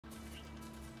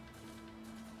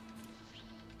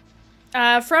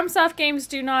FromSoft games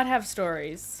do not have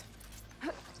stories.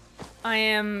 I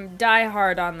am die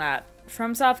hard on that.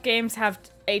 FromSoft games have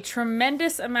a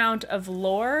tremendous amount of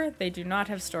lore. They do not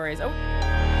have stories. Oh.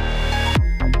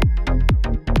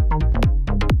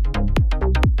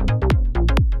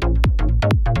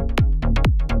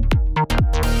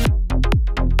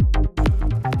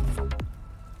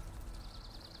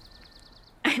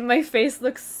 My face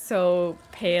looks so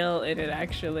pale in it,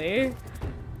 actually.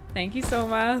 Thank you,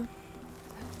 Soma.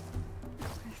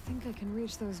 I think I can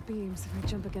reach those beams if I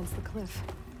jump against the cliff.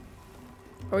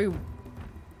 Are we...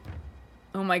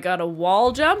 Oh my god, a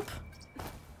wall jump?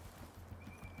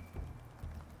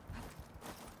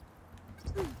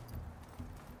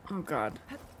 Oh god.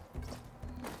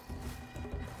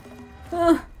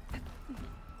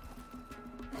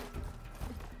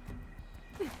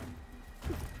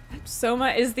 Soma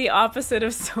is the opposite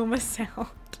of Soma sound.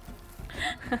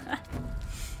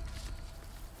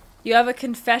 You have a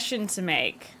confession to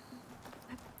make.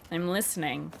 I'm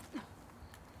listening.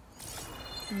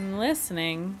 I'm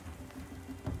listening.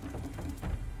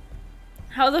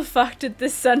 How the fuck did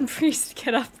this sun priest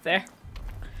get up there?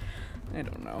 I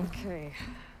don't know. Okay,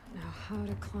 now how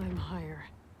to climb higher.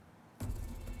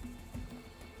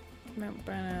 Mount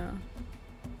Brenna.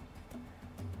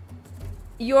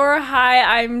 You're high,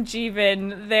 I'm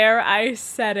Jeevan. There, I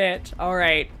said it.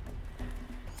 Alright.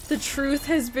 The truth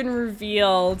has been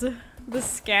revealed. The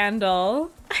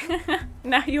scandal.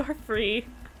 Now you're free.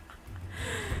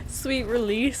 Sweet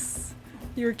release.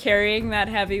 You're carrying that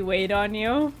heavy weight on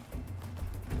you.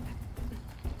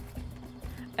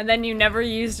 And then you never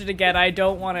used it again. I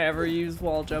don't want to ever use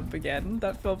wall jump again.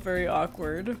 That felt very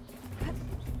awkward.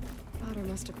 Ladder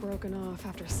must have broken off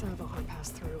after Sabahar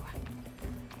passed through.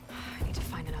 I need to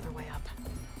find another way up.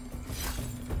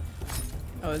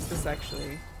 Oh, is this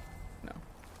actually... No.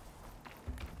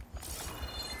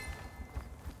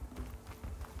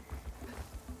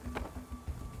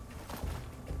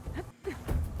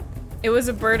 It was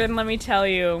a burden, let me tell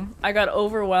you. I got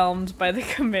overwhelmed by the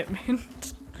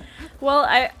commitment. Well,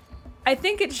 I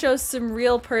think it shows some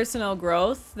real personal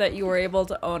growth that you were able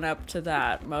to own up to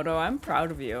that, Moto. I'm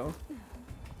proud of you.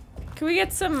 Can we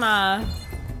get some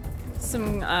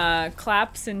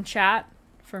claps in chat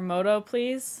for Moto,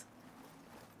 please?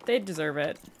 They deserve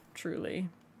it, truly.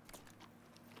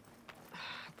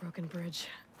 Broken bridge.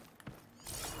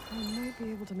 I might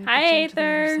be able to make Hi, the jump to the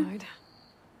Aether. other side.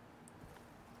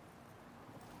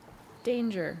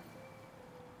 Danger.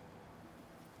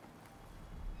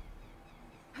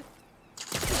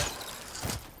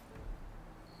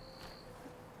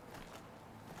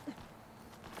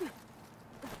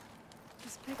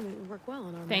 This pigment would work well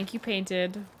on armor. Thank you,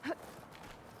 Painted.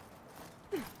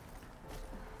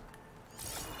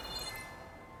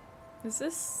 Is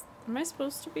this... Am I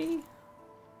supposed to be...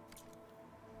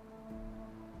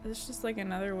 Is this just like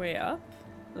another way up?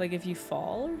 Like if you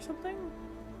fall or something?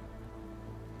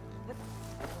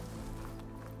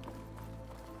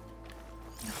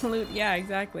 Loot, yeah,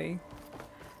 exactly.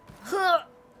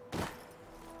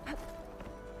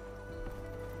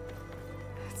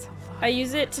 I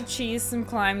use it to cheese some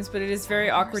climbs, but it is very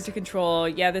awkward to control.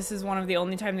 Yeah, this is one of the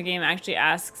only time the game actually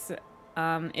asks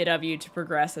it of you to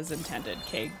progress as intended.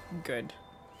 Okay, good.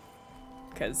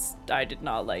 Because I did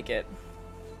not like it.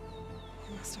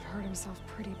 He must have hurt himself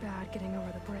pretty bad getting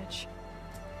over the bridge.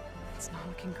 It's not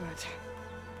looking good.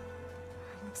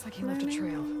 Looks like he left a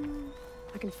trail.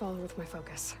 I can follow with my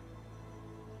focus.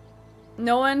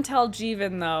 No one tell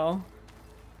Jeevan, though.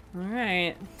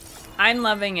 Alright. I'm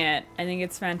loving it. I think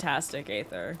it's fantastic,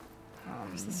 Aether.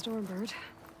 There's the Stormbird.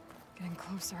 Getting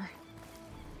closer.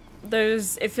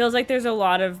 It feels like there's a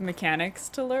lot of mechanics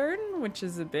to learn, which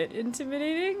is a bit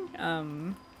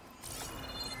intimidating.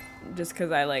 Just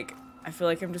because I feel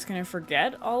like I'm just gonna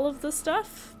forget all of the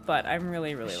stuff, but I'm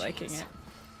really, really liking it.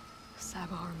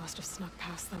 Sabahar must have snuck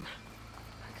past them.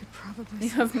 I could probably...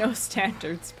 You have no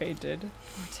standards, Painted.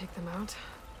 Or take them out.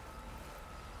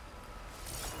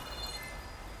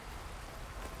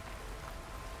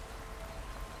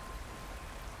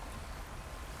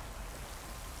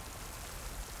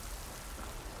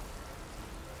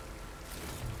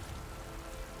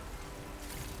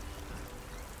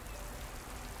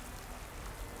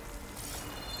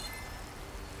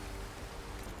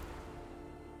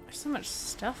 There's so much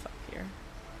stuff up here.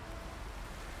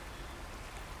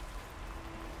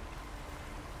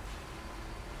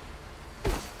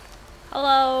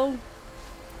 Hello.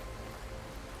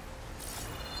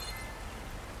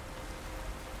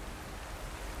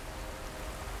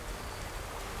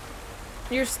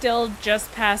 You're still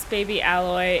just past Baby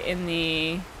Aloy in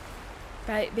the...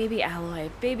 Baby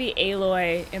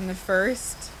Aloy in the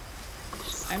first.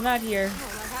 I'm not here.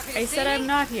 I said I'm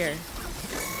not here.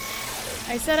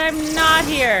 I said I'm not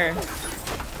here.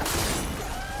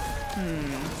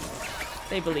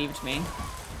 They believed me.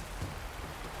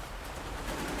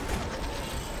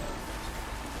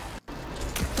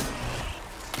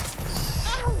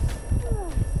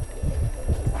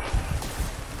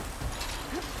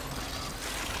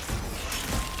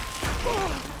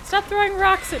 Stop throwing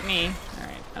rocks at me.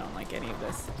 Alright, I don't like any of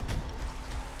this.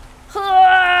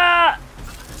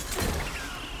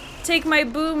 Take my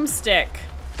boomstick.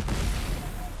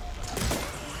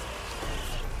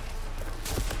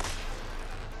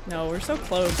 No, we're so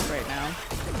close right now.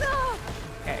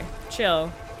 Okay,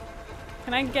 chill.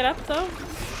 Can I get up though?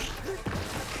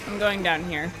 I'm going down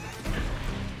here.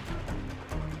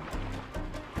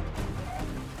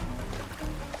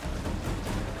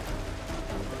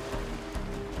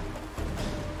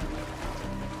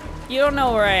 You don't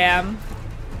know where I am.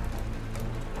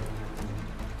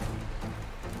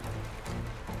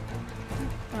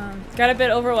 Got a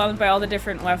bit overwhelmed by all the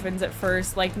different weapons at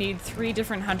first, like need 3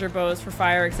 different hunter bows for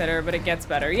fire, etc., but it gets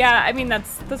better. Yeah, I mean,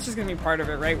 that's just gonna be part of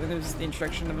it, right? When there's the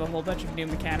introduction of a whole bunch of new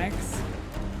mechanics.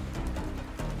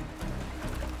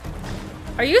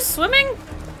 Are you swimming?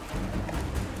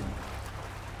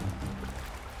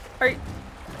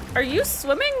 Are you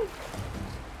swimming?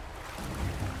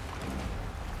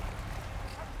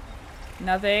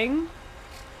 Nothing.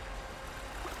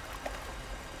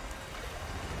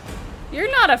 You're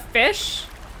not a fish.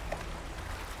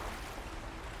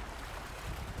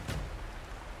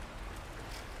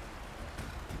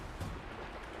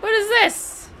 What is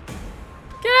this?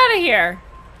 Get out of here.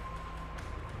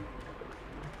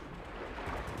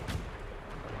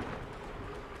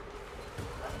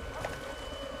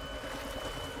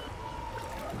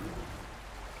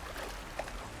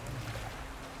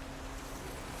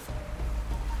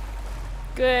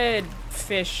 Good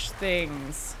fish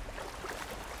things.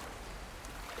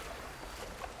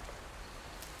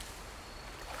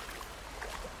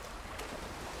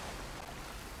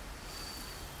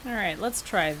 Alright, let's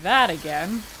try that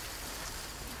again.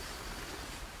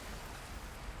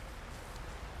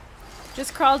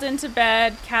 Just crawled into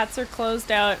bed, cats are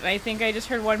closed out, and I think I just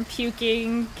heard one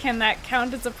puking. Can that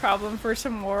count as a problem for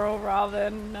tomorrow,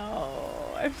 Robin?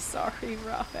 No, I'm sorry,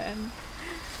 Robin.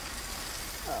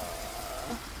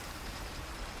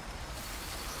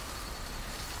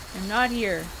 I'm not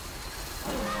here.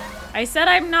 I said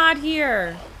I'm not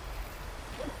here.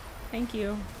 Thank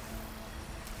you.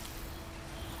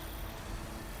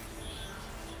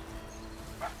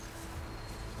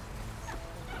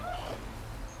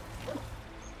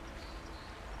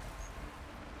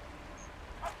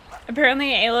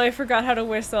 Apparently Aloy forgot how to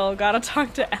whistle. Gotta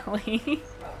talk to Ellie.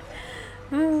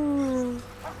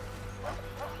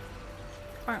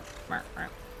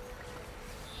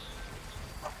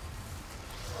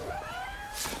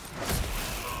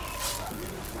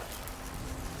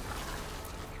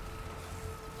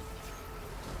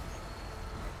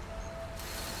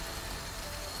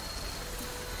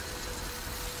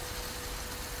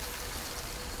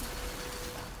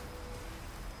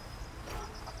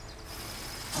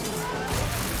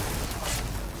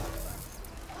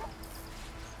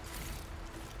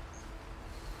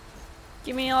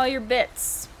 Give me all your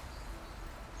bits.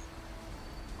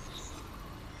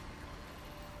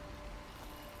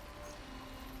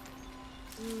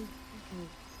 I can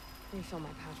refill my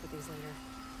pouch with these later.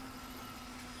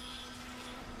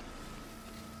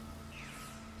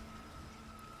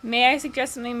 May I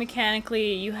suggest something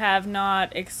mechanically you have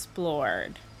not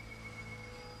explored?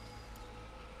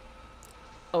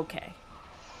 Okay.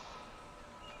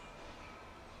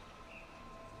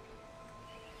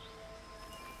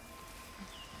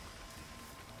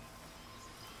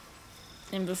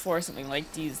 And before something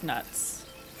like these nuts.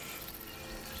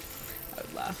 I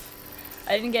would laugh.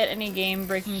 I didn't get any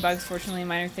game-breaking bugs, fortunately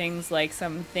minor things like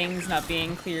some things not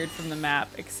being cleared from the map,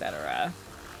 etc.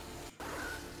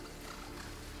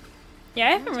 Yeah,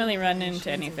 I haven't really run into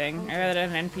anything. I rather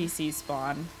had an NPC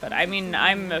spawn, but I mean,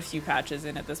 I'm a few patches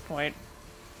in at this point.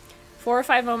 4 or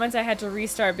 5 moments I had to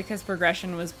restart because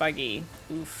progression was buggy.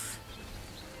 Oof.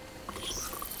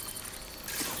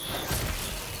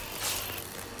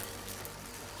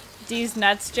 These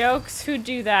nuts jokes? Who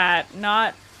do that?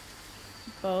 Not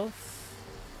both.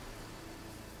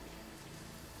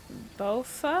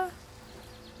 Bofa?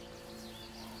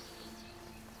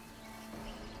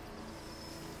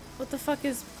 What the fuck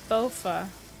is Bofa?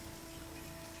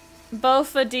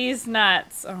 Bofa D's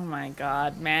nuts. Oh my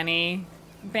god, Manny.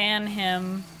 Ban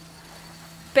him.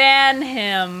 Ban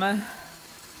him.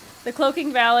 The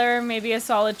Cloaking Valor may be a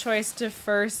solid choice to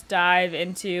first dive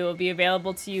into. It will be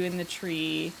available to you in the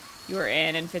tree you are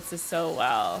in and fits us so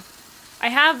well. I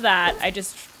have that.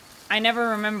 I never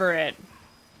remember it.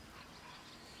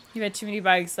 You've had too many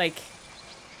bugs, like...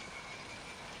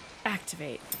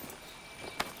 Activate.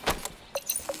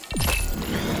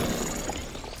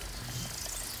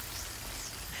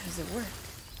 How does it work?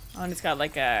 Oh, and it's got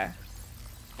like a...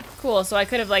 Cool, so I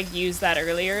could have like used that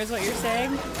earlier is what you're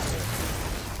saying?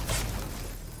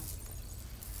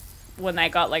 When I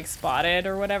got like spotted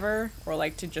or whatever, or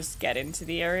like to just get into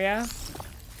the area.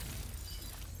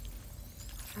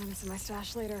 Find this in my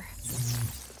stash later.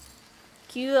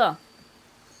 Cool.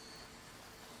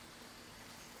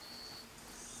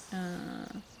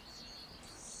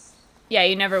 Yeah,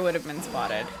 you never would have been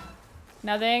spotted.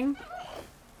 Nothing?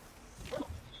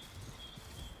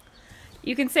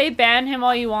 You can say ban him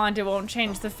all you want, it won't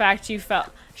change the fact you fell.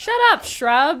 Shut up,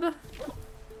 shrub!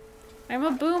 I'm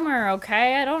a boomer,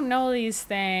 okay? I don't know these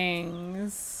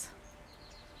things.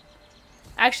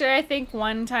 Actually, I think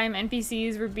one time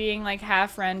NPCs were being like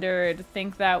half rendered. I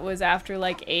think that was after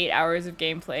like 8 hours of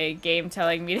gameplay. Game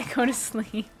telling me to go to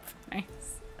sleep. Nice.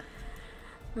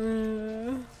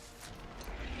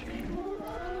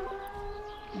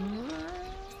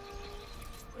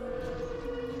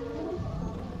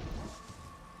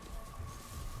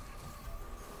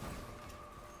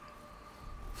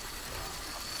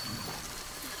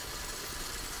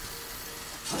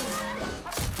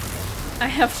 I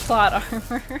have plot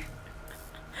armor.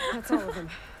 That's all of them.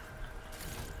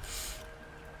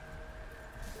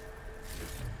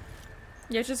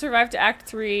 You have to survive to Act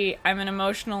 3. I'm an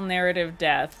emotional narrative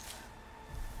death.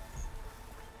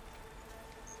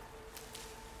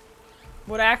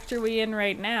 What act are we in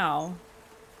right now?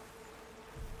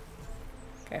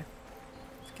 Okay.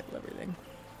 Let's kill everything.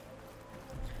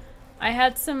 I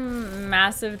had some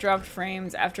massive dropped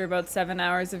frames after about 7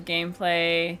 hours of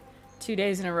gameplay. 2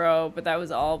 days in a row, but that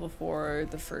was all before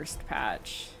the first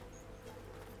patch.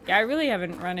 Yeah, I really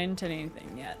haven't run into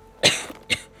anything yet.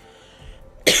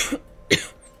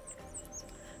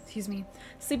 Excuse me.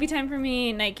 Sleepy time for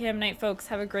me. Night Kim, night folks.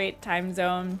 Have a great time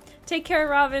zone. Take care,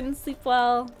 Robin. Sleep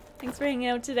well. Thanks for hanging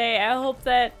out today. I hope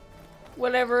that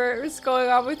whatever is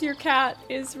going on with your cat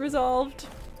is resolved.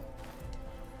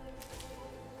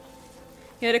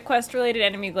 You had a quest-related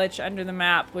enemy glitch under the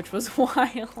map, which was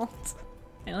wild.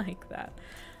 I like that.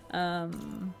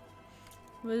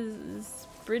 Was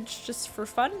bridge just for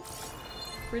fun?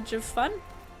 Bridge of fun?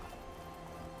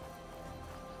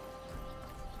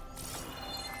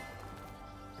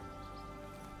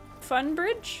 Fun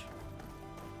bridge?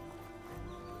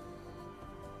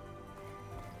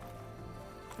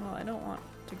 Well, I don't want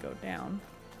to go down.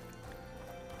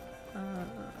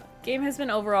 Game has been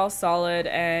overall solid,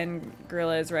 and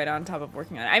Gorilla is right on top of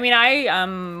working on it. I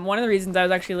mean, one of the reasons I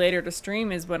was actually later to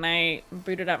stream is when I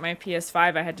booted up my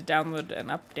PS5, I had to download an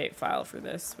update file for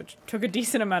this, which took a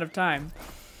decent amount of time.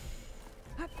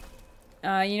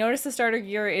 You notice the starter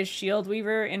gear is Shield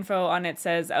Weaver. Info on it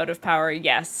says out of power.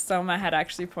 Yes, Soma had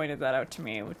actually pointed that out to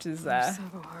me, which is,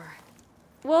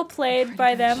 well played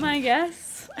by them, I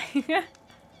guess.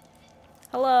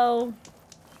 Hello.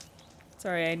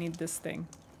 Sorry, I need this thing.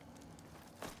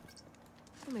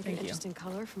 I'll make an interesting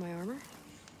color for my armor.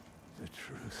 The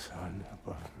true sun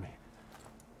above me,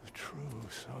 the true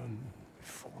sun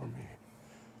before me.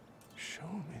 Show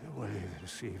me the way that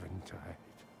is even tide.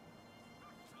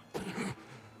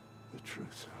 The true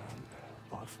sun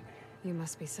above me. You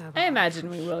must be so. I imagine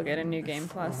we will get a new game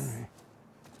plus.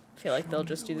 I feel like they'll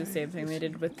just do the same thing they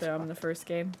did with the first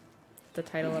game, the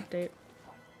title update.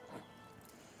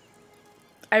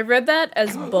 I read that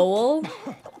as bowl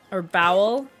or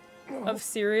bowel of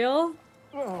cereal,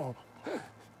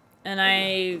 and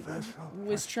I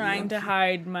was trying to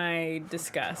hide my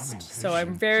disgust. So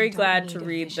I'm very glad to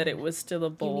read that it was still a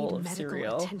bowl of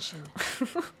cereal.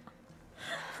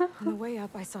 On the way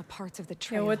up, I saw parts of the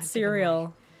trail. Yeah, what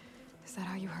cereal? Is that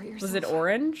how you hurt yourself? Was it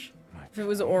orange? If it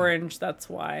was orange, that's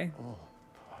why. All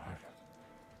part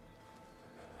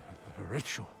of the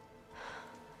ritual.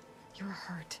 You're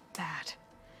hurt bad.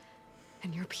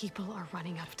 And your people are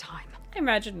running out of time. I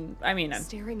imagine, I mean,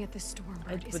 staring at the storm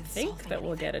I would think that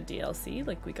we'll get a DLC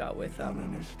like we got with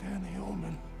Understand the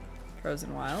omen.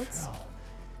 Frozen Wilds.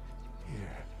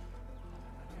 Here.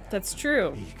 That's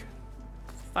true. Beacon.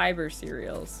 Fiber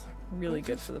cereals. Really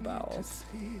good for the bowels.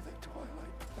 See the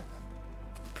twilight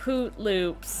path. Poot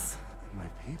Loops. My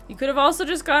people. You could have also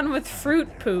just gone with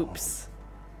Fruit Poops.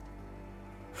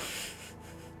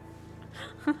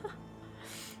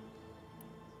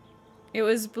 It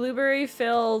was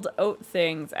blueberry-filled oat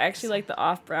things. I actually like the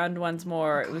off-brand ones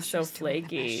more. It was so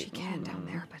flaky. She can down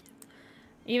there, but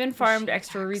Even farmed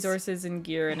extra resources and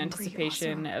gear in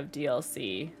anticipation also. of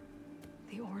DLC.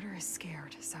 The Order is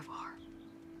scared, Savar.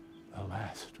 The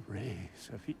last rays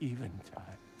of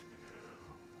Eventide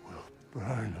will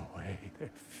burn away their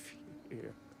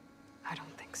fear. I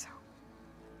don't think so.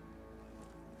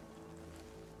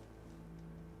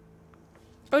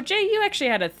 Oh, Jay, you actually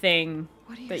had a thing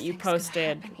What do you that you think's gonna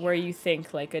posted happen where here? you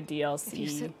think like a If you DLC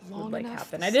sit long would like enough,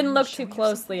 happen. the I didn't sun look will too show you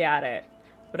closely at it,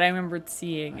 but I remembered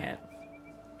seeing it.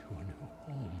 To a new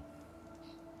home.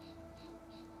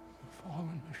 The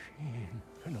fallen machine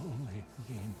can only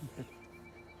mean that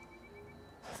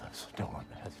the storm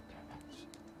has passed.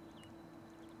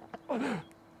 And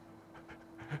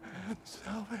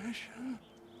salvation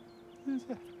is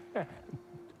at hand.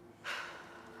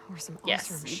 Or some Yes,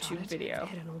 Osram YouTube shot it video. and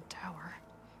hit an old tower.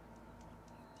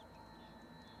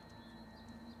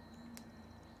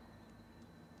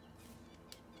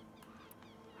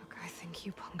 Look, I think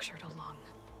you punctured a lung.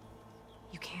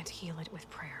 You can't heal it with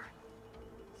prayer.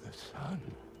 The sun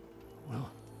will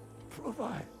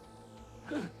provide.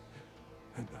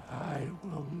 And I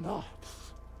will not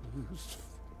lose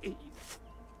faith.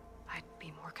 I'd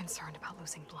be more concerned about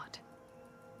losing blood.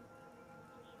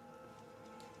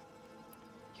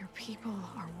 Your people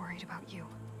are worried about you.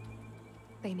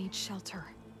 They need shelter,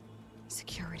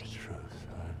 security. The true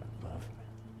sun above me.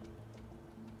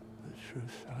 The true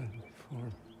sun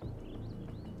before me.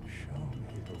 Show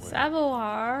me the way.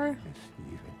 Savoir. This I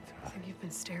eventide. think you've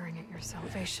been staring at your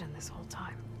salvation this whole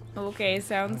time. Okay,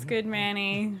 sounds good,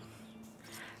 Manny.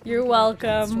 You're Look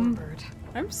at welcome. Stormbird.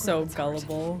 I'm so Grant's heart.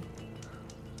 gullible.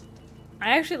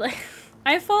 I actually like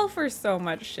I fall for so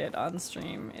much shit on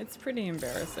stream. It's pretty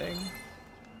embarrassing.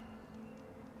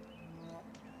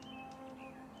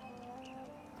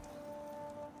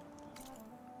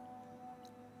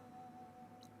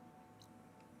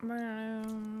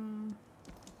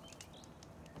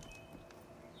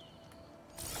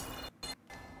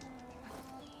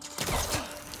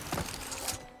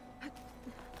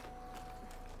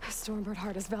 Stormbird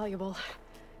heart is valuable.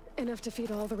 Enough to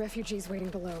feed all the refugees waiting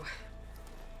below.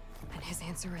 And his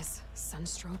answer is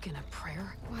sunstroke and a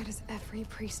prayer? Why does every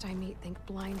priest I meet think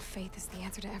blind faith is the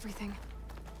answer to everything?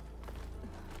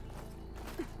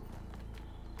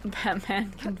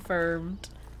 Batman confirmed.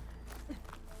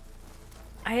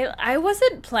 I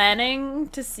wasn't planning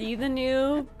to see the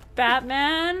new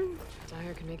Batman,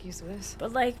 Dyer can make use of this.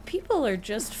 but like people are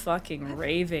just fucking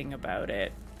raving about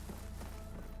it.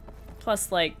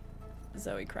 Plus like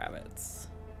Zoe Kravitz.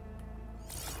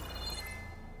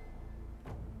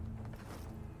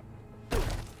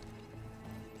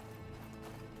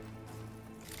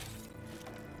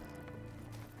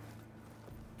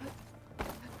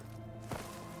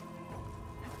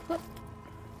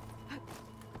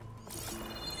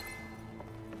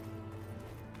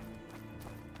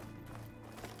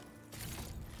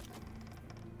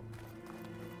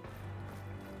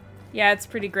 Yeah, it's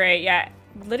pretty great. Yeah,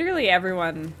 literally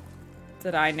everyone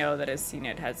that I know that has seen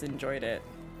it has enjoyed it.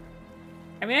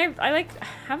 I mean, I like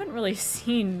haven't really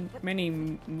seen many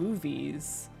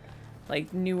movies,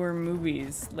 like newer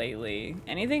movies lately.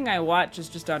 Anything I watch is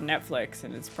just on Netflix,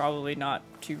 and it's probably not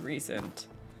too recent.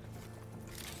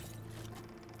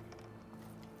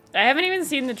 I haven't even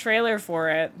seen the trailer for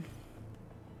it.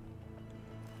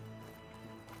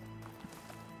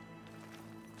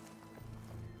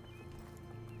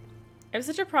 I have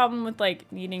such a problem with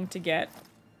like needing to get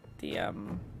the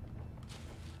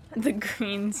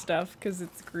green stuff because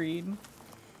it's green.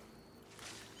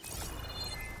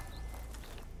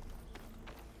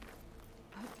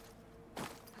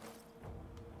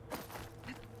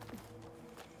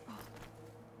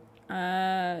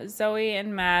 Zoe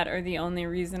and Matt are the only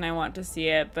reason I want to see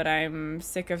it, but I'm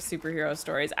sick of superhero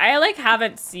stories. I like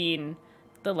haven't seen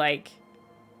the like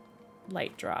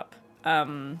light drop.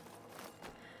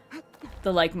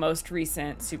 The like most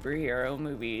recent superhero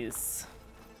movies.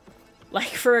 Like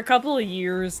for a couple of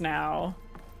years now.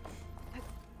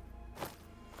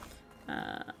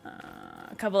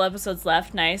 A couple episodes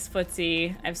left. Nice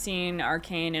footsie. I've seen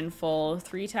Arcane in full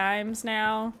 3 times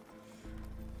now.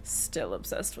 Still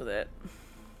obsessed with it.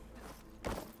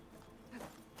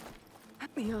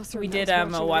 We did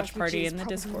a watch party in the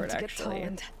Discord actually.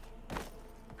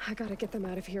 I gotta get them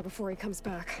out of here before he comes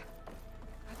back.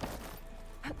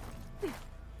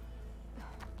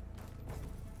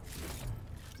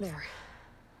 There.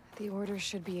 The Order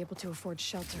should be able to afford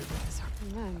shelter with this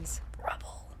lens.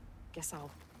 Rubble. Guess I'll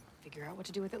figure out what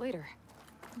to do with it later.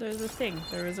 There's a thing.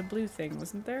 There was a blue thing,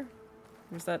 wasn't there?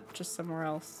 Or was that just somewhere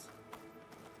else?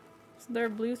 there a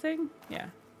blue thing? Yeah.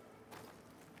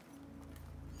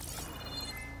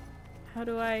 How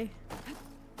do I...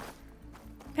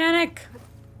 Panic!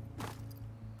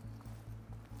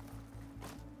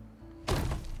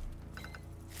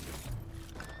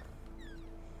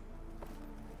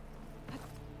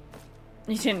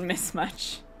 You didn't miss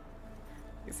much.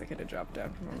 I guess I could have dropped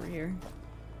down from over here.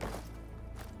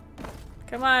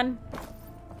 Come on.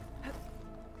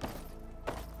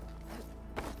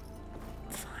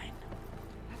 Fine.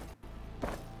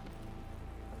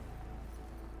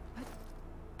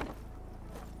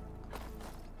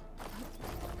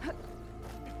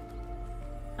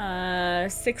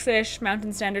 Six-ish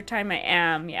Mountain Standard Time. I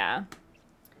am, yeah.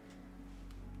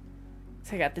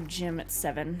 So I got the gym at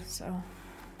 7, so.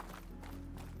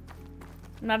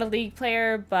 I'm not a League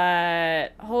player,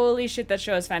 but holy shit, that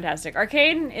show is fantastic.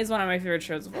 Arcane is one of my favorite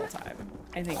shows of all time.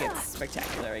 I think it's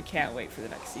spectacular. I can't wait for the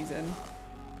next season.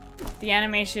 The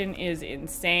animation is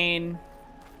insane.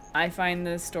 I find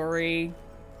the story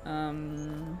way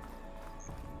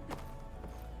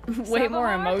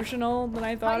more emotional than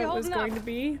I thought it was going to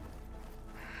be.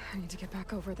 I need to get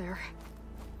back over there.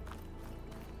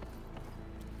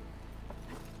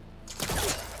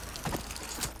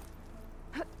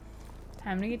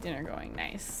 Time to get dinner going.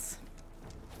 Nice.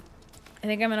 I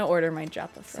think I'm gonna order my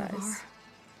Joppa fries.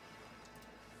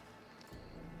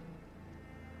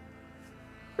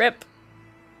 Rip.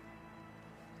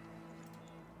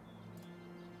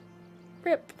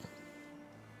 Rip.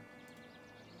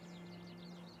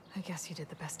 I guess you did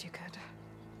the best you could.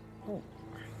 Oh.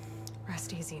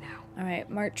 Rest easy now. All right,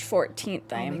 March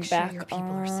 14th. I am back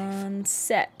on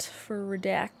set for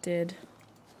Redacted.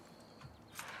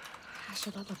 I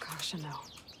should let Lakasha know.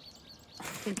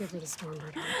 And give her the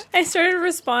Stormbird heart. I started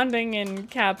responding in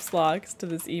caps locks to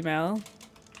this email.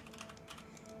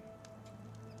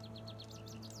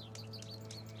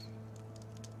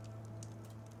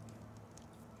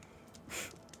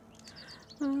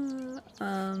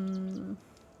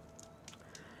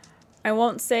 I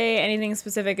won't say anything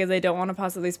specific as I don't want to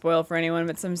possibly spoil for anyone,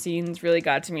 but some scenes really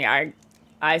got to me. I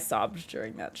sobbed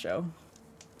during that show.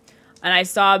 And I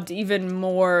sobbed even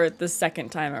more the second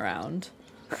time around.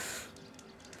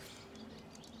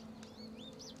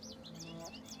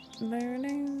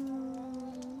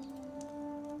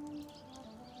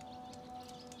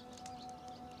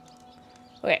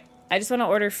 Okay, I just want to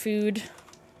order food,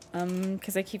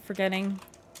 because I keep forgetting.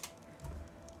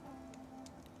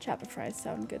 Joppa fries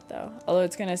sound good though. Although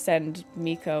it's gonna send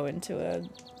Miko into a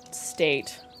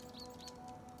state.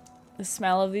 The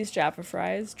smell of these Joppa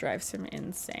fries drives him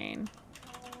insane.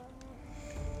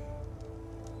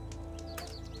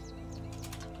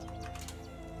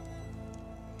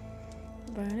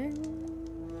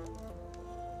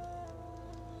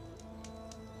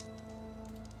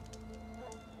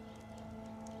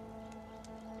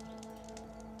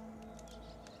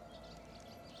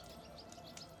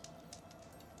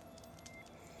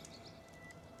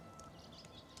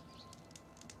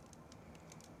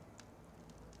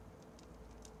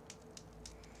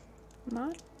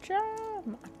 Matcha.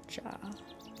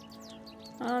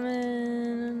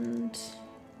 Almond.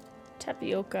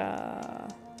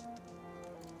 Tapioca.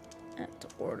 And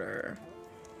order.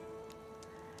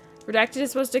 Redacted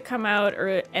is supposed to come out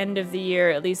or end of the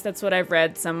year. At least that's what I've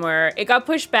read somewhere. It got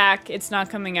pushed back. It's not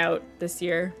coming out this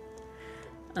year.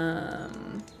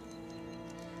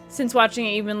 Since watching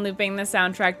it, you've been looping the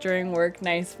soundtrack during work.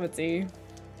 Nice, Woodsy.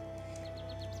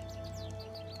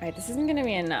 Alright, this isn't gonna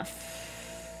be enough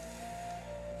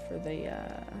for the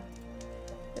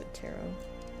taro.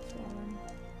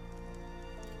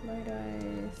 Light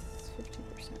ice,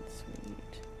 50%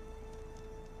 sweet.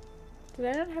 Did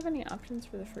I not have any options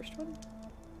for the first one?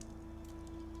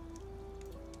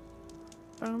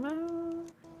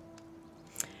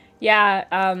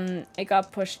 Yeah, it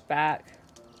got pushed back.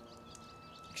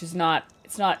 Which is not,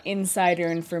 it's not insider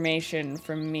information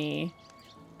from me.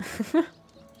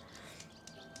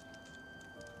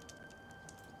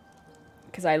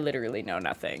 Because I literally know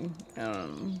nothing.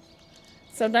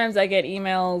 Sometimes I get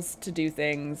emails to do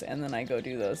things, and then I go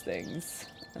do those things.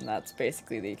 And that's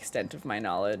basically the extent of my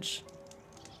knowledge.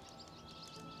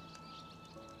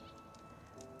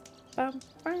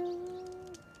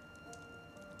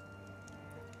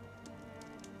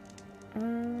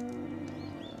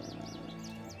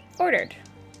 Ordered.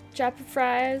 Joppa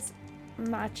fries,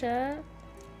 matcha,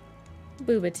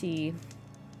 booba tea.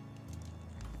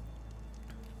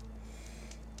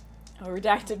 Oh,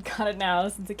 Redacted got it now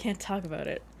since I can't talk about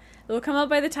it. It will come out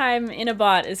by the time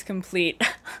Inabot is complete.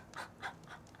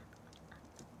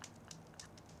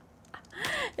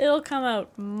 It'll come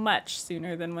out much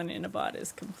sooner than when Inabot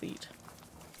is complete.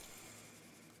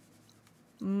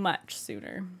 much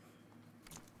sooner.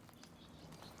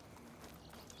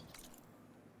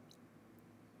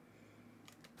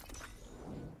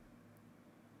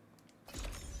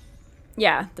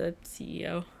 Yeah, the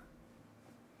CEO.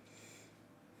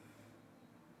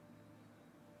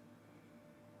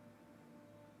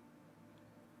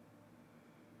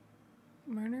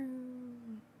 Murder.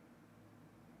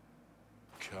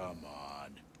 Come on.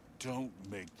 Don't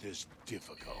make this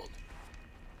difficult.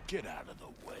 Get out of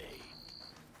the way.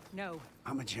 No.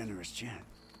 I'm a generous gent.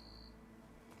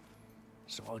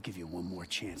 So I'll give you one more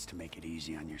chance to make it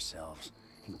easy on yourselves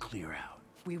and clear out.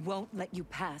 We won't let you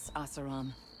pass,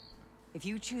 Oseram. If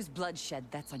you choose bloodshed,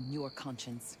 that's on your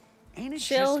conscience. Ain't it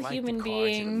Chill, just like human the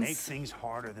cards that make beings. things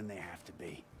harder than they have to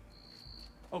be?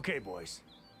 Okay, boys.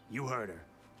 You heard her.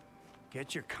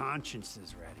 Get your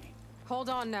consciences ready. Hold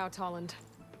on now, Tolland.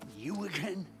 You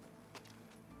again?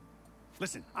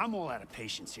 Listen, I'm all out of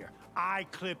patience here. I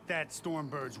clipped that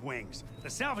Stormbird's wings. The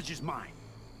salvage is mine.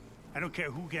 I don't care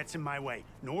who gets in my way.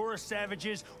 Nora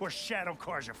savages or shadow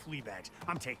cars or flea bags.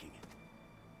 I'm taking it.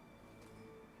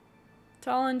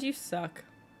 Tolland, you suck.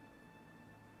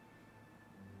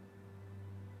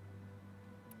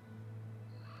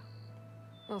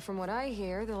 Well, from what I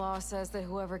hear, the law says that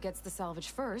whoever gets the salvage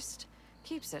first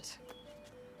keeps it.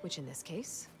 Which in this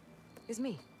case is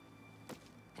me.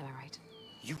 Am I right?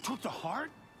 You took the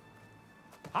heart?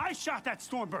 I shot that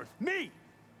Stormbird. Me!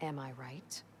 Am I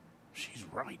right? She's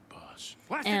right, boss.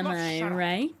 Plastic Am Love, I shut up.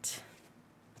 right?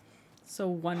 So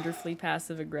wonderfully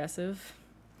passive-aggressive.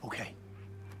 Okay.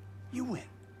 You win.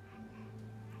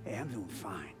 Hey, I'm doing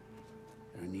fine.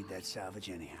 I don't need that salvage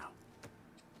anyhow.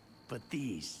 But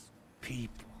these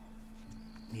people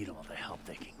need all the help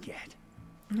they can get.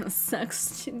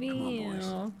 Sucks to be Come on, you.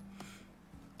 boys.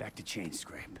 Back to Chain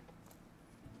Scrape.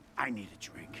 I need a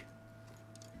drink.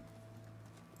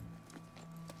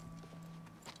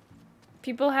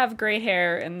 People have great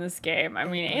hair in this game. I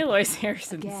mean, Aloy's hair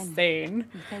is Again. insane.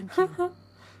 Thank you.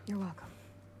 You're welcome.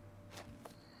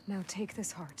 Now take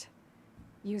this heart.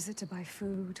 Use it to buy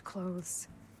food, clothes,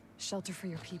 shelter for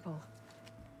your people.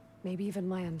 Maybe even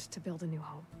land to build a new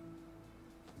home.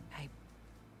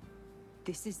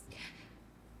 This is...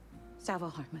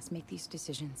 Savahar must make these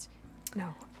decisions.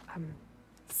 No,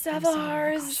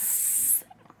 Savar's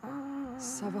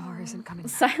Savahar isn't coming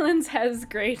back. Silence has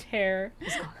great hair.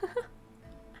 He's gone.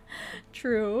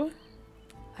 True.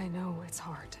 I know it's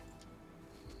hard.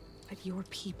 But your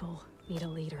people need a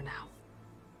leader now.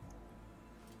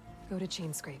 Go to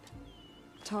Chainscrape.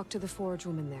 Talk to the forge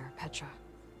woman there, Petra.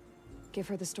 Give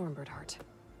her the Stormbird heart.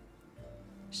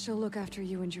 She'll look after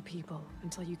you and your people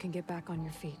until you can get back on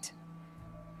your feet.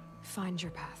 Find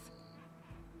your path.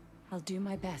 I'll do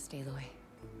my best, Aloy.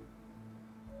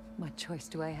 What choice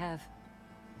do I have?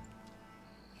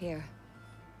 Here.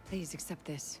 Please accept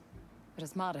this. It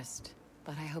is modest,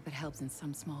 but I hope it helps in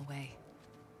some small way.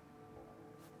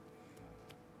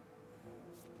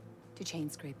 To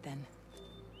Chainscrape, then.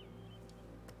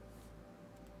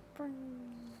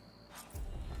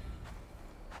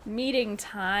 Meeting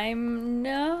time?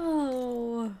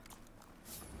 No.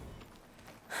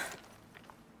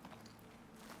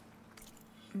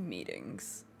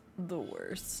 Meetings. The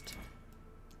worst.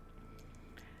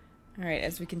 Alright,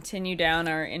 as we continue down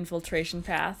our infiltration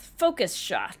path, focus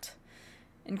shot.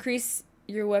 Increase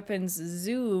your weapon's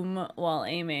zoom while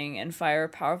aiming and fire a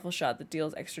powerful shot that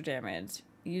deals extra damage.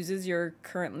 Uses your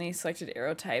currently selected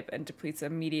arrow type and depletes a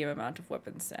medium amount of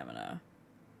weapon stamina.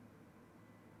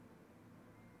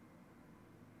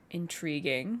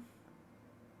 Intriguing.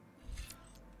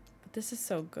 But this is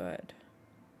so good.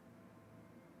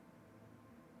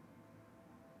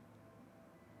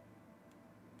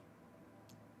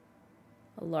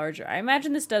 A larger. I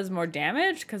imagine this does more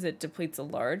damage because it depletes a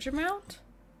large amount.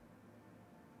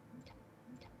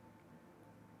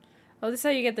 Oh, this is how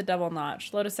you get the double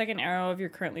notch. Load a second arrow of your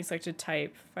currently selected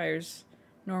type. Fires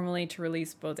normally to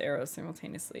release both arrows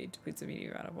simultaneously. Depletes a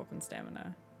medium amount of weapon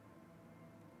stamina.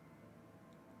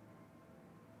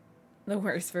 The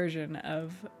worst version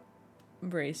of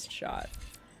braced shot.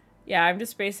 Yeah, I'm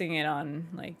just basing it on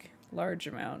like large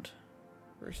amount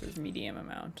versus medium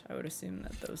amount. I would assume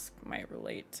that those might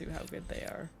relate to how good they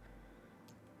are.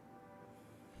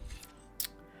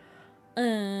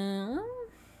 I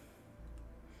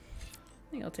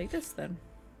think I'll take this then.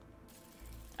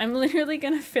 I'm literally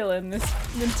gonna fill in this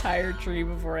entire tree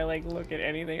before I like look at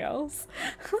anything else.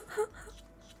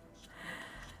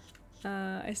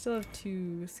 I still have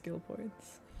 2 skill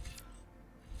points.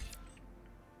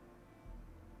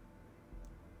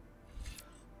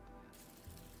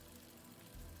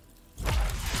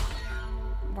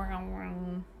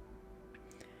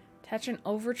 Attach an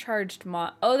overcharged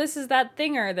mod. Oh, this is that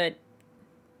thinger that...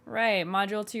 Right,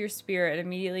 module to your spirit.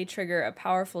 Immediately trigger a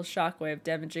powerful shockwave,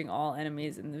 damaging all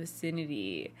enemies in the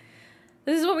vicinity.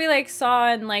 This is what we, like,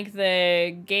 saw in, like,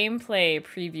 the gameplay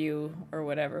preview or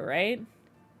whatever, right?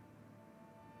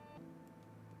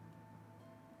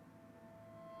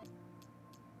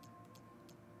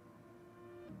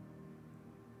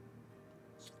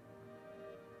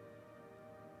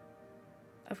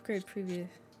 Upgrade preview.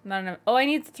 Not enough. Oh, I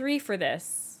need 3 for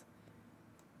this.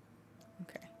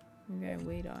 Okay. Maybe I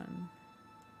wait on...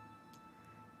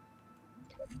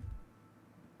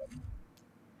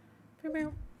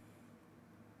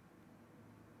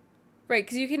 Right,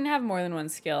 because you can have more than one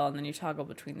skill and then you toggle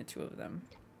between the 2 of them.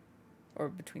 Or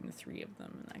between the 3 of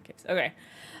them in that case. Okay.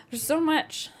 There's so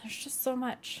much. There's just so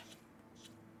much.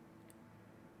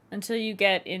 Until you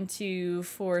get into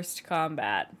forced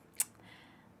combat.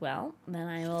 Well, then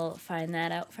I will find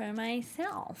that out for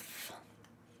myself.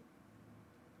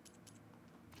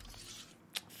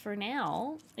 For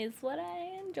now, it's what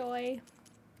I enjoy.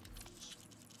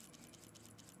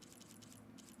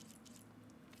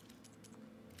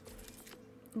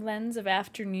 Lens of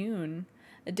Afternoon.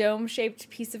 A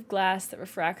dome-shaped piece of glass that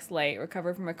refracts light,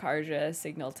 recovered from a Karja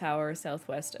signal tower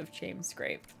southwest of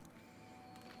Chamescrape.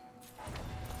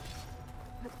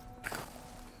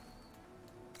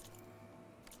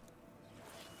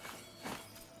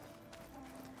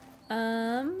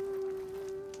 Um...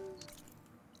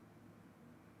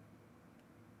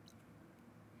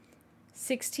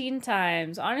 16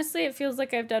 times. Honestly, it feels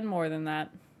like I've done more than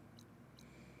that.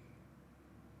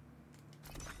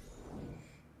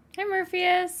 Hi,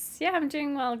 Morpheus. Yeah, I'm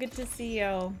doing well. Good to see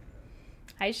you.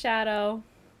 Hi, Shadow.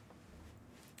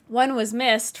 One was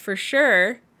missed, for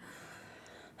sure.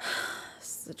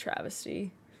 This is a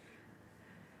travesty.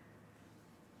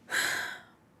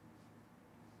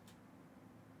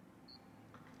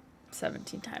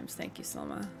 $17 times. Thank you,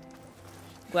 Selma.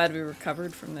 Glad we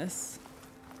recovered from this.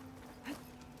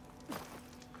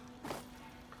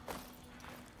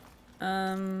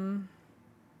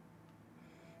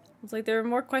 It's like there are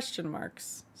more question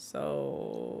marks. So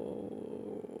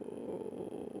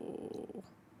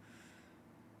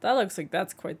that looks like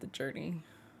that's quite the journey.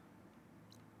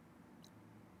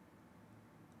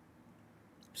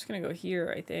 I'm just gonna go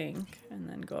here, I think, and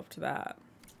then go up to that.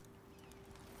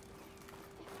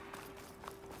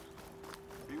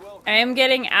 I am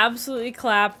getting absolutely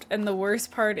clapped, and the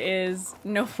worst part is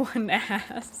no one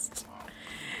asked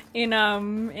in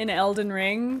Elden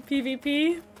Ring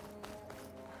PvP.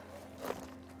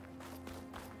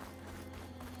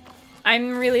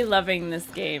 I'm really loving this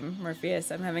game,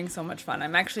 Morpheus. I'm having so much fun.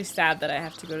 I'm actually sad that I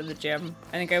have to go to the gym.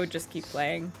 I think I would just keep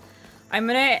playing. I'm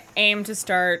gonna aim to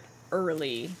start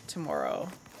early tomorrow.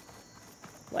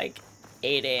 Like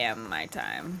 8 AM my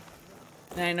time.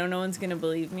 And I know no one's gonna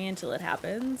believe me until it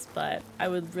happens, but I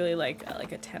would really like a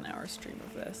 10-hour stream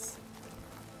of this.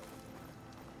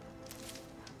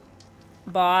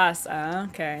 Boss,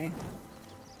 okay.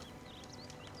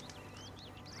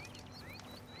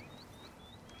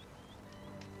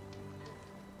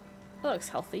 That looks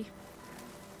healthy.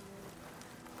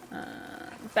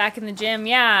 Back in the gym,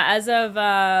 yeah. As of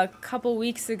a couple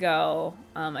weeks ago,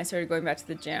 I started going back to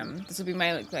the gym. This will be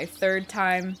my third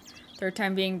time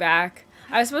being back.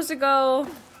 I was supposed to go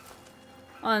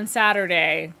on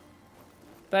Saturday,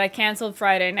 but I canceled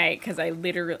Friday night because I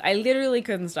literally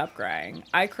couldn't stop crying.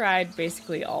 I cried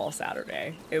basically all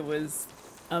Saturday. It was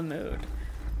a mood.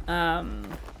 But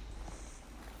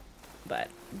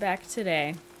back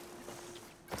today.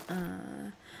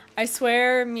 I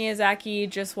swear Miyazaki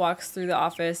just walks through the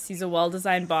office, sees a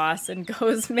well-designed boss, and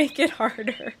goes, make it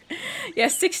harder. Yeah,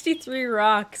 63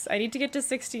 rocks. I need to get to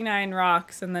 69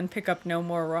 rocks and then pick up no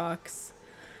more rocks.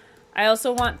 I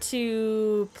also want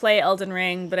to play Elden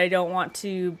Ring, but I don't want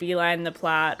to beeline the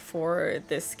plat for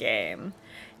this game.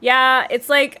 Yeah, it's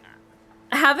like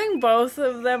having both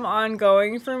of them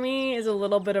ongoing for me is a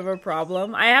little bit of a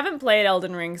problem. I haven't played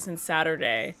Elden Ring since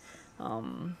Saturday.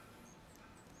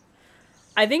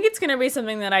 I think it's gonna be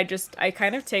something that I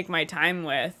kind of take my time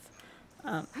with.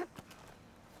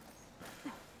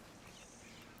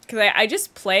 Because I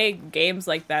just play games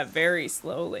like that very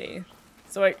slowly.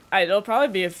 So it'll probably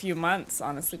be a few months,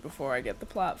 honestly, before I get the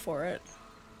plot for it.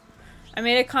 I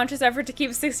made a conscious effort to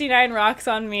keep 69 rocks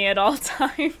on me at all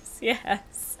times.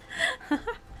 Yes.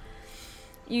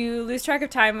 You lose track of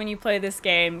time when you play this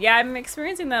game. Yeah, I'm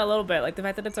experiencing that a little bit. Like, the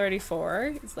fact that it's already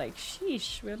 4, it's like,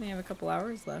 sheesh, we only have a couple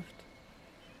hours left.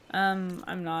 I'm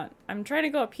trying to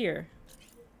go up here.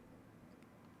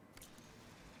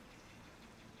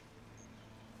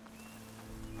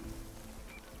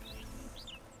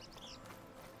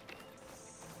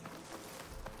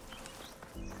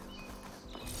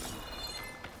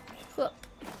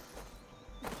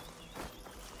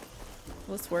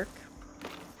 Will this work?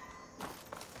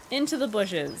 Into the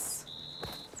bushes.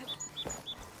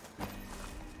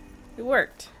 It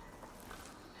worked.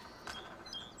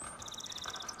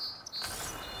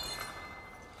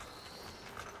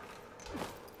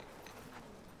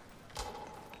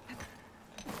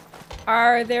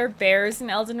 Are there bears in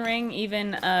Elden Ring?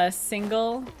 Even a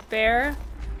single bear?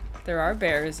 There are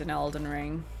bears in Elden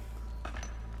Ring.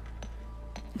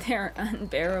 They're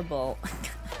unbearable.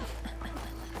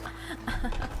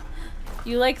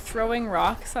 You like throwing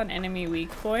rocks on enemy weak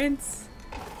points?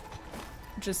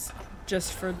 Just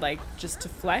for like, just to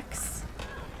flex?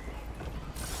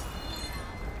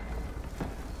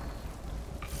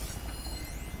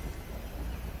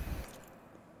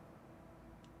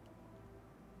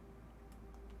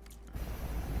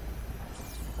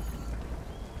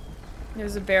 There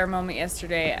was a bear moment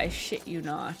yesterday, I shit you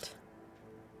not.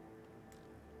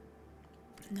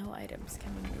 No items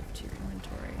can be moved to your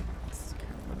inventory. It's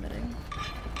kind of limiting.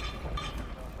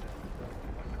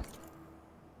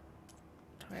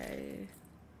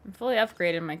 I'm fully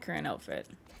upgraded my current outfit.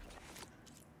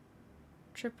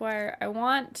 Tripwire. I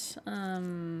want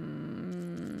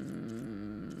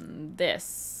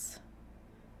this.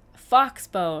 A fox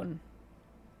bone.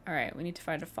 Alright, we need to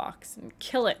find a fox and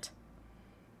kill it.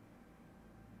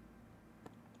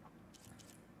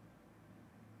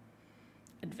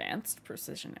 Advanced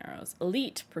precision arrows.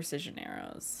 Elite precision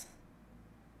arrows.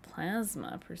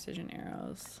 Plasma precision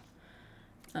arrows.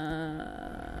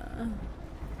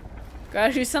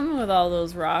 Gotta do something with all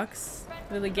those rocks.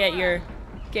 Really get your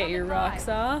rocks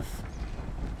off.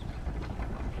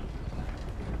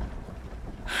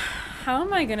 How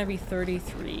am I gonna be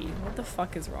 33? What the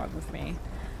fuck is wrong with me?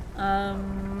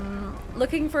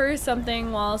 Looking for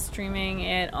something while streaming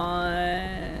it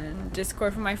on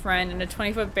Discord from my friend, and a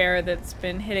 20-foot bear that's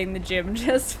been hitting the gym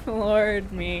just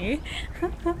floored me.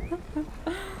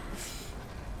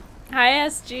 Hi,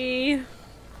 SG.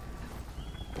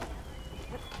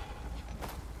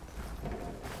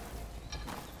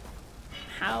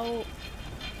 How?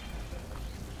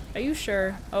 Are you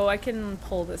sure? Oh, I can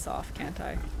pull this off, can't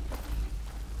I?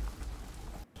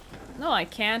 No, I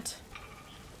can't.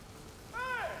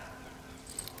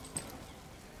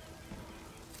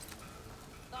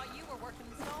 Thought you were working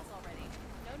the stalls already.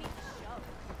 No need to shove.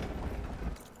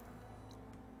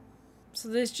 So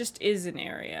this just is an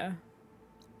area.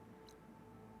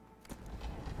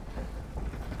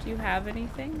 Do you have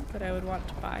anything that I would want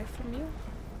to buy from you?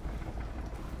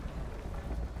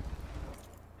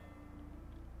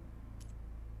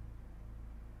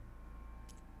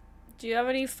 Do you have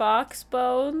any fox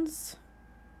bones?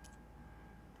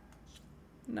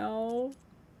 No?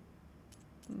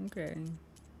 Okay.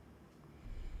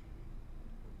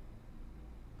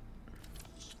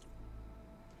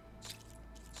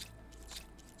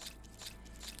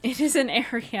 It is an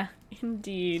area,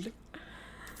 indeed.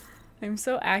 I'm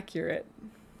so accurate.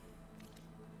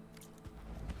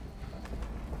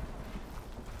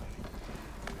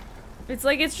 It's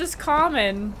like it's just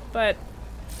common, but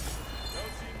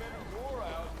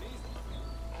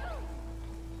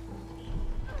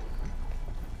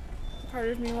part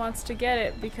of me wants to get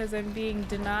it because I'm being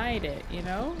denied it, you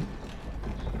know?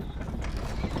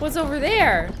 What's over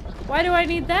there? Why do I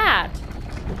need that?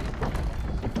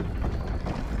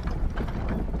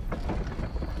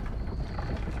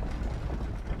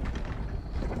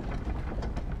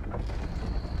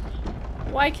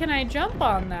 Why can I jump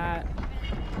on that?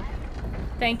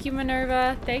 Thank you,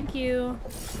 Minerva. Thank you.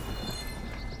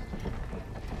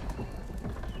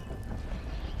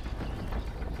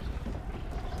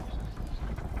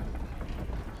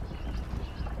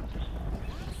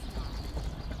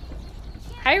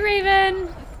 Hi, Raven!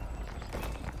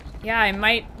 Yeah, I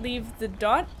might leave the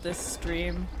dot this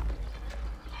stream.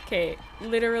 Okay,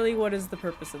 literally, what is the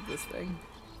purpose of this thing?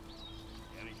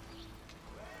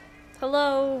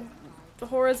 Hello, the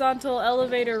horizontal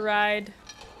elevator ride.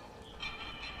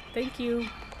 Thank you.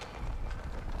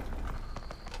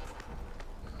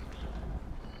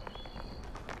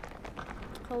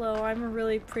 Hello, I'm a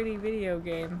really pretty video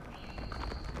game.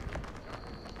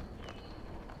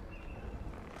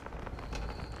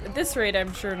 At this rate,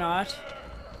 I'm sure not.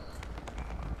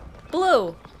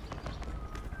 Blue!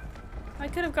 I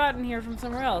could have gotten here from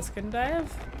somewhere else, couldn't I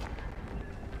have?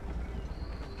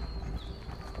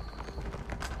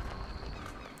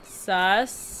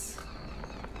 Sus.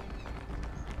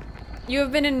 You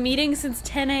have been in meetings since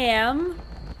 10 a.m.?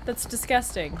 That's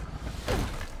disgusting.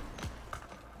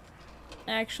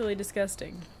 Actually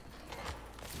disgusting.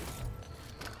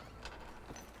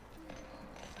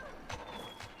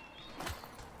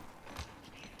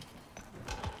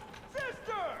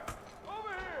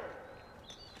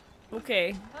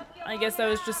 Okay. I guess that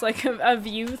was just like a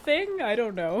view thing? I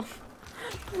don't know.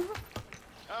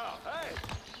 Oh, hey!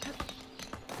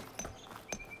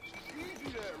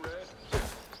 Easy there, Red.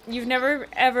 You've never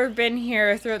ever been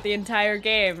here throughout the entire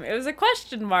game. It was a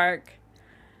question mark.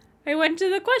 I went to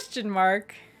the question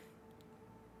mark.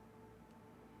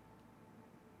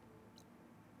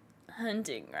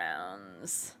 Hunting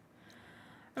grounds.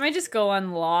 I might just go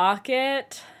unlock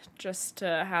it just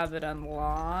to have it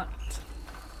unlocked.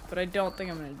 But I don't think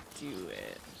I'm gonna do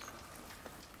it.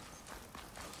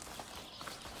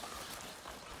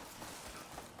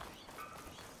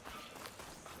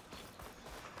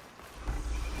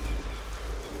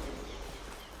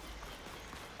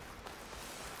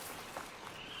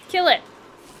 Kill it!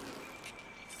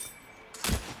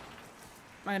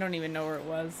 I don't even know where it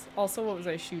was. Also, what was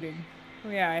I shooting? Oh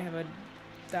yeah, I have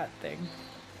that thing.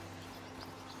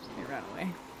 It ran away.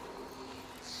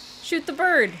 Shoot the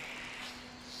bird!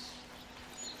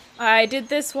 I did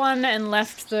this one and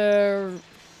left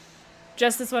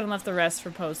just this one and left the rest for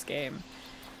post-game.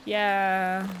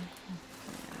 Yeah.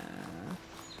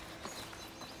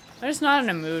 I'm just not in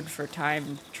a mood for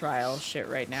time trial shit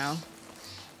right now.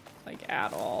 Like,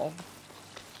 at all.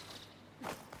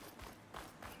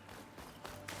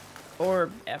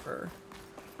 Or ever.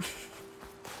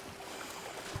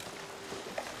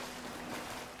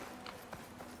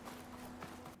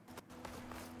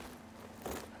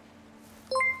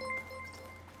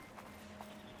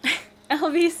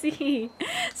 LBC.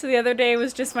 So the other day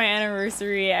was just my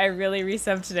anniversary. I really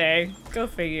resubbed today. Go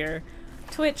figure.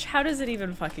 Twitch, how does it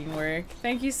even fucking work?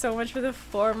 Thank you so much for the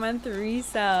 4-month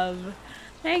resub.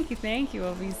 Thank you,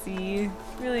 LBC.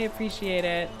 Really appreciate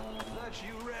it.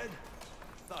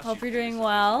 Hope you're doing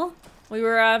well. We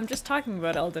were just talking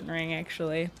about Elden Ring,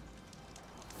 actually.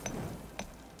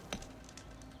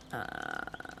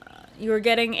 You were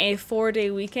getting a 4-day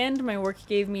weekend. My work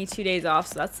gave me 2 days off,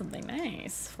 so that's something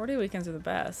nice. 4-day weekends are the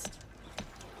best.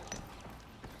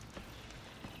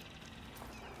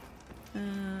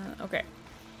 Okay.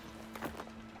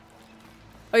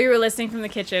 Oh, you were listening from the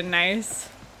kitchen. Nice.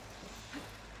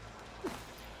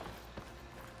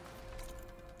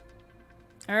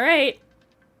 Alright.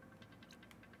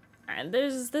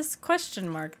 There's this question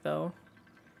mark, though.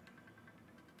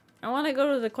 I want to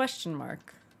go to the question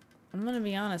mark. I'm gonna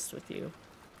be honest with you.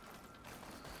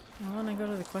 I want to go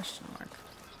to the question mark.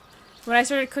 When I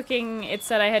started cooking, it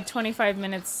said I had 25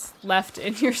 minutes left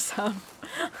in your sub.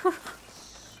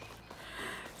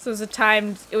 So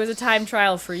it was a time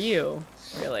trial for you,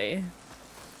 really.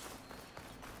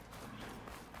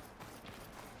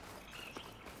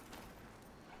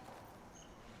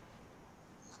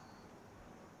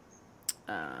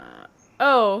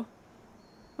 Oh.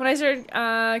 When I started,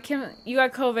 Kim, you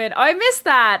got COVID. Oh, I missed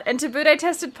that! And to boot, I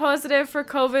tested positive for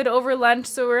COVID over lunch,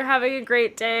 so we're having a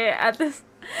great day at this.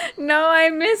 No, I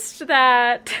missed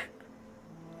that.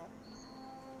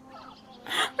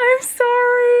 I'm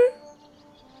sorry.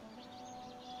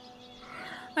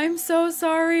 I'm so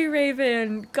sorry,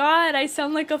 Raven. God, I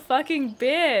sound like a fucking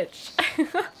bitch.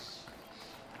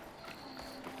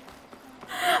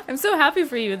 I'm so happy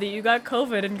for you that you got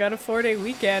COVID and got a 4-day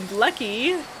weekend.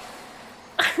 Lucky.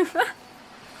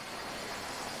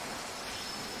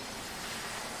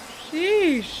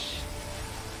 Sheesh.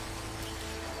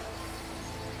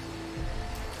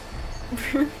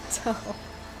 Brutal.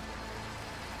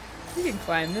 We can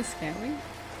climb this, can't we?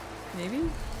 Maybe?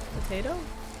 Potato?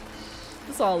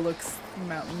 This all looks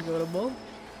mountain goatable.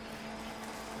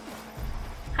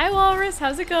 Hi Walrus,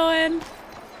 how's it going?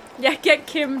 Yeah, get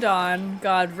Kimmed on.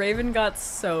 God, Raven got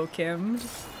so Kimmed.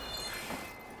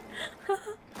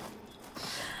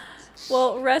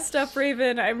 Well, rest up,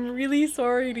 Raven. I'm really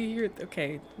sorry to hear.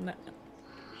 Okay.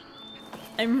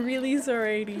 I'm really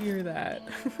sorry to hear that.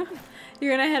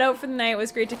 You're gonna head out for the night. It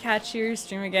was great to catch your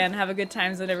stream again. Have a good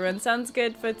times with everyone. Sounds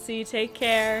good, Footsie. Take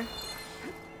care.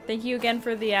 Thank you again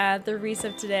for the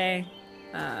resub today.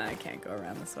 I can't go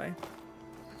around this way.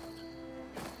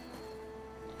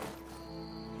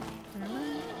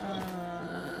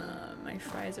 My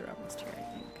fries are almost here, I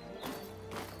think.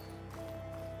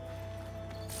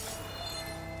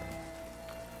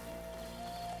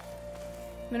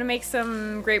 I'm gonna make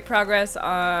some great progress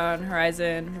on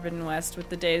Horizon Forbidden West with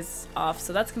the days off,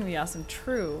 so that's gonna be awesome.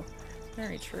 True.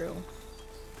 Very true.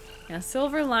 Yeah,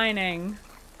 silver lining.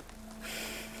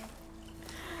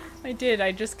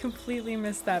 I just completely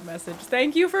missed that message.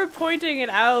 Thank you for pointing it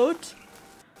out.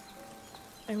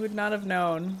 I would not have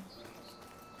known.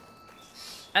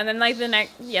 And then like the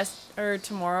next, or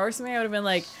tomorrow or something, I would have been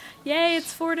like, yay,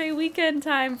 it's 4-day weekend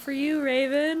time for you,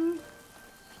 Raven.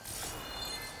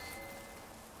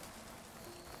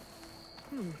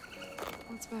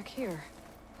 What's back here?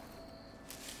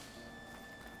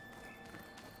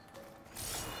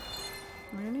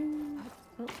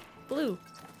 Oh, blue.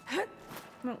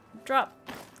 No, drop.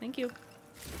 Thank you.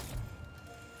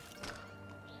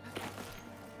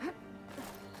 I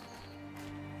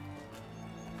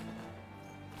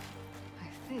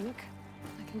think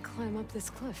I can climb up this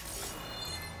cliff.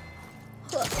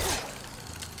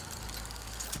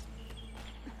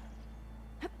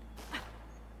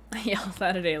 I yell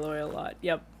that at Aloy a lot.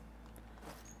 Yep.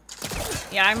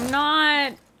 Yeah,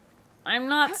 I'm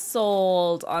not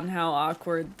sold on how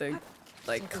awkward the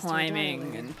like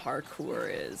climbing and parkour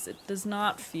is. It does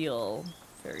not feel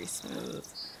very smooth.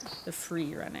 The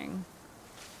free running.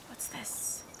 What's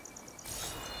this?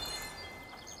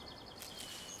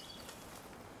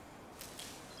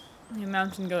 Yeah,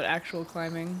 mountain goat actual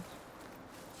climbing.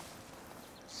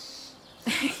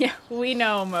 Yeah, we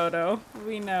know, Moto.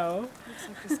 We know. Looks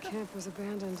like this camp was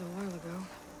abandoned a while ago.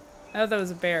 I thought that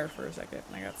was a bear for a second,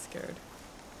 and I got scared.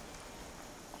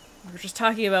 We were just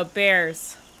talking about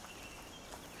bears.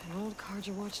 An old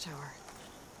Carja watchtower.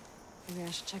 Maybe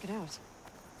I should check it out.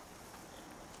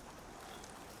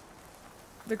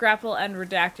 The grapple and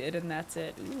redacted, and that's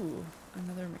it. Ooh,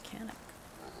 another mechanic.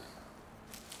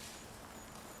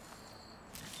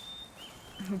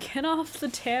 Get off the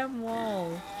damn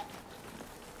wall.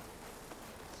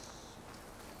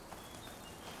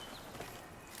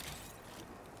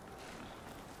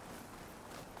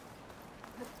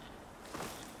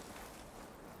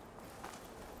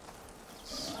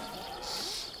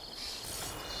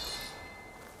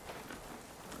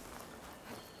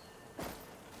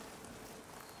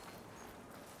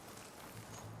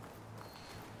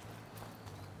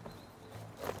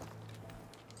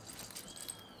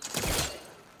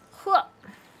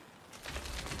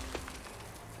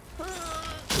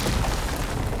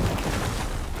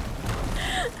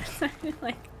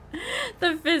 Like,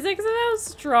 the physics of how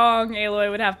strong Aloy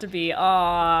would have to be.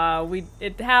 Aw,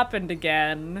 it happened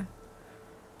again.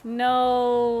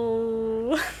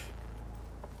 No.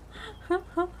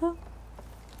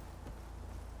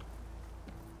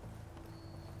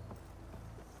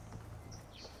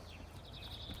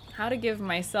 How to give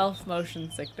myself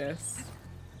motion sickness.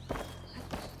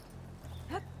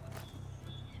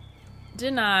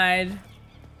 Denied.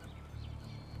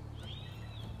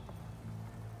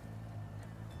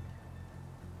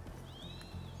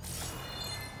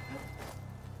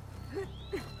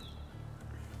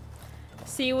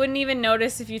 So you wouldn't even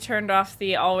notice if you turned off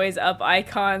the always up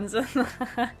icons on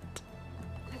that.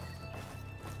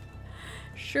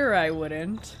 Sure I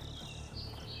wouldn't.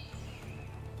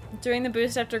 Doing the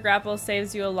boost after grapple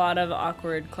saves you a lot of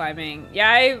awkward climbing.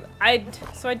 Yeah,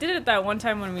 so I did it that one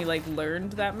time when we like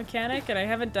learned that mechanic, and I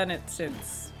haven't done it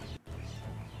since.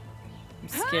 I'm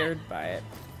scared by it.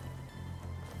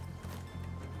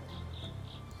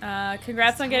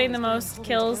 Congrats on getting the most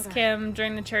kills, Kim,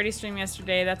 during the charity stream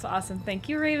yesterday. That's awesome. Thank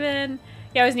you, Raven.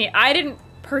 Yeah, it was neat. I didn't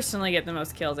personally get the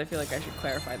most kills. I feel like I should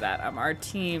clarify that. Our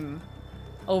team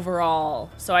overall.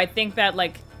 So I think that,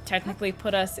 like, technically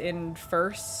put us in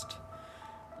first.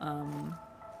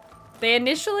 They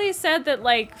initially said that,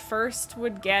 like, first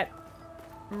would get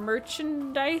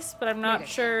merchandise, but I'm not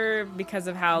sure because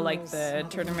of how, like, the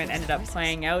tournament ended up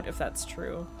playing out, if that's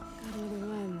true. Got another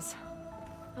lens.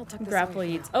 I'll tuck this Grapple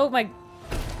away eats. Oh my.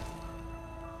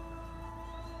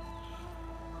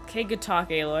 Okay, good talk,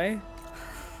 Aloy.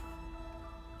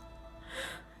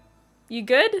 You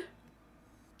good?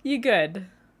 You good?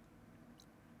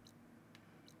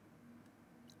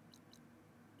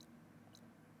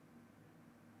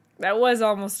 That was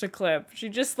almost a clip. She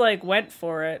just like went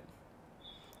for it.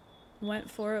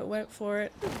 Went for it, went for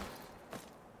it.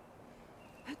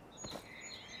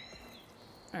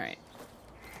 Alright.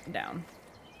 Down.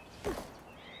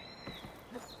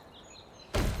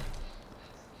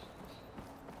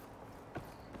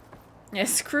 Yeah,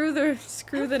 screw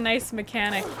the nice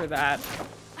mechanic for that.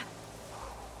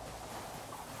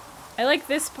 I like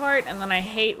this part, and then I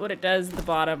hate what it does at the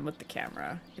bottom with the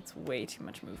camera. It's way too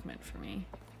much movement for me.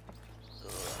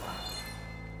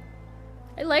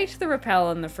 I liked the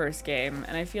rappel in the first game,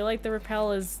 and I feel like the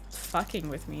rappel is fucking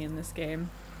with me in this game.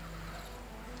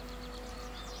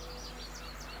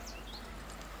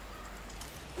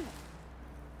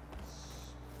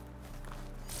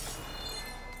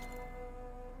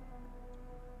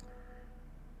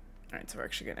 Alright, so we're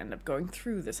actually gonna end up going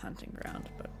through this hunting ground,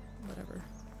 but whatever.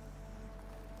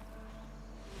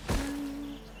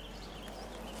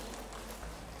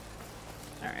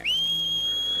 Alright.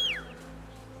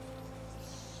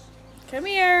 Come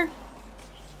here!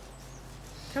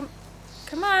 Come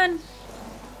on!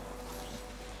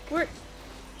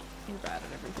 You're bad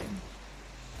at everything.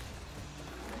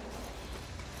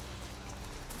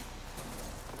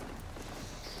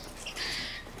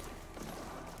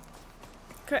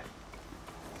 Okay.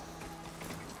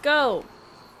 Go!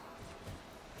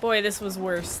 Boy, this was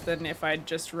worse than if I'd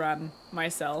just run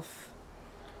myself.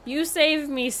 You saved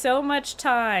me so much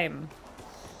time.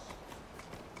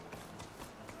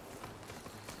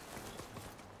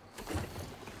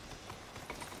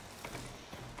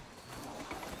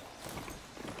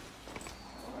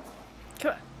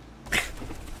 Come on.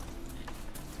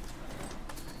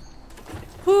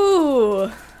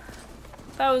 Whew.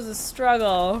 That was a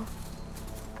struggle.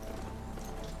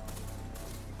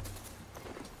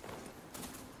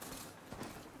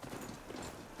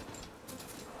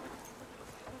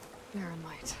 Barren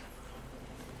light.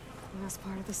 Last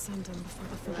part of the Sundom before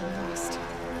the Forbidden West.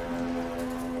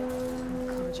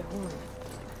 Karja Horn.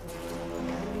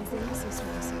 That means the Nessus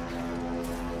service.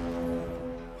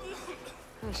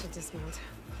 I should dismount.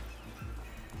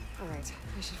 Alright,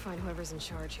 I should find whoever's in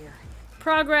charge here.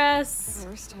 Progress.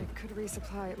 First, I could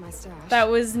resupply at my stash. That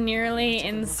was nearly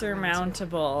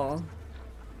insurmountable.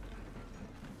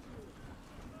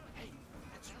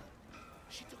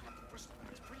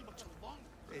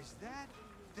 Is that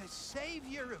the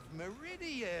savior of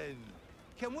Meridian?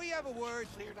 Can we have a word?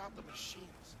 Cleared out the machines.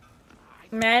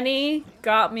 Manny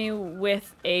got me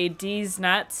with a D's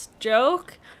nuts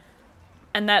joke,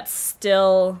 and that's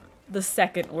still the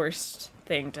second worst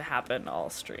thing to happen all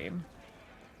stream.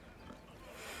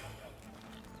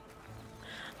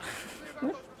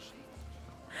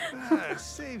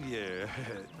 Savior,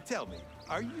 tell me,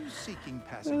 are you seeking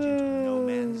passage into no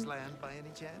man's land by any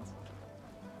chance?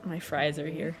 My fries are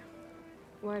here.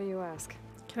 Why do you ask?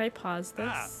 Can I pause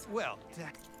this? Well,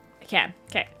 I can.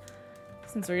 Okay.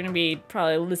 Since we're gonna be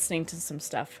probably listening to some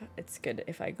stuff, it's good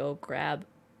if I go grab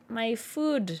my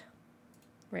food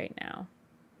right now.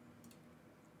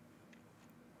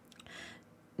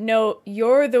 No,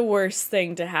 you're the worst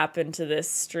thing to happen to this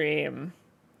stream.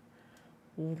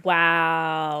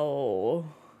 Wow.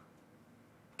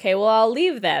 Okay, well, I'll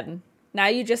leave then. Now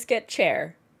you just get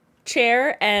chair.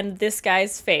 Chair and this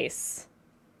guy's face.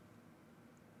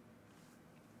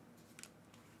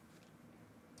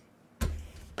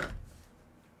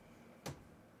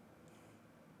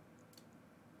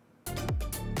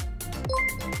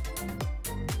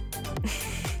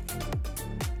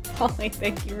 Holly,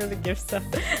 thank you for the gift stuff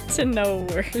to know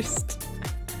worst.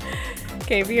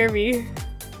 Okay, BRB.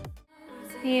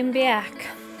 I'm back.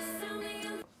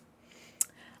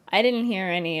 I didn't hear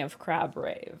any of Crab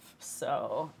Rave,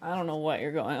 so I don't know what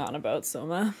you're going on about,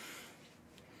 Soma.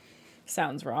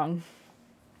 Sounds wrong.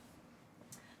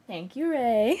 Thank you,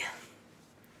 Ray.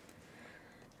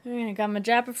 Alright, I got my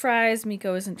Japa fries.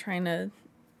 Miko isn't trying to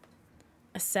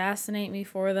assassinate me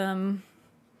for them.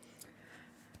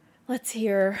 Let's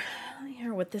hear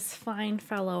what this fine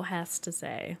fellow has to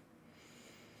say.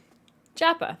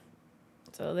 Japa.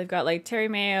 So they've got like terry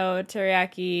mayo,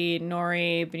 teriyaki,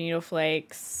 nori, bonito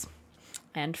flakes,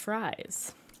 and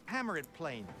fries. Hammer it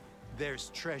plain. There's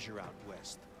treasure out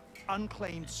west.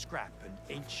 Unclaimed scrap and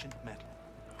ancient metal.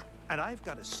 And I've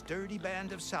got a sturdy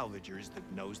band of salvagers that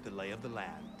knows the lay of the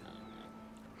land.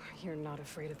 You're not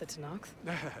afraid of the Tenakth?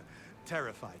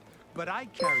 Terrified. But I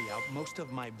carry out most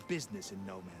of my business in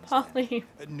no man's Holly,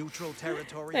 land. Neutral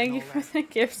territory. thank you for the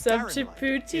gifts of Barren light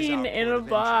Chapoutine is in our a port of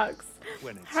box. entry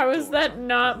when its How is doors that are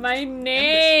not closed. my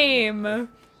name?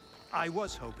 I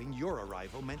was hoping your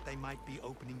arrival meant they might be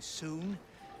opening soon.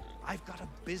 I've got a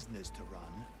business to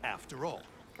run, after all.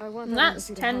 I want that That's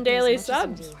embassy to 10 happen daily as much as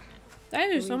you subs. do.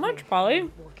 Thank you so Believe much, me, Polly.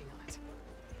 I'm working on it.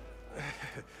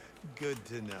 Good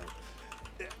to know.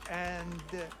 And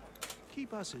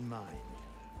keep us in mind.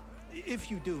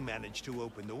 If you do manage to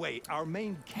open the way, our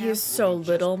main camp He's so will be just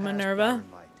little, past Minerva.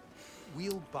 Barren Light.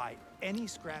 We'll buy any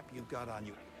scrap you've got on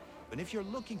you. And if you're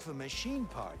looking for machine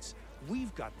parts,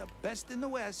 we've got the best in the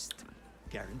West.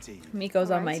 Guaranteed.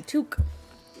 Miko's on my Alright. toque.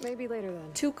 Maybe later then.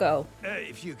 Tuco.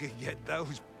 If you could get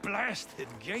those blasted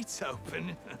gates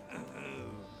open.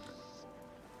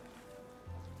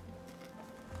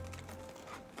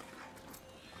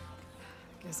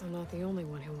 Guess I'm not the only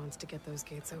one who wants to get those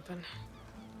gates open.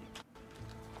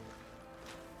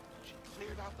 She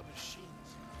cleared out the machines.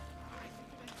 I think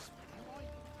it ain't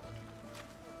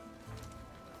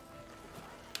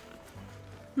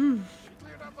spending She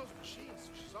cleared out those machines.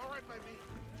 She's all right by me.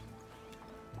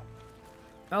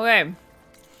 Okay.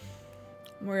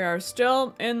 We are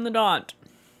still in the Daunt.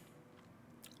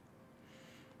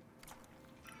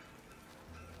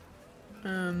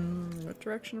 What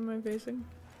direction am I facing?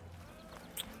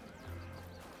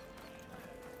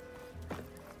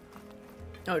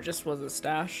 Oh, it just was a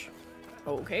stash.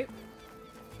 Okay.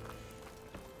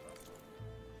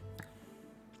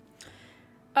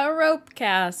 A rope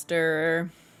caster.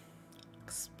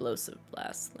 Explosive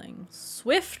blast sling.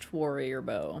 Swift warrior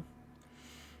bow.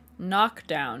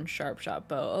 Knockdown sharp shot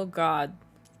bow. Oh god.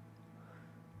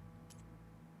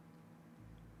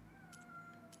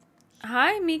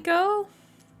 Hi, Miko.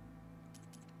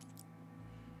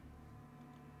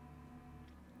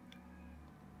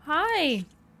 Hi.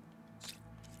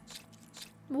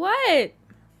 What?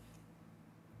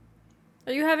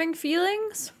 Are you having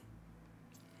feelings?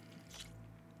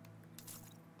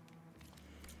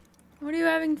 What are you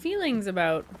having feelings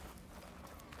about?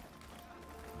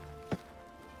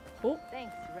 Oh.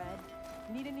 Thanks, Red.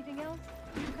 Need anything else?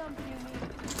 You come to me.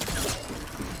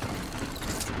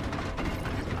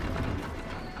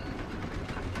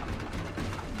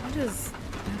 What is...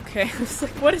 Okay, I was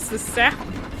like, what is the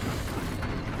sound?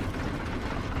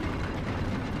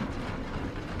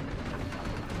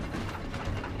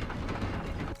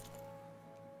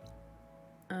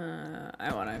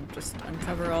 I want to just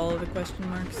uncover all of the question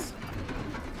marks.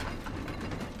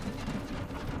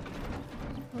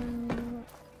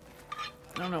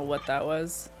 I don't know what that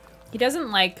was. He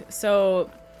doesn't like, so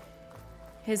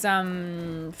his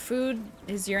food,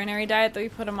 his urinary diet that we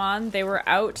put him on, they were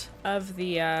out of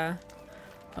the oh,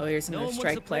 here's another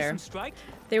strike player.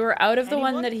 They were out of the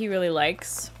one that he really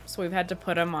likes, so we've had to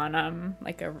put him on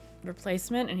like a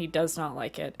replacement, and he does not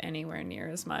like it anywhere near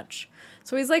as much.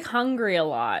 So he's like hungry a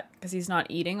lot because he's not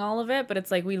eating all of it, but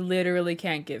it's like we literally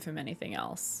can't give him anything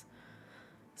else.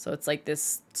 So it's like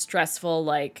this stressful,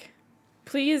 like,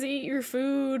 please eat your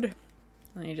food.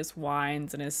 And he just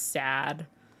whines and is sad.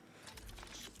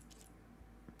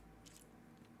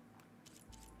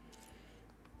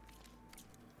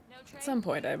 At some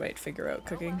point I might figure out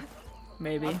cooking.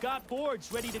 Maybe. I've got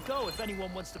boards ready to go if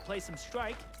anyone wants to play some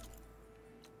strike.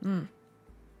 New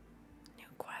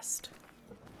quest.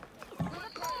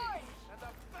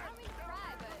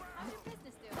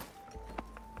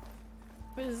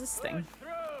 What is this thing?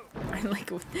 I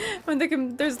like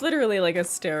when there's literally like a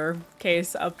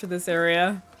staircase up to this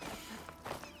area.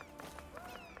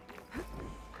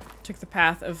 Took the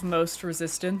path of most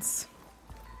resistance.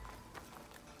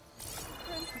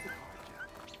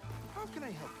 How can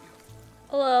I help you?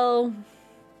 Hello.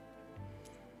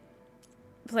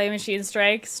 Play machine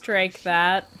strike. Strike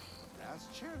that.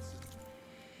 Last chance.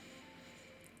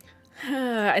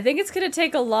 I think it's gonna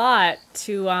take a lot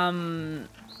to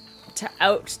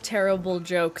out terrible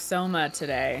joke Soma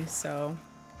today, so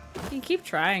you can keep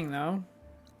trying though.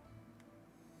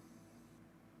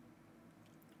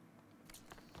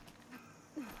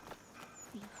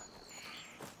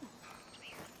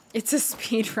 It's a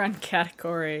speedrun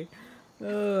category.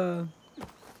 Ugh.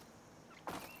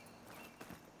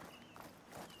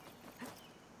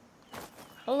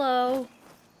 Hello.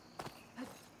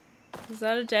 Is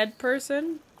that a dead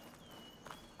person?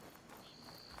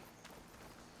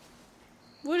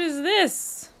 What is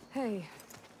this? Hey,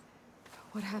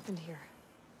 what happened here?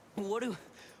 What do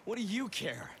you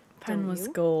care? Penless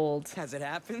gold. As it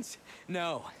happens?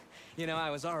 No. You know,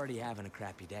 I was already having a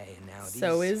crappy day, and now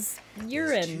so is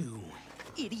urine. These two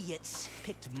idiots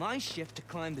picked my shift to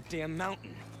climb the damn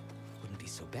mountain. Wouldn't be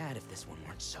so bad if this one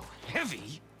weren't so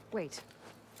heavy. Wait,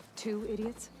 2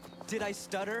 idiots? Did I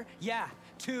stutter? Yeah,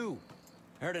 2.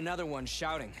 I heard another one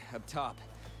shouting up top.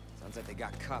 Sounds like they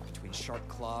got caught between sharp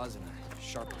claws and a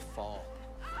sharper fall.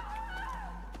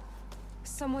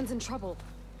 Someone's in trouble.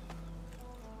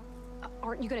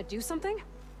 Aren't you gonna do something?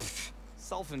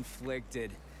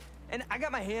 Self-inflicted. And I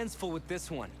got my hands full with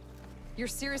this one. You're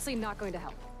seriously not going to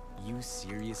help? You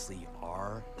seriously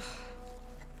are?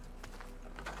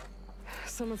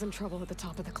 Someone's in trouble at the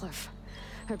top of the cliff.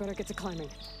 I better get to climbing.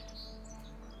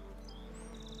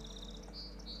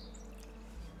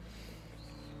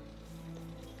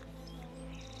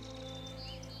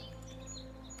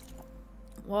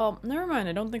 Well, never mind.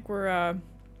 I don't think we're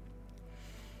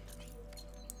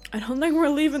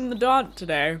leaving the Daunt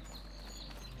today.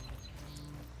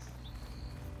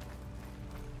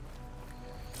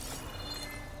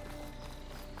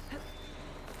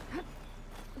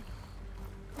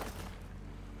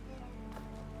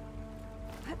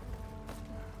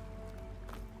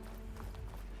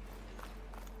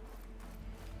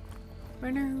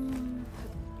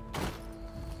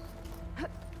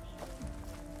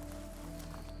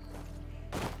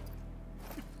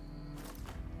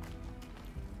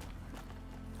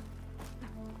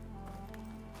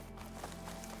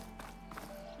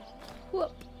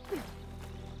 Whoop.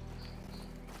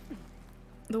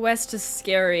 The West is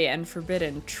scary and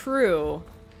forbidden. True.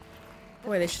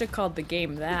 Boy, they should have called the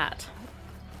game that.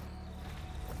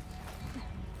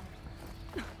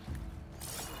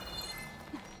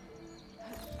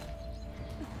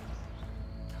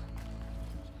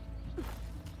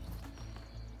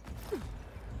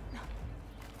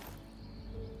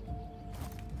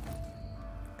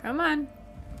 Come on.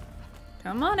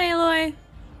 Come on, Aloy.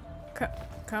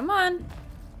 Come on.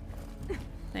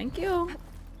 Thank you.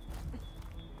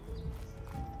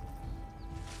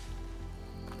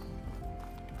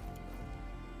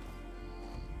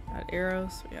 Got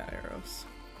arrows? Yeah, arrows.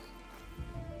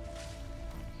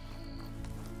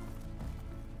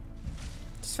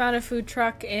 Just found a food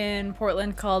truck in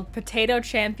Portland called Potato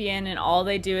Champion, and all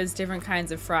they do is different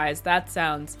kinds of fries. That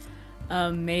sounds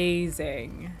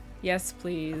amazing. Yes,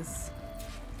 please.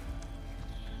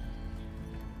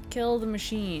 Kill the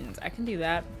machines. I can do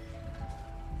that.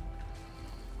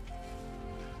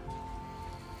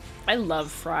 I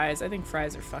love fries. I think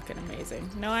fries are fucking amazing.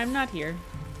 No, I'm not here.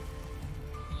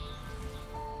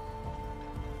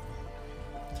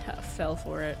 Fell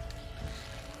for it.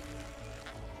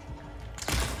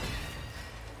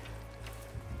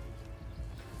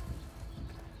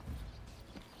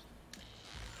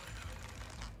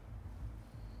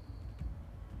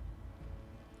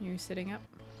 You're sitting up.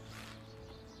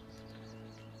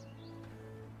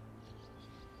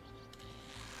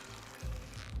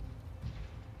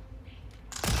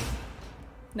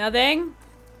 Nothing?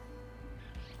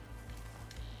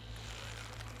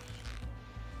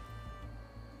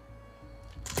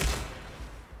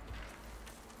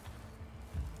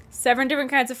 Seven different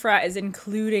kinds of fries,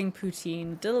 including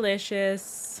poutine.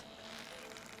 Delicious.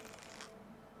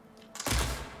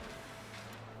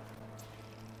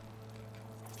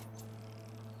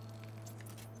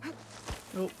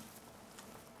 Oh.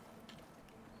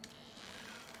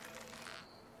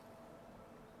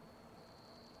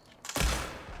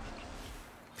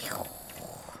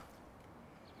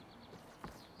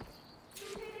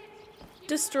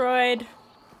 Destroyed.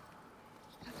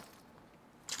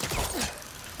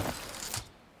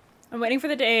 I'm waiting for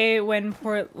the day when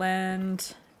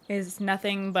Portland is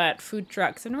nothing but food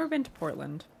trucks. I've never been to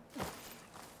Portland.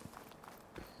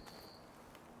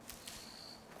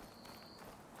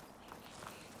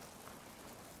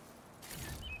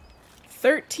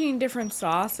 "13 different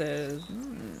sauces.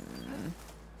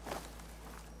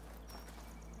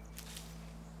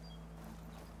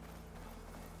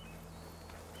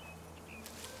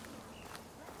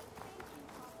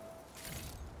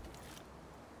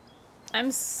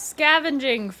 I'm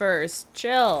scavenging first.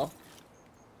 Chill.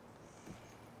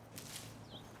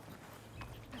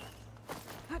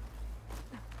 Are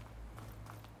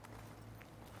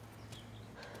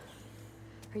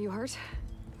you hurt?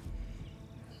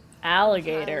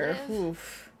 Alligator.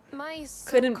 Oof. My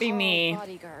Couldn't be me.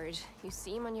 Bodyguard. You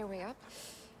see him on your way up?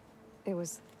 It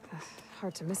was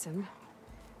hard to miss him.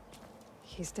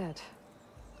 He's dead.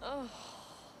 Oh.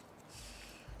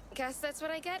 Guess that's what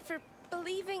I get for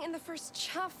believing in the first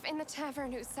chuff in the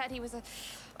tavern who said he was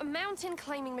a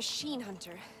mountain-climbing machine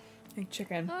hunter. Hey,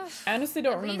 chicken. I honestly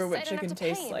don't remember what chicken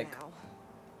tastes like.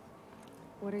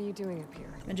 What are you doing up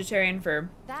here? Vegetarian for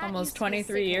almost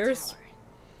 23 years.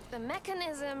 The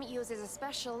mechanism uses a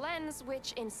special lens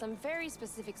which, in some very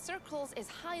specific circles, is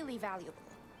highly valuable.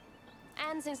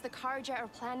 And since the Carja are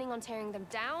planning on tearing them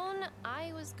down,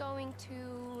 I was going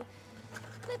to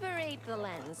liberate the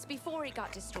lens before it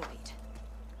got destroyed.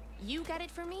 You get it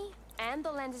for me, and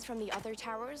the lenses from the other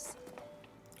towers.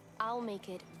 I'll make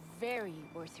it very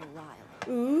worth your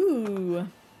while. Ooh.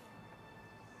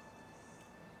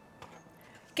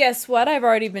 Guess what? I've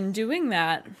already been doing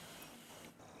that.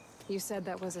 You said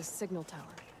that was a signal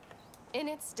tower. In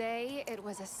its day, it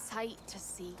was a sight to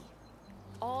see.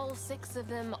 All 6 of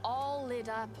them, all lit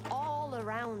up, all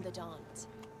around the Daunt.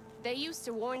 They used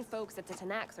to warn folks that the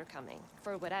Tenakth are coming,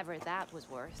 for whatever that was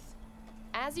worth.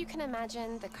 As you can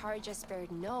imagine, the Carja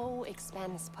spared no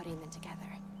expense putting them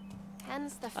together.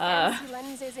 Hence the fancy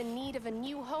lenses in need of a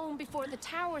new home before the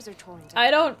towers are torn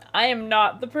down. I am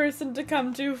not the person to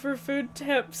come to for food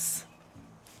tips.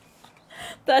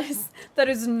 That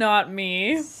is not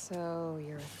me. So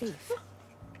you're a thief.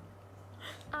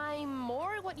 I'm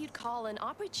more what you'd call an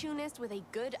opportunist with a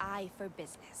good eye for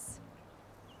business.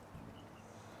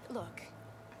 Look,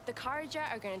 the Carja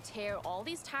are gonna tear all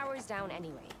these towers down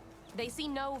anyway. They see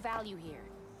no value here.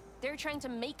 They're trying to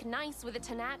make nice with the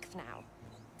Tenakth now.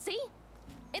 See?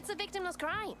 It's a victimless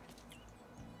crime.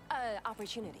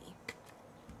 Opportunity.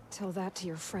 Tell that to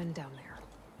your friend down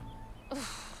there.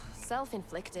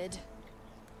 Self-inflicted.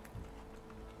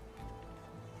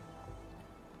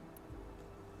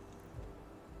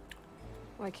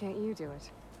 Why can't you do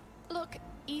it? Look,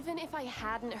 even if I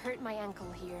hadn't hurt my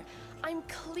ankle here, I'm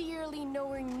clearly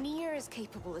nowhere near as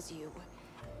capable as you.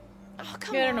 Oh,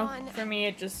 come on. I don't know. For me,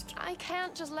 it just... I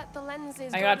can't just let the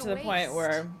lenses I got to the point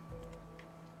where...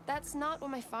 That's not what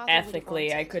my father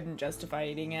ethically, I couldn't justify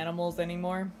eating animals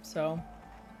anymore, so...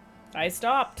 I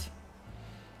stopped.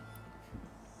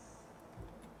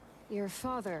 Your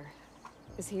father,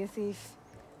 is he a thief?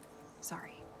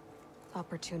 Sorry,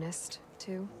 opportunist,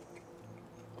 too?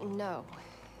 No.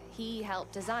 He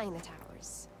helped design the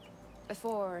towers.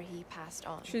 Before he passed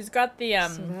on. She's got the,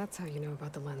 So that's how you know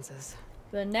about the lenses.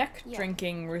 the neck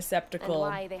drinking receptacle.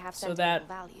 And why they have so that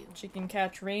value. she can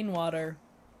catch rainwater.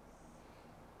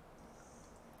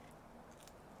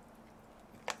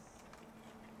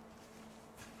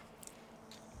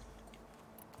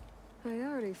 I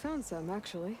already found some,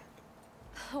 actually.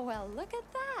 Well, look at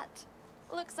that.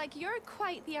 Looks like you're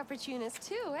quite the opportunist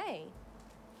too, eh?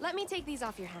 Let me take these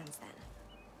off your hands then.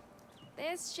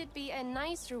 This should be a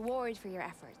nice reward for your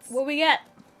efforts. What we get?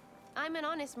 I'm an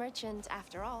honest merchant,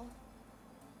 after all.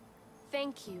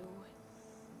 Thank you.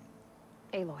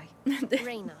 Aloy.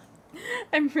 Reyna.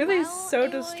 I'm really Well, so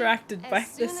Aloy, distracted by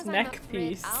as soon this as I'm neck up for it,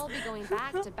 piece. I'll be going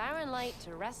back to Barren Light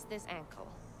to rest this ankle.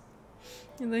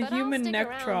 And the But human I'll stick neck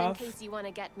around trough. in case you want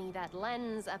to get me that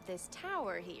lens up this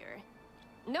tower here.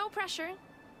 No pressure.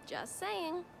 Just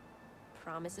saying.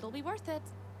 Promise it'll be worth it.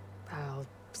 I'll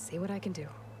see what I can do.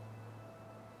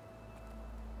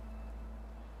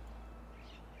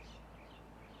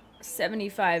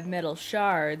 $75 metal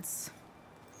shards.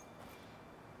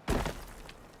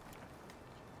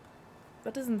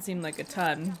 That doesn't seem like a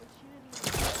ton.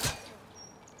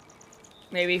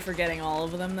 Maybe for getting all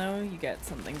of them, though, you get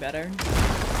something better.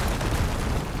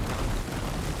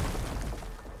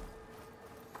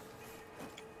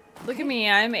 Look at me,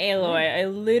 I'm Aloy. I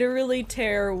literally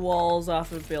tear walls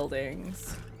off of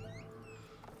buildings.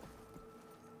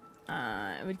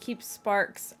 It would keep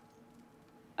sparks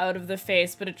out of the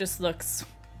face, but it just looks,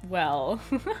 well.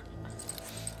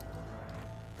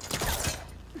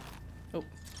 Oh.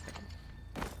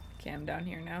 Okay, I'm down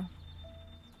here now.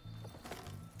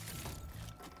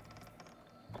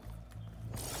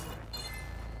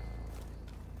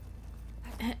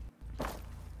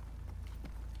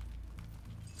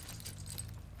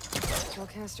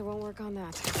 Spellcaster won't work on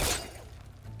that.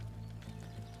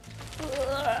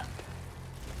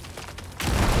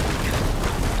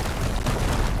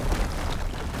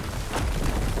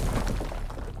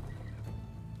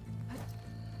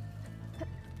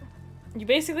 You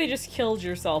basically just killed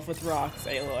yourself with rocks,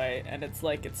 Aloy, and it's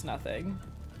like it's nothing.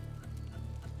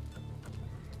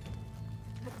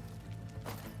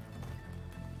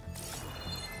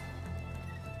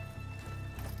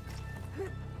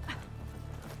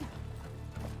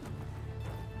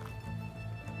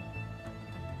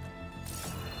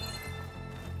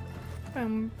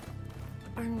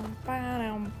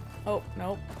 Oh,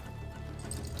 nope.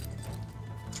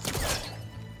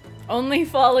 Only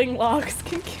falling logs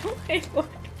can kill Aloy.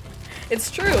 It's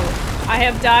true. I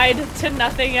have died to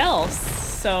nothing else,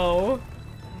 so...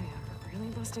 Really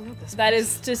busting up this that is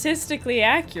statistically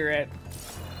accurate.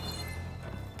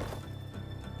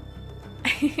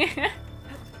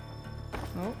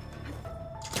 Oh.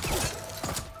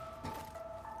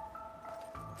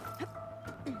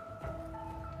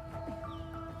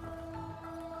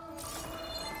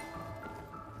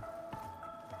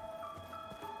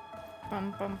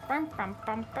 Bum, bum, bum, bum,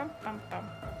 bum, bum, bum, bum.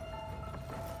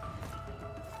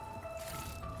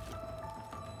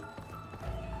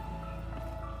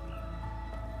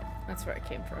 That's where I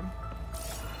came from.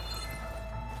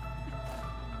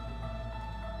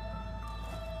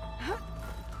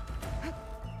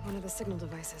 One of the signal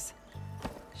devices.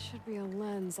 Should be a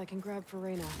lens I can grab for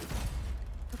Reyna.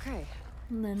 Okay.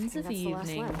 Lens of that's the last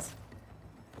evening. lens.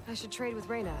 I should trade with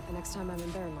Reyna the next time I'm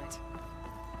in Barren Light.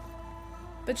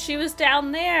 But she was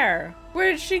down there.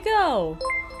 Where did she go?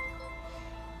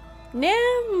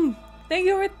 Nim! Thank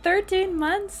you for 13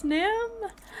 months, Nim!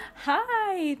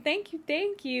 Hi! Thank you,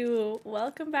 thank you.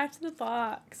 Welcome back to the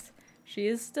box. She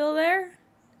is still there?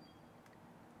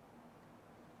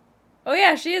 Oh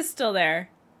yeah, she is still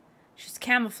there. She's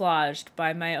camouflaged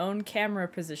by my own camera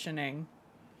positioning.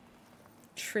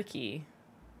 Tricky.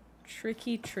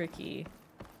 Tricky, tricky.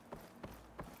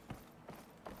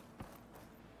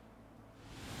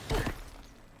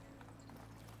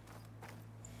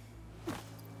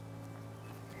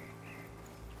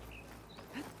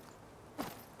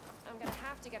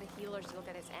 To get a healer to look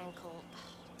at his ankle.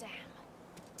 Damn.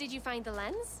 Did you find the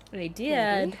lens? I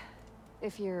did. Maybe.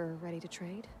 If you're ready to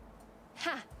trade.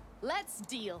 Ha! Let's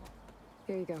deal.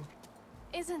 Here you go.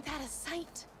 Isn't that a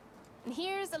sight? And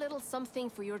here's a little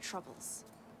something for your troubles.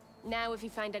 Now, if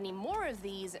you find any more of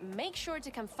these, make sure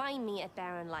to come find me at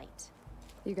Barren Light.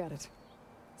 You got it.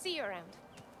 See you around.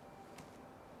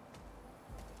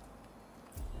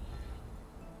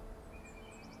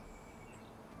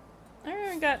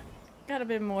 I got a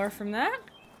bit more from that.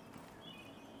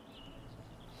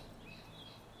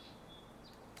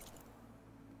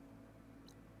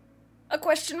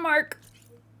 question mark.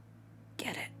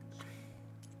 Get it.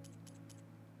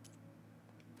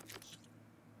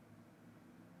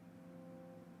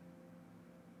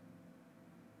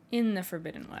 In the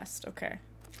Forbidden West. Okay.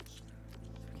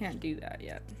 Can't do that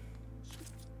yet.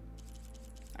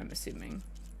 I'm assuming.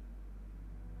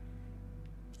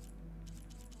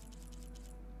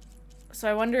 So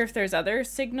I wonder if there's other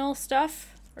signal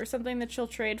stuff or something that she'll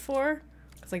trade for.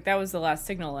 Because, like, that was the last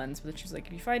signal lens, but she's like,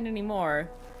 if you find any more.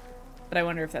 But I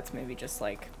wonder if that's maybe just,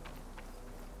 like,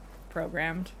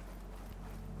 programmed.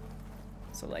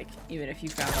 So, like, even if you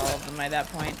found all of them by that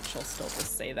point, she'll still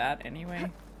just say that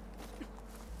anyway.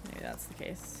 Maybe that's the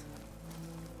case.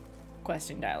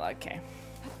 Questing dialogue, okay.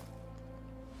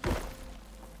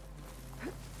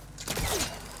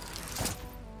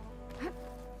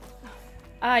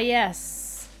 Ah,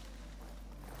 yes.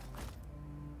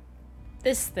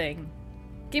 This thing.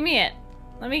 Give me it.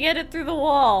 Let me get it through the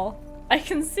wall. I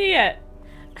can see it.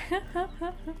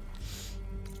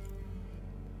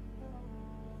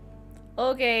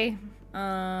 Okay.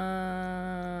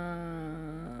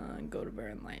 Go to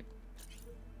Barren Light.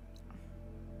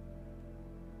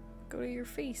 Go to your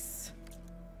face.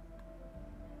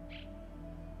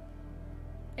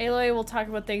 Aloy will talk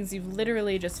about things you've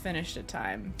literally just finished at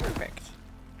time. Perfect.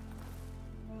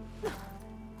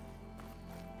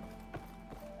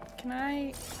 Can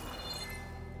I...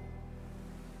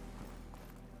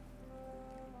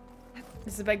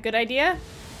 This is a good idea?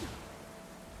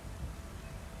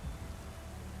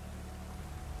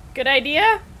 Good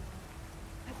idea?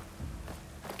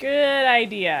 Good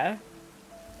idea.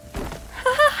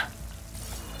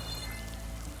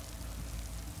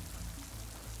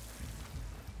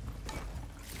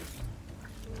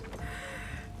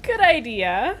 Good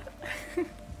idea.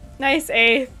 Nice,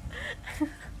 Eighth.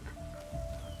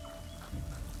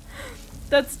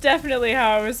 That's definitely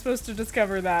how I was supposed to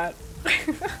discover that.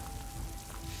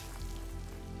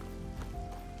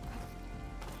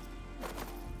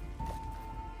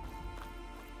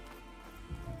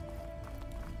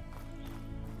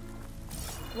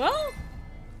 Well,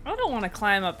 I don't want to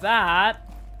climb up that.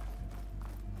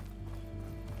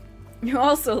 You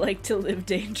also like to live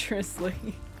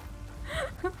dangerously.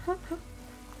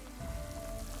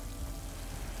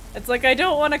 It's like I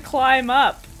don't want to climb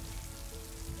up.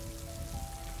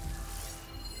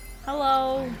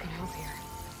 Hello. I can help here.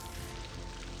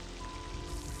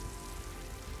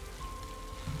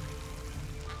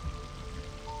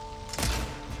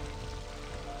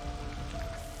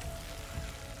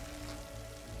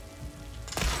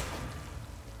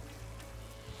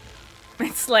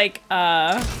 It's like,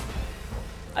 I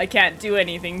can't do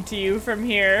anything to you from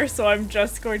here, so I'm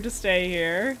just going to stay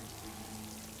here.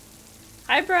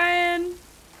 Hi, Brian.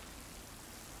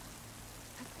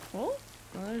 Oh,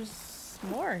 well, there's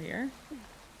more here.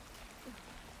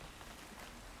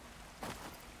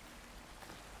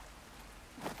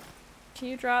 Can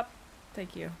you drop?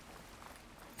 Thank you.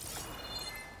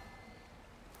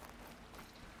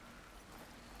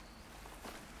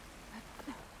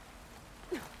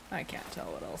 I can't tell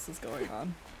what else is going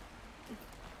on.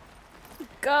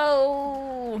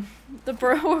 Go! The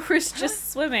bro was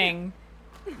just swimming.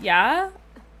 Yeah?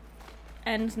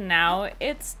 And now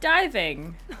it's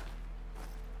diving.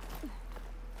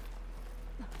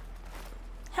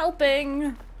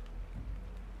 Helping!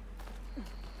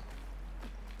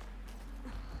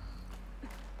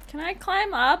 Can I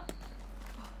climb up?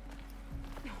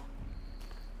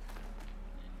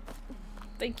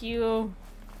 Thank you.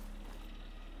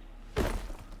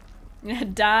 Yeah,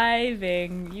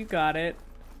 diving. You got it.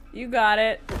 You got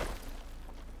it.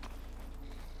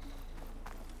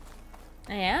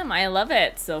 I am. I love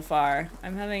it so far.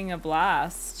 I'm having a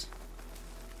blast.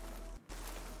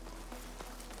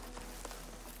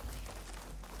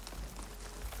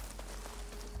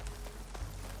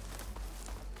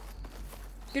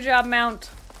 Good job, Mount.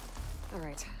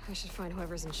 Alright, I should find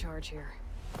whoever's in charge here.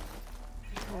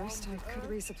 First, I could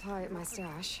resupply at my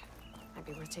stash. Might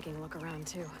be worth taking a look around,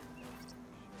 too.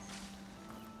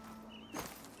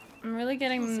 I'm really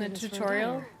getting the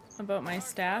tutorial about my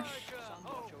stash.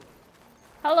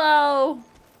 Hello!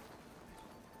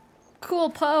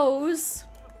 Cool pose.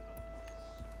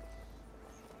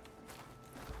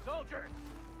 Soldiers!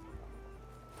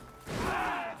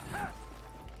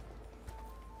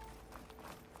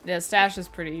 Yeah, stash is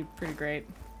pretty great.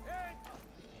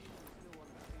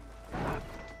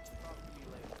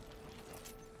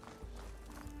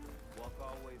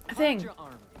 A thing.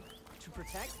 To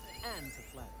protect and to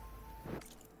flatter.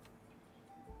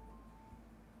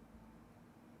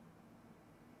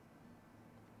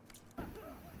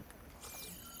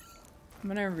 I'm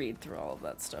gonna read through all of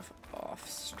that stuff off. off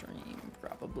stream,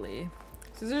 probably.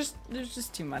 So there's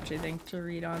just too much, I think, to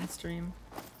read on stream.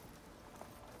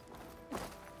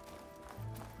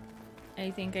 I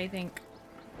think.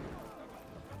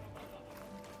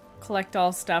 Collect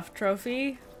all stuff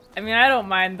trophy. I mean, I don't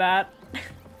mind that.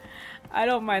 I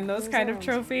don't mind those kind of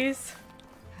trophies.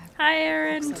 Hi,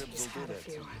 Aaron.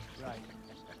 Right.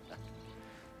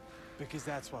 Because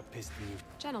that's what pissed me off.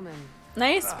 Gentlemen.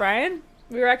 Nice, Brian.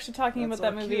 We were actually talking about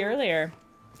that all movie cute. earlier.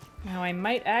 Now I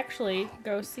might actually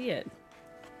go see it.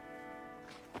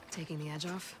 Taking the edge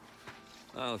off?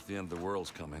 Oh, if the end of the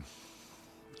world's coming,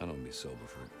 I don't be sober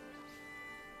for it.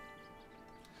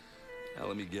 Now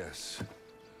let me guess.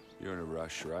 You're in a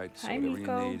rush, right? So Hi, whatever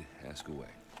Nico. you need, ask away.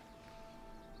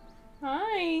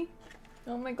 Hi.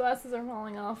 Oh, my glasses are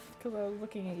falling off because I was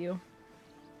looking at you.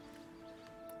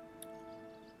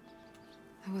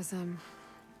 I was,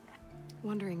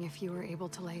 wondering if you were able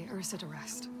to lay Ursa to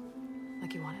rest,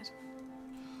 like you wanted.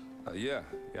 Yeah,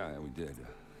 we did.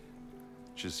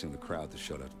 Just seemed the crowd that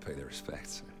showed up to pay their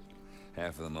respects.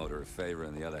 Half of them owed her a favor,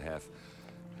 and the other half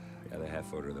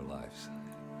owed her their lives.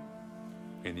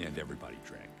 In the end, everybody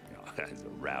drank. You know, it's the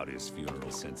rowdiest funeral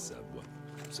since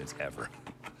ever.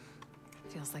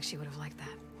 Feels like she would have liked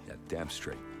that. Yeah, damn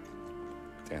straight.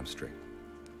 Damn straight.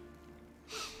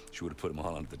 She would have put them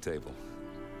all onto the table.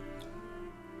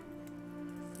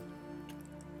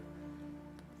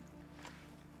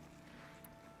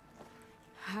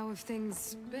 How have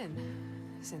things been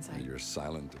since Your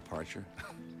silent departure?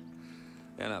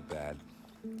 Yeah, not bad.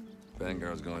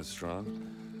 Vanguard's going strong.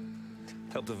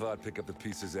 Helped Avad pick up the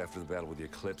pieces after the battle with the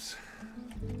Eclipse.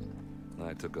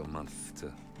 I took a month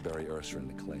to bury Ursa in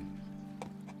the claim.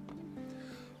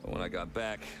 But when I got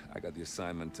back, I got the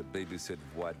assignment to babysit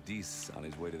Wadis on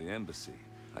his way to the embassy.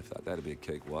 I thought that'd be a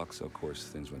cakewalk, so of course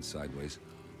things went sideways.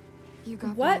 You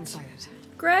got What? blindsided.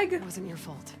 Greg? It wasn't your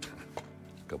fault.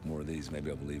 A couple more of these,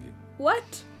 maybe I'll believe you.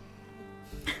 What?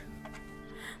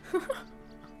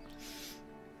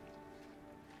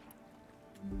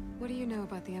 What do you know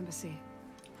about the embassy?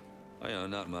 I know,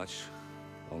 not much.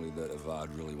 Only that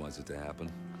Avad really wants it to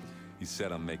happen. He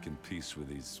said I'm making peace with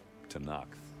these Tanakh.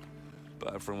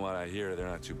 But from what I hear, they're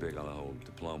not too big on the whole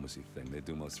diplomacy thing. They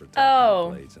do most of their talking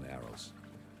with blades and arrows.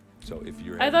 So if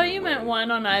you're I thought you meant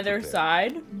one on either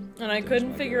side, and I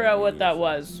couldn't figure out what that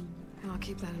was. I'll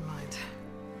keep that in mind.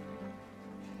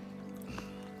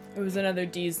 It was another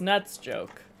D's nuts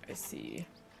joke. I see.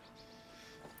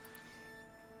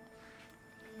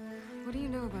 What do you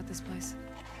know about this place?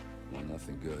 Well,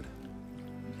 nothing good.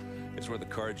 It's where the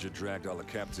Carja dragged all the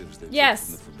captives they took from the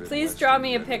Yes, Forbidden please West draw and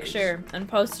me a Red Race. picture and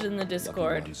post it in the Lucky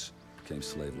Discord. ones became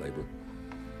slave labor.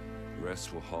 The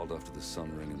rest were hauled off to the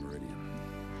Sun Ring and Meridian.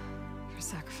 Your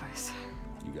sacrifice.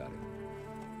 You got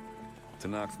it.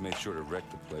 Tanakh made sure to wreck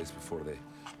the place before they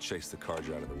chased the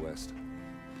Carja out of the west.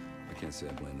 I can't say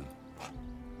I blame them.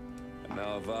 And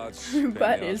now Avad's Your paying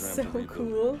butt the is Osram so to rebuild.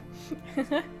 cool.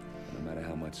 No matter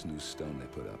how much new stone they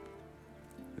put up,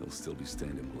 it'll still be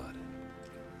stained in blood.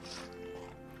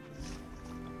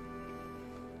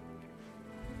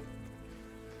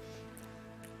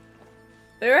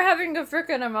 They were having a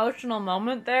freaking emotional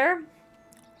moment there,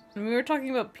 and we were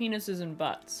talking about penises and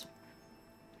butts.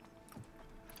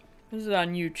 This is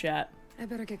on you, chat. I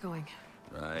better get going.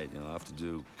 Right, I'll have to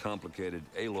do complicated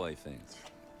Aloy things.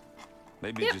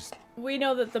 Maybe Yep. just We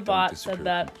know that the don't bot disappear said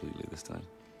that. completely this time.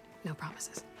 No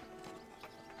promises.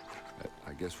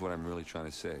 I guess what I'm really trying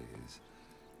to say is,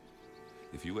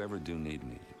 if you ever do need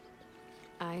me,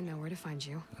 I know where to find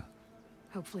you.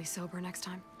 Hopefully sober next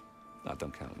time.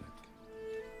 don't count on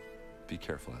it. Be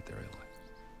careful out there, Aloy.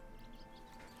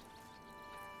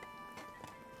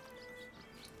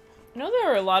 I know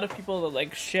there are a lot of people that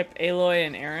like ship Aloy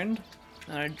and Erend,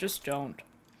 and I just don't.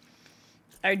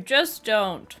 I just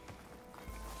don't.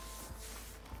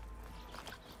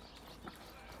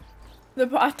 The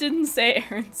bot didn't say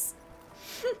Erend's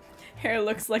hair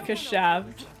looks like a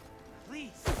shaft.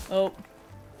 Oh.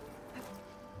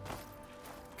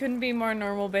 Couldn't be more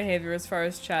normal behavior as far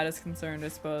as chat is concerned, I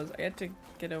suppose. I had to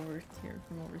get over here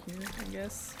from over here, I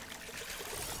guess.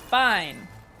 Fine.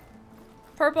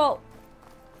 Purple.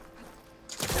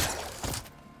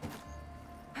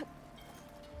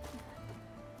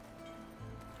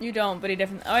 You don't, but he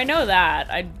definitely. Oh, I know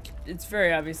that. It's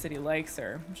very obvious that he likes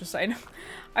her. Just I know.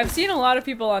 I've seen a lot of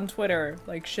people on Twitter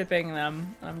like shipping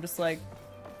them. And I'm just like.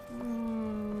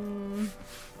 No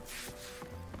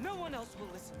one else will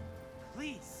listen.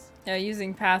 Please. Yeah,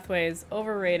 using pathways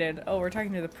overrated. Oh, we're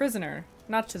talking to the prisoner,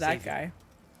 not to that Savior. guy.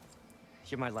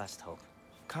 You're my last hope.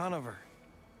 Conover.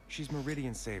 She's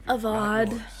Meridian Savior. Avad.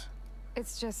 not yours.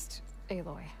 It's just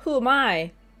Aloy. Who am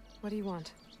I? What do you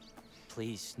want?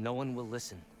 Please, no one will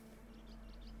listen.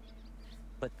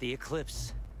 But the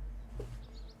eclipse...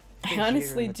 I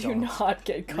honestly do not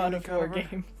get God of War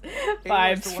game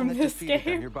vibes from this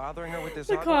game. You're bothering her with this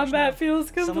the combat now? feels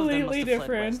Some of them must completely have fled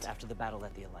different. west after the battle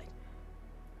at the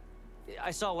Elite. I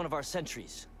saw one of our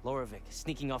sentries, Loravik,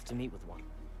 sneaking off to meet with one.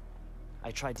 I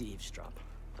tried to eavesdrop,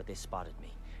 but they spotted me.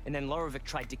 And then Loravik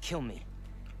tried to kill me.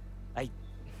 I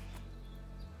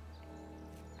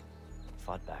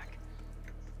fought back.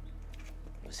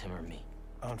 It was him or me.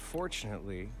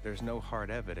 Unfortunately, there's no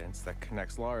hard evidence that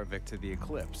connects Loravik to the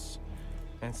Eclipse.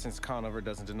 And since Conover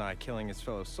doesn't deny killing his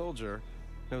fellow soldier,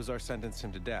 Nozar sentenced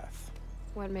him to death.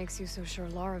 What makes you so sure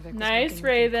Loravik was Nice, working with the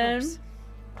Raven. Eclipse?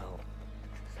 Well,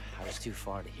 I was too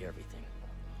far to hear everything.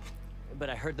 But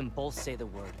I heard them both say the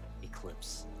word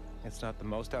eclipse. It's not the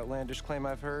most outlandish claim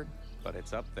I've heard, but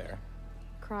it's up there.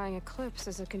 Crying Eclipse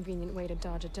is a convenient way to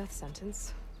dodge a death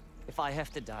sentence. If I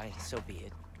have to die, so be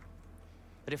it.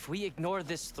 But if we ignore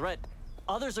this threat,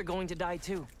 others are going to die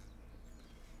too.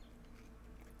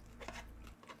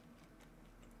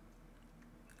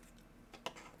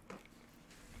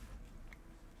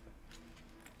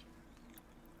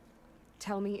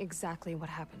 Tell me exactly what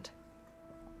happened.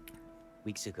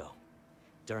 Weeks ago,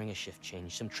 during a shift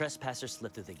change, some trespassers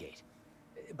slipped through the gate.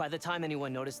 By the time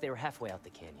anyone noticed, they were halfway out the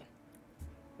canyon.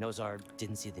 Nozar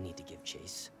didn't see the need to give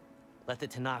chase. Let the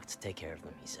Tenakth take care of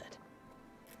them, he said.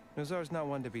 Nozar's not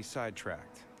one to be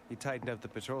sidetracked. He tightened up the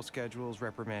patrol schedules,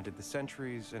 reprimanded the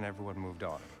sentries, and everyone moved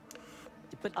on.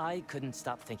 But I couldn't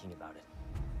stop thinking about it.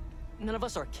 None of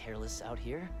us are careless out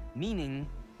here, meaning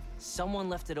someone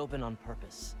left it open on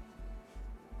purpose.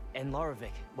 And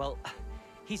Loravik, well,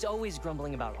 he's always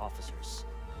grumbling about officers.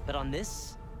 But on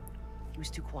this, he was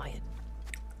too quiet.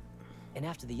 And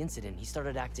after the incident, he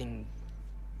started acting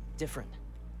different,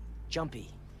 jumpy.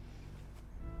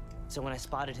 So when I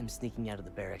spotted him sneaking out of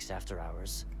the barracks after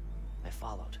hours, I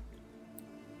followed.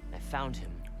 I found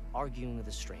him arguing with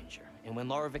a stranger. And when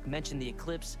Loravik mentioned the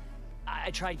eclipse,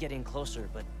 I tried getting closer,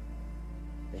 but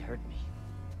they heard me.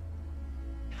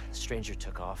 The stranger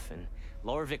took off, and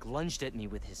Loravik lunged at me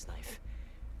with his knife.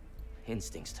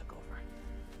 Instincts took over.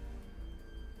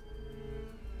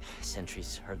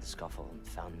 Sentries heard the scuffle and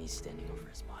found me standing over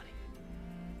his body.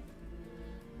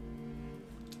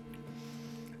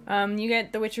 You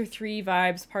get The Witcher 3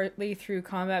 vibes partly through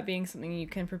combat being something you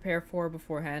can prepare for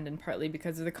beforehand and partly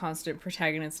because of the constant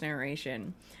protagonist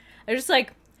narration. I just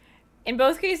like, in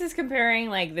both cases comparing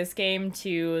like this game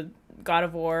to God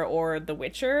of War or The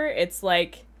Witcher, it's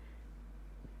like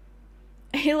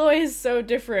Aloy is so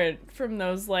different from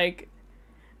those like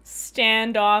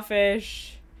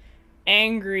standoffish,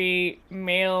 angry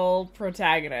male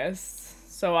protagonists.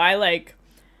 So I like,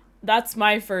 that's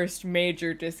my first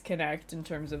major disconnect in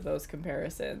terms of those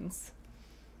comparisons.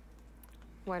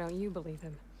 Why don't you believe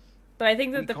him? But I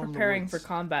think that the preparing for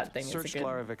combat thing Searched is a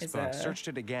Laravik's bones. Searched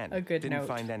it again. a good Didn't note.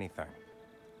 find anything.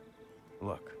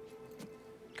 Look,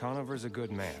 Conover's a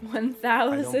good man.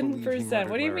 1000%.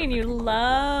 What do you mean you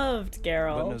loved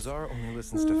Geralt? But Nozar only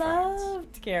listens to facts.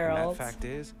 Loved And Geralt. that fact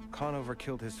is, Conover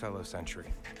killed his fellow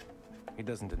sentry. He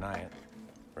doesn't deny it,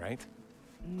 right?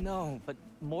 No, but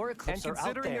more eclipses And are out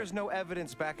considering there. there's no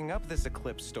evidence backing up this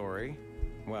eclipse story,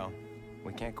 well,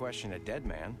 we can't question a dead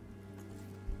man.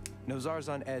 Nozar's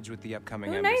on edge with the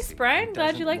upcoming Oh, embassy. nice, Brian. and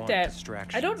Glad you doesn't liked want it.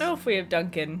 distractions. I don't know if we have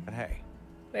Duncan. But hey,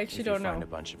 I actually if don't you find know. a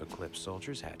bunch of eclipse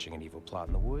soldiers hatching an evil plot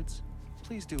in the woods,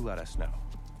 please do let us know.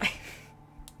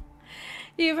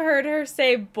 You've heard her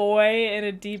say boy in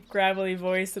a deep gravelly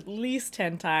voice at least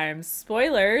 10 times.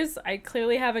 Spoilers, I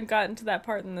clearly haven't gotten to that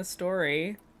part in the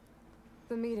story.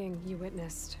 The meeting you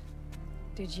witnessed.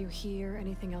 Did you hear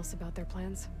anything else about their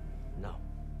plans? No.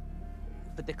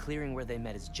 But the clearing where they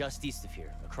met is just east of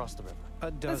here, across the river.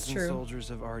 A dozen true. soldiers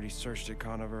have already searched it,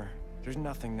 Conover. There's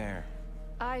nothing there.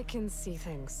 I can see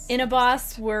things.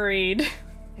 Inaboss worried.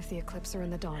 If the Eclipse are in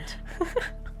the Daunt,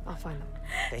 I'll find them.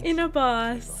 Thank you.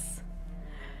 Inaboss.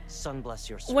 Sun bless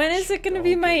your search. When is it gonna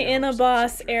be my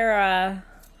Inaboss era?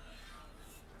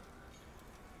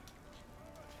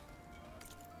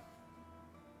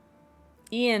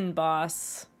 Ian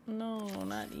boss. No,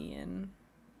 not Ian.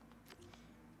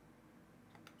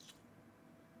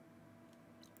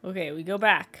 Okay, we go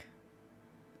back.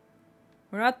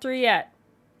 We're not through yet.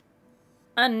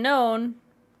 Unknown.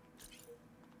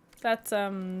 That's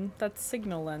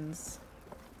Signal Lens.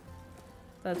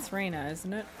 That's Reyna,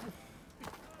 isn't it?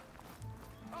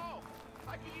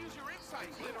 I can use your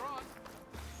insights later on.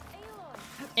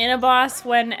 Inaboss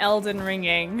when Elden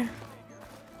Ringing.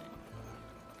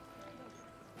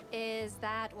 Is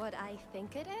that what I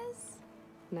think it is?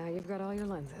 Now you've got all your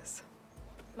lenses.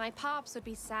 My pops would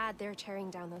be sad they're tearing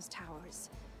down those towers.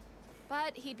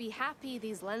 But he'd be happy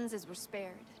these lenses were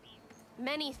spared.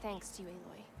 Many thanks to you,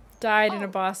 Aloy. Died in a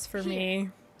boss for me.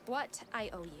 What I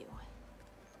owe you.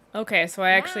 Okay, so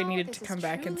I actually Now, needed to come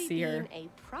back and see her. A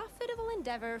profitable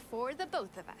endeavor for the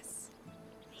both of us.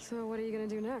 So what are you gonna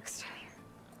do next?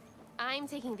 I'm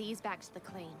taking these back to the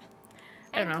claim.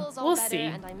 I don't know. Ankle's all We'll better, see.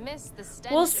 and I miss the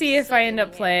stench We'll of see if soot I in end the up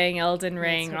air. playing Elden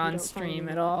Ring Let's hope you on don't find stream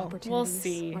any at all. We'll opportunities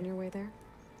see. on your way there.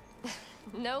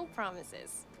 No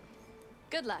promises.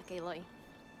 Good luck, Aloy.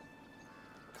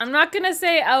 I'm not gonna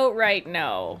say outright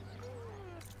no.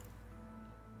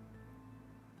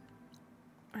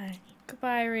 Alright,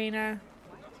 goodbye, Rena.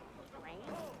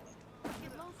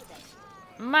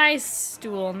 My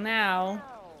stool now.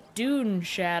 Dune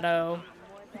Shadow.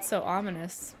 It's so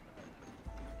ominous.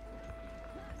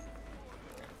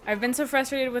 I've been so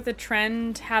frustrated with the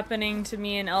trend happening to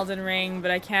me in Elden Ring, but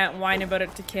I can't whine about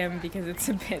it to Kim because it's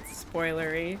a bit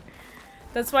spoilery.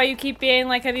 That's why you keep being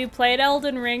like, have you played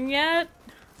Elden Ring yet?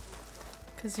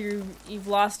 Because you've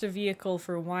lost a vehicle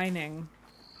for whining.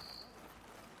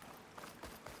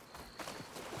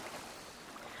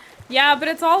 Yeah, but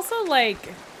it's also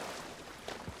like...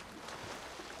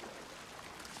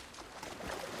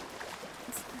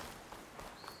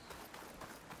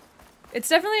 It's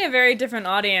definitely a very different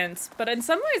audience, but in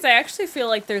some ways I actually feel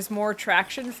like there's more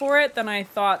traction for it than I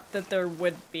thought that there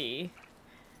would be.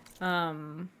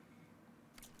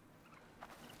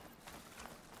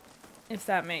 If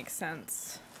that makes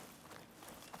sense.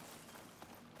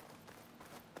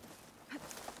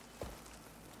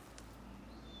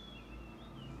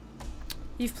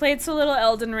 You've played so little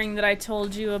Elden Ring that I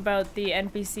told you about the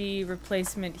NPC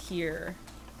replacement here.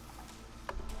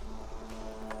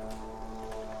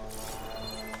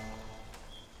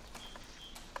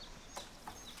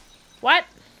 What?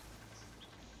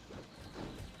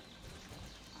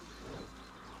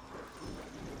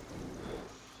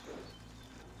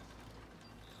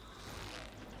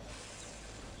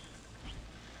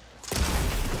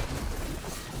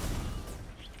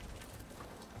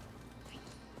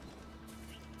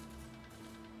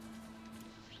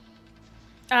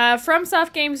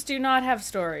 FromSoft games do not have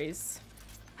stories.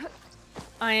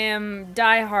 I am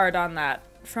die-hard on that.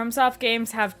 FromSoft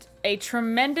games have a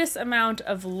tremendous amount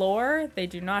of lore. They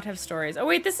do not have stories. Oh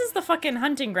wait, this is the fucking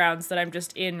hunting grounds that I'm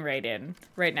just in right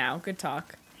now. Good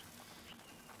talk.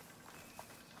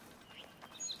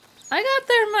 I got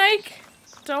there, Mike.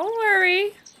 Don't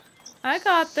worry. I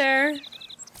got there.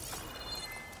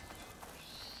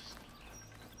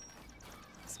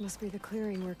 This must be the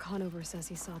clearing where Conover says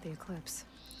he saw the eclipse.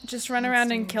 Just run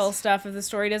around and kill stuff. If the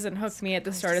story doesn't hook me at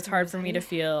the start, it's hard for me to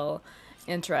feel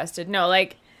interested. No,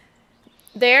 like,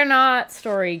 they're not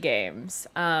story games.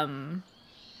 They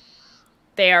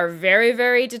are very,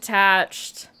 very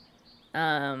detached.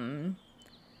 This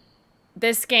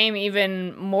game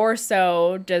even more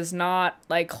so does not,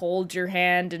 like, hold your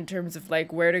hand in terms of,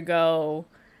 like, where to go.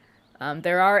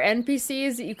 There are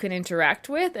NPCs that you can interact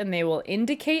with, and they will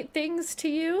indicate things to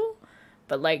you.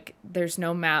 But, like, there's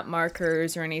no map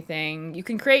markers or anything. You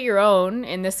can create your own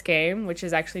in this game, which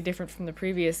is actually different from the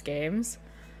previous games.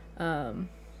 Okay,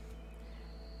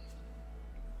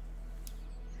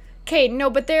 no,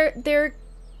 but they're...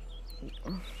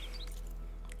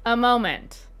 A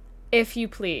moment, if you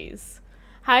please.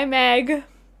 Hi, Meg.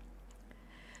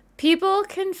 People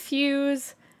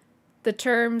confuse the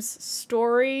terms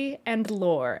story and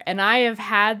lore, and I have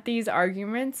had these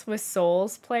arguments with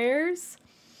Souls players.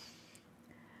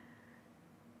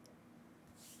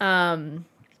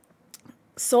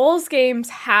 Souls games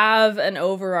have an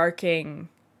overarching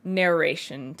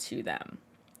narration to them.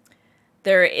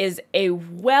 There is a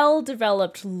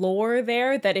well-developed lore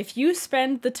there that if you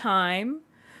spend the time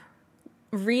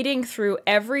reading through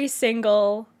every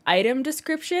single item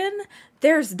description,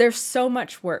 there's so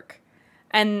much work.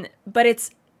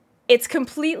 But it's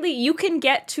completely, you can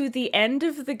get to the end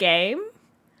of the game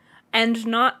and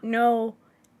not know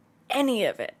any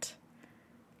of it.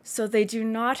 So they do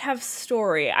not have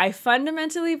story. I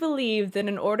fundamentally believe that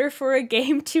in order for a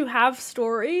game to have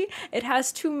story, it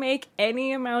has to make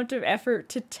any amount of effort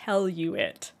to tell you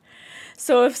it.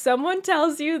 So if someone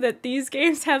tells you that these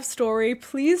games have story,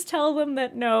 please tell them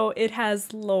that no, it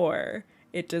has lore.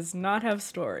 It does not have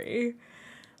story.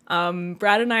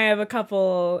 Brad and I have a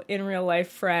couple in real life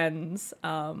friends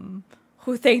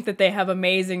who think that they have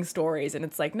amazing stories, and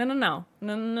it's like, no.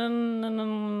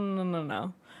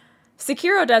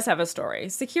 Sekiro does have a story.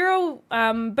 Sekiro,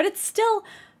 but it's still,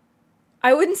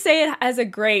 I wouldn't say it has a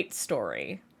great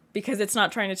story because it's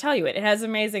not trying to tell you it. It has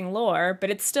amazing lore, but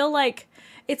it's still like,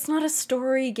 it's not a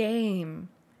story game.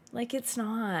 Like, it's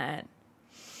not.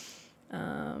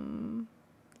 You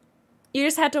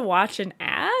just had to watch an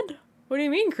ad? What do you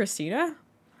mean, Christina?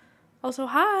 Also,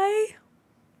 hi.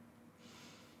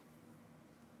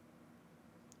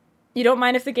 You don't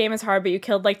mind if the game is hard, but you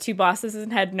killed like 2 bosses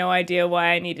and had no idea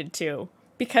why I needed to.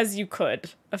 Because you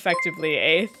could, effectively,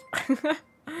 Eighth.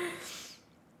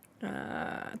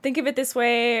 Think of it this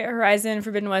way. Horizon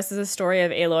Forbidden West is a story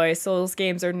of Aloy. Souls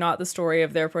games are not the story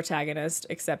of their protagonist,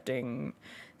 excepting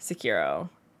Sekiro.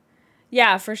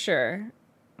 Yeah, for sure.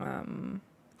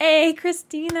 Hey,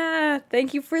 Christina!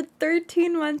 Thank you for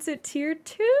 13 months at tier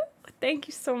 2. Thank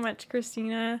you so much,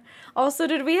 Christina. Also,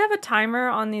 did we have a timer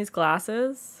on these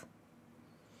glasses?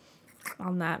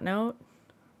 On that note.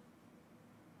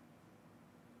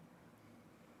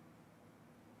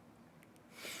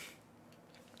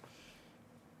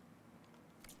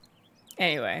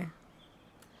 Anyway.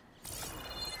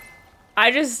 I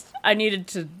needed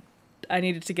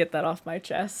to get that off my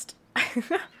chest.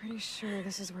 Pretty sure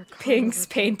this is where Pink's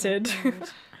painted.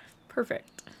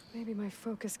 Perfect. Maybe my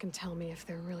focus can tell me if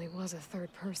there really was a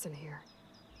third person here.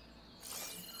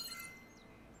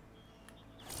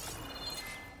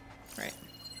 Right.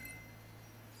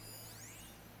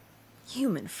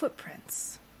 Human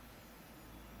footprints.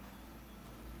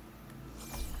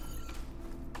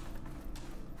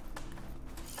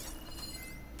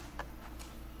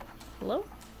 Hello?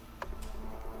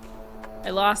 I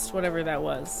lost whatever that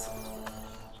was.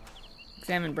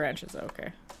 Examine branches,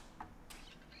 okay.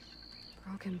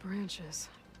 Broken branches.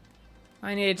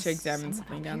 I needed to examine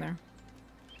something down there.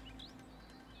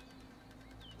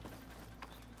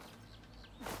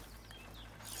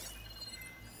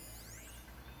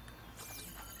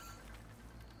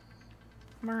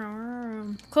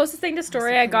 Closest thing to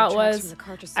story I got was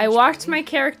I walked my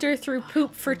character through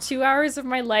poop for 2 hours of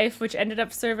my life, which ended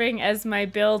up serving as my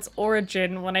build's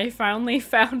origin when I finally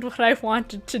found what I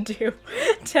wanted to do.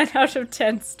 10 out of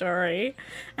 10 story.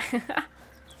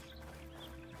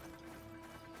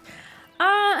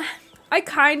 I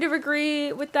kind of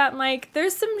agree with that, Mike.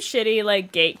 There's some shitty,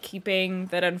 like, gatekeeping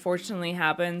that unfortunately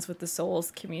happens with the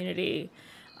Souls community.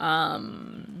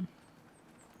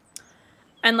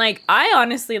 And, like, I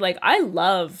honestly, like, I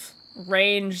love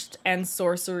ranged and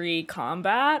sorcery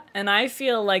combat, and I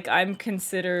feel like I'm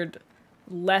considered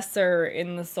lesser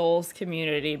in the Souls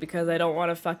community because I don't want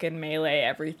to fucking melee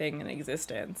everything in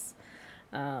existence.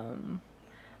 I'm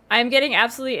getting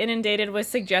absolutely inundated with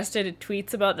suggested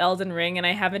tweets about Elden Ring, and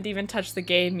I haven't even touched the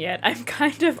game yet. I'm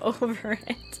kind of over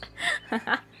it.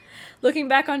 Looking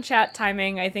back on chat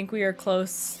timing, I think we are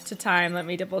close to time. Let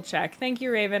me double check. Thank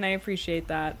you, Raven. I appreciate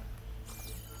that.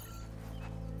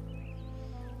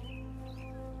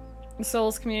 The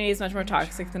Souls community is much more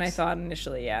toxic than I thought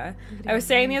initially, yeah. I was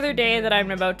saying the other day that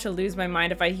I'm about to lose my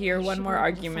mind if I hear one more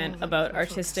argument about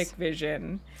artistic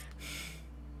vision.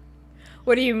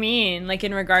 What do you mean? Like,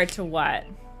 in regard to what?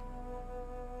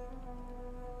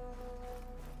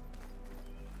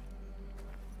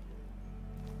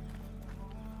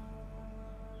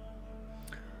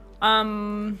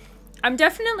 I'm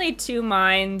definitely two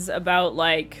minds about,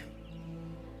 like,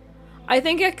 I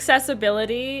think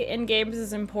accessibility in games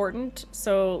is important,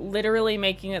 so literally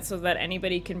making it so that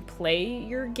anybody can play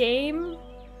your game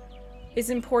is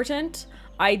important.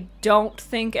 I don't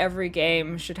think every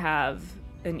game should have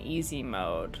an easy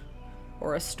mode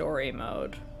or a story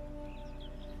mode.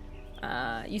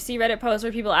 You see Reddit posts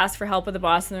where people ask for help with the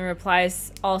boss and the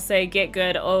replies all say, "Get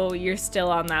good, oh, you're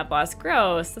still on that boss."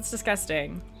 Gross, that's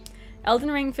disgusting.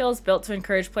 Elden Ring feels built to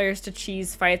encourage players to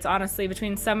cheese fights. Honestly,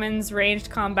 between summons,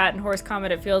 ranged combat, and horse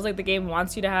combat, it feels like the game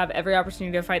wants you to have every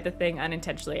opportunity to fight the thing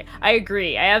unintentionally. I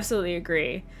agree. I absolutely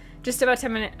agree. Just about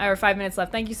 10 minutes or 5 minutes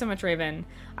left. Thank you so much, Raven.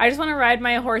 I just want to ride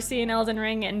my horsey in Elden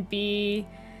Ring and be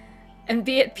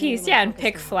at peace. Yeah, and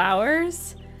pick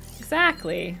flowers.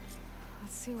 Exactly.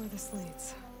 Let's see where this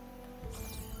leads.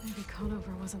 Maybe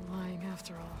Conover wasn't lying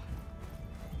after all.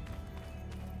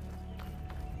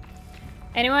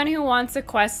 Anyone who wants a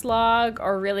quest log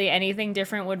or really anything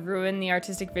different would ruin the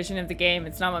artistic vision of the game.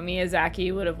 It's not what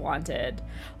Miyazaki would have wanted.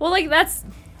 Well, like that's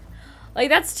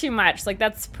too much. Like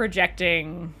that's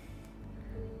projecting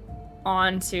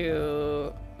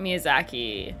onto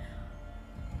Miyazaki.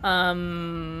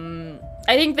 I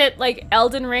think that like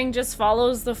Elden Ring just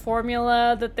follows the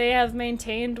formula that they have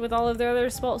maintained with all of their other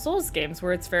Souls games,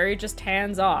 where it's very just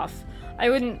hands off. I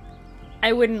wouldn't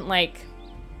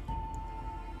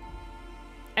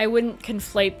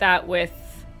conflate that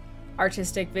with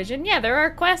artistic vision. Yeah, there are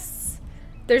quests.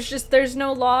 There's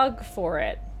no log for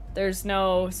it.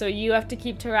 So you have to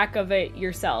keep track of it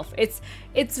yourself. It's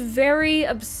very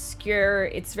obscure.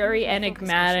 It's very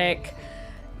enigmatic.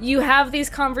 you have these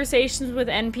conversations with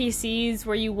NPCs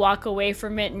where you walk away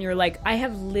from it and you're like, I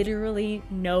have literally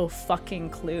no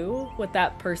fucking clue what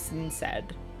that person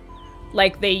said.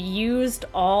 Like, they used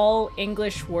all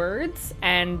English words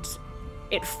and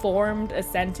it formed a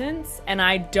sentence, and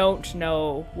I don't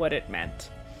know what it meant.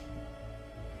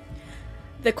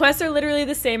 The quests are literally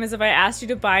the same as if I asked you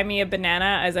to buy me a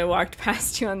banana as I walked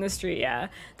past you on the street, yeah.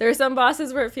 There are some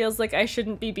bosses where it feels like I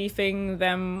shouldn't be beefing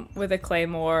them with a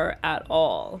claymore at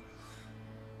all.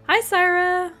 Hi,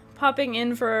 Syra! Popping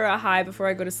in for a hi before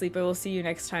I go to sleep. I will see you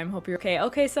next time. Hope you're okay.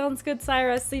 Okay, sounds good,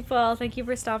 Syra. Sleep well. Thank you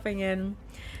for stopping in.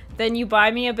 Then you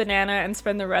buy me a banana and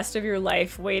spend the rest of your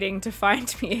life waiting to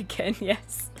find me again.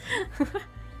 Yes.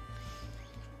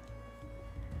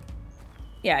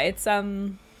 Yeah, it's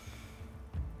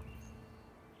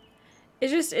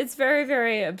it's very,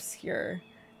 very obscure.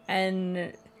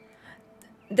 And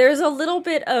there's a little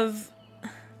bit of...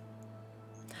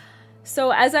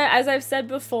 So as I've said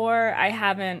before, I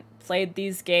haven't played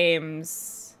these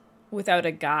games without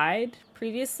a guide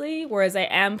previously, whereas I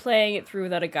am playing it through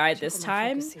without a guide this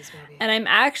time. And I'm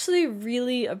actually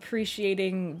really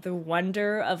appreciating the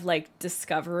wonder of like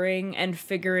discovering and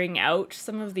figuring out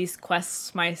some of these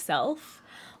quests myself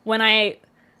when I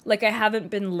haven't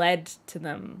been led to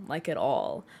them like at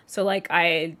all. So like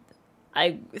I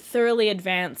thoroughly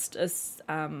advanced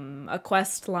a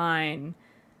quest line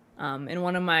in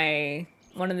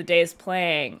one of the days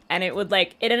playing, and it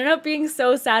ended up being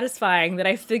so satisfying that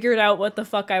I figured out what the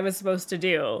fuck I was supposed to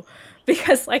do,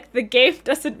 because like the game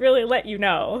doesn't really let you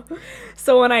know.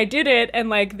 So when I did it and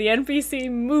like the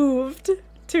NPC moved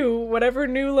to whatever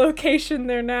new location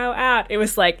they're now at, it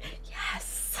was like,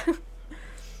 yes.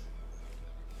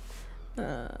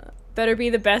 Better be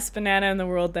the best banana in the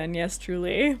world then, yes,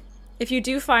 truly. If you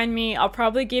do find me, I'll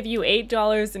probably give you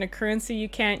 $8 in a currency you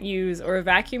can't use, or a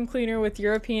vacuum cleaner with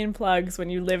European plugs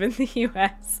when you live in the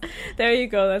US. There you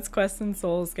go, that's Quest and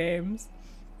Souls games.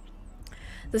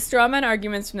 The strawman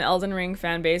arguments from the Elden Ring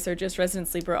fanbase are just Resident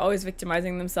Sleeper always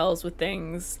victimizing themselves with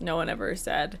things no one ever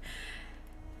said.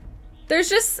 There's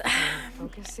just...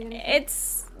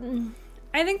 it's...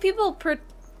 I think people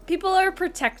are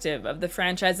protective of the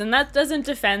franchise, and that doesn't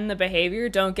defend the behavior,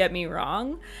 don't get me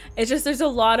wrong. It's just there's a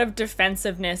lot of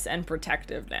defensiveness and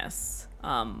protectiveness.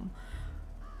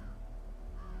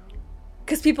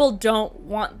 Because people don't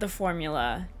want the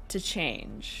formula to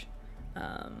change.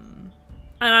 And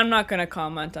I'm not going to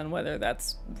comment on whether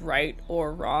that's right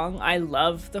or wrong. I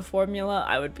love the formula.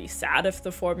 I would be sad if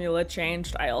the formula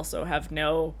changed. I also have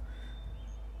no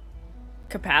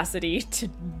capacity to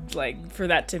for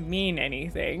that to mean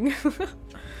anything.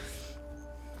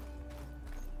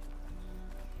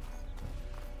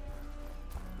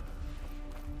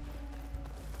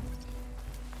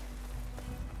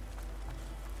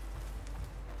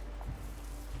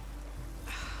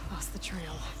 Lost the trail.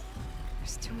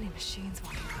 There's too many machines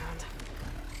walking around.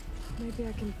 Maybe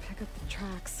I can pick up the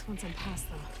tracks once I'm past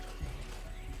them.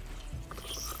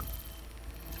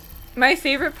 My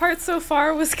favorite part so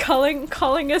far was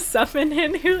calling a summon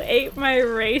in who ate my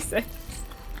raisins.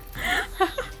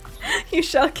 You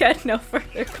shall get no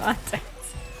further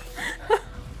context.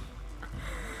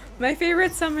 My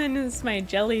favorite summon is my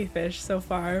jellyfish so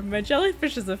far. My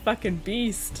jellyfish is a fucking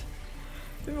beast.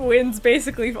 It wins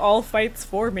basically all fights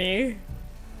for me.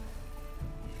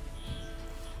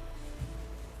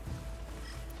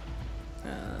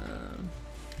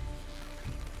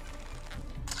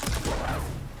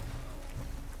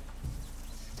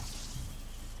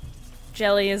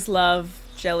 Jelly is love.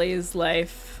 Jelly is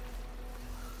life.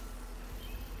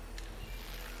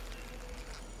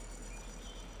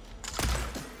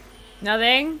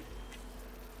 Nothing?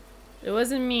 It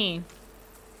wasn't me.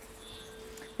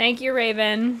 Thank you,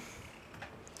 Raven.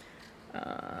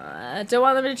 Don't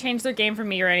want them to change their game for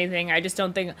me or anything. I just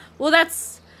don't think... Well,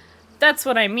 that's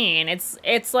what I mean.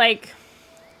 It's like...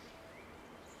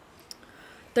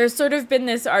 There's sort of been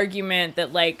this argument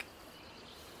that, like,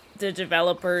 the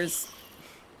developers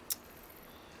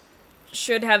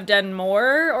should have done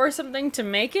more or something to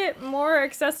make it more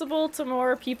accessible to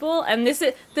more people. And this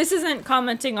isn't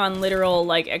commenting on literal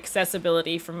like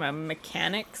accessibility from a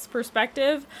mechanics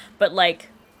perspective, but like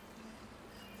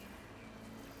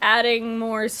adding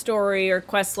more story or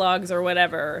quest logs or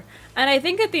whatever. And I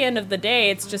think at the end of the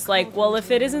day, it's just like, well,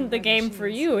 if it isn't the game for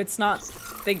you, it's not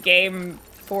the game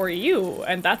for you,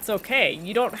 and that's okay.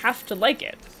 You don't have to like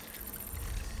it.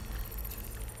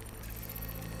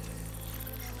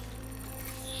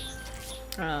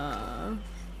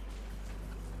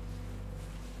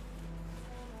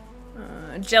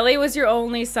 Jelly was your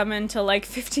only summon to like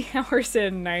 50 hours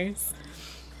in. Nice.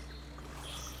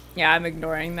 Yeah, I'm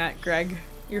ignoring that, Greg.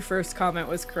 Your first comment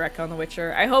was correct on The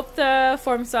Witcher. I hope the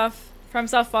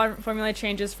FromSoft formula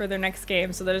changes for their next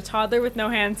game so that a toddler with no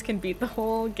hands can beat the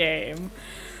whole game.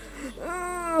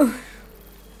 Ugh.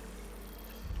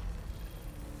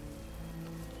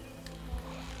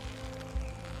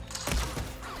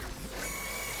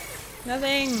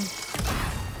 Nothing.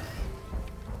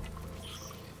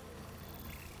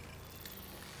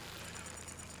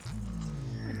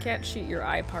 I can't shoot your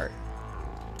eye part.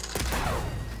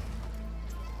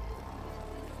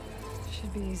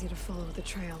 Should be easy to follow the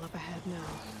trail up ahead now.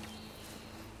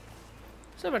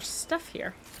 So much stuff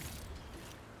here.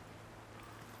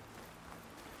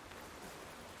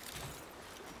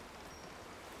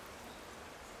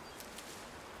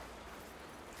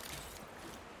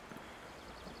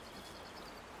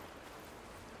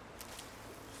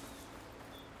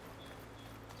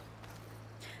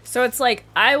 So it's like,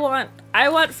 I want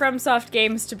FromSoft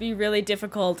games to be really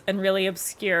difficult and really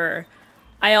obscure.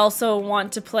 I also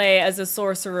want to play as a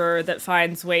sorcerer that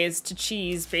finds ways to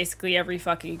cheese basically every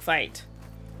fucking fight.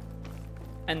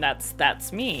 And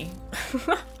that's me.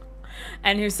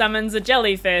 And who summons a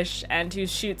jellyfish and who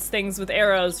shoots things with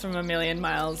arrows from a million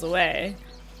miles away.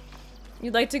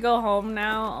 You'd like to go home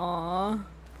now? Aw.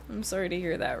 I'm sorry to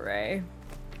hear that, Ray.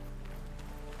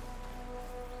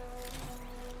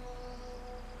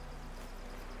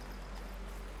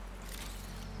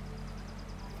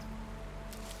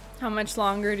 How much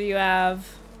longer do you have?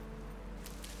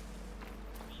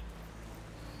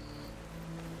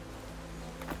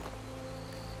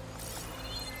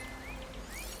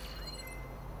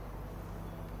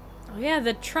 Oh yeah,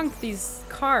 the trunk, these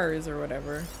cars or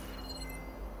whatever.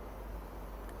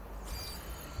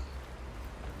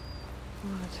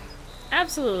 What?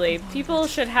 Absolutely. People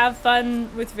should have fun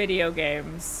with video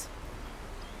games.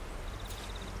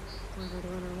 Whoever the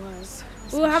runner was.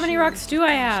 Ooh, how many rocks do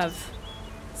I have?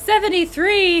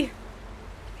 73!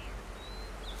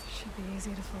 Should be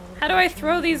easy to follow. How do I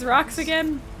throw these rocks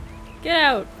again? Get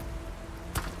out.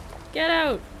 Get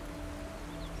out.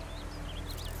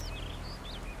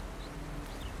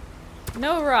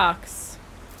 No rocks.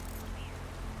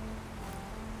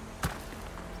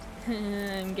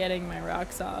 I'm getting my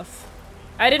rocks off.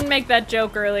 I didn't make that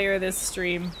joke earlier this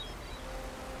stream.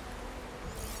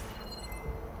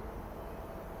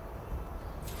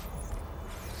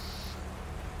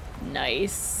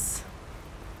 Nice.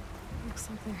 Looks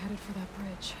like they're headed for that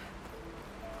bridge.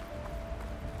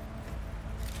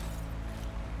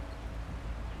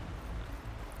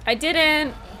 I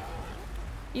didn't.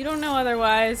 You don't know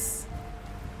otherwise.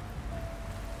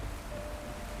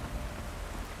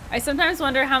 I sometimes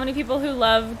wonder how many people who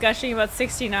love gushing about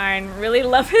 69 really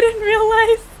love it in real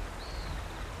life.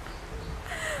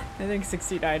 I think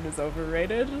 69 is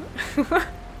overrated.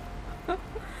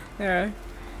 Yeah,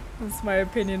 that's my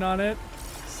opinion on it.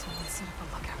 Someone set up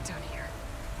a lookout down here.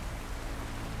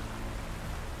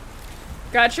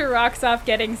 Got your rocks off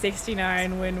getting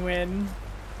 69, win-win.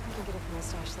 I can get it from my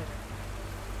stash later.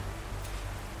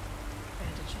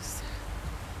 Bandages.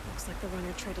 Looks like the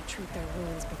runner tried to treat their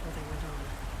wounds before they went on.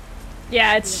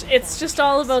 Yeah, it's just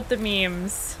all about the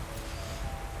memes.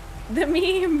 The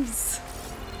memes!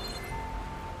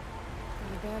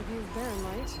 Not a bad view of Barren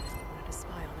Light. I wanted to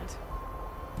spy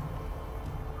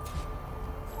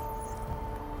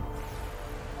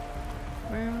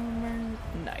on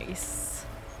it. Nice.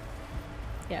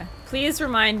 Yeah. Please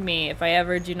remind me if I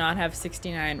ever do not have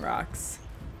 69 rocks.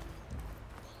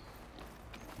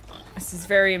 This is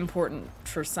very important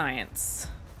for science.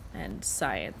 And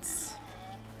science.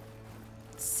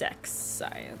 Sex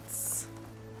science.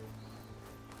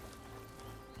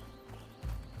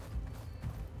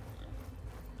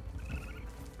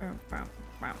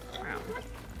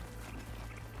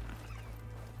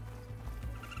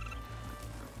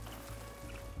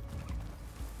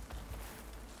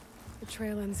 The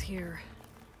trail ends here.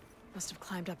 Must have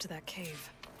climbed up to that cave.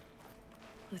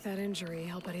 With that injury,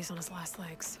 I'll bet he's on his last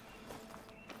legs.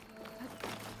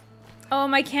 Oh,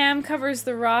 my cam covers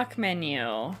the rock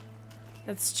menu.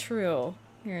 That's true.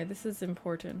 Here, this is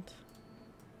important.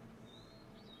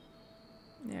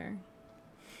 There.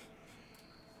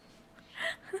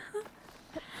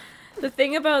 The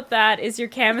thing about that is your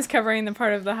cam is covering the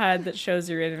part of the HUD that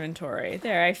shows your inventory.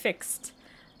 There, I fixed.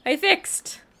 I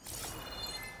fixed!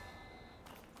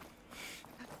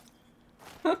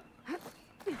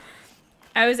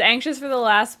 I was anxious for the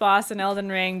last boss in Elden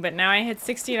Ring, but now I hit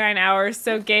 69 hours,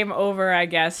 so game over, I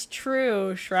guess.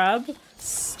 True, Shrub.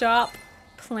 Stop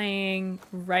playing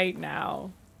right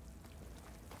now.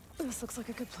 This looks like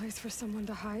a good place for someone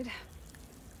to hide.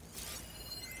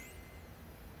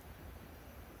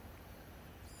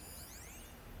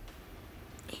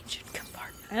 Ancient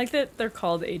compartment. I like that they're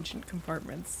called ancient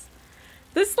compartments.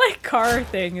 This, like, car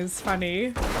thing is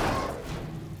funny.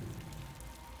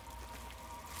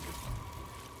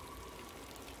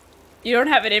 You don't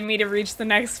have it in me to reach the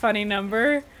next funny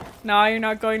number? No, you're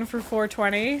not going for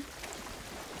 420?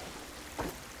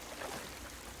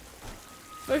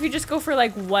 What if you just go for,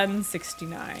 like,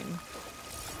 169?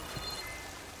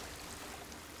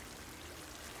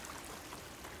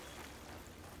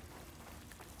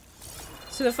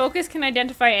 So the focus can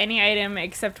identify any item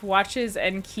except watches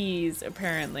and keys,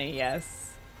 apparently,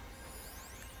 yes.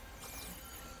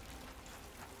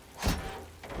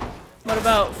 What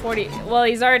about 40? Well,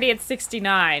 he's already at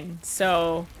 69,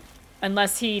 so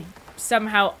unless he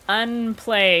somehow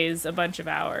unplays a bunch of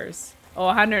hours. Oh,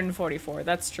 144,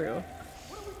 that's true.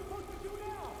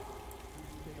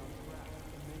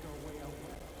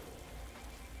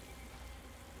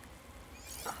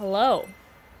 Hello.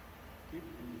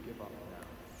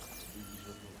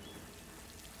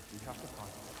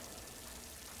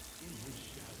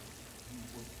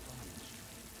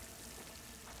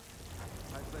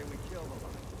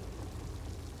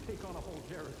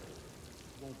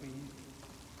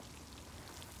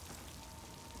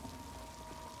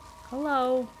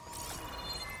 Hello.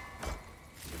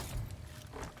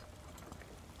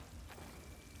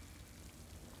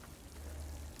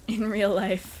 In real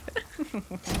life.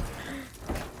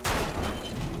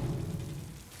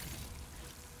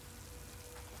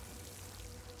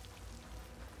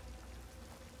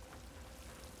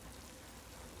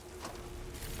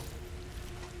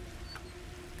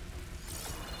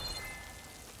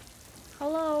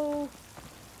 Hello.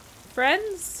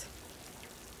 Friends?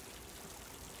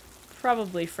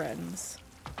 Probably friends.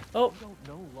 Oh. We don't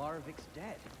know Laravic's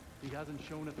dead. He hasn't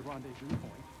shown at the rendezvous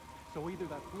point. So either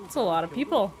that fool It's a lot of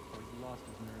people. or he lost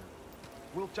his nerve.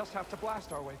 We'll just have to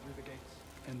blast our way through the gates.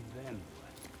 And then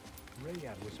what?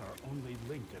 Rayad was our only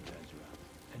link to Vezra.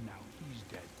 And now he's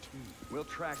dead too. We'll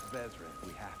track Vezra if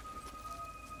we have to.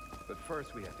 But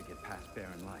first we have to get past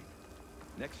Barren Light.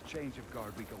 Next change of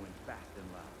guard, we go in fast and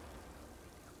loud.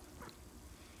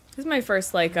 This is my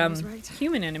first, like,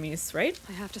 human enemies, right?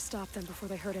 I have to stop them before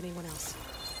they hurt anyone else.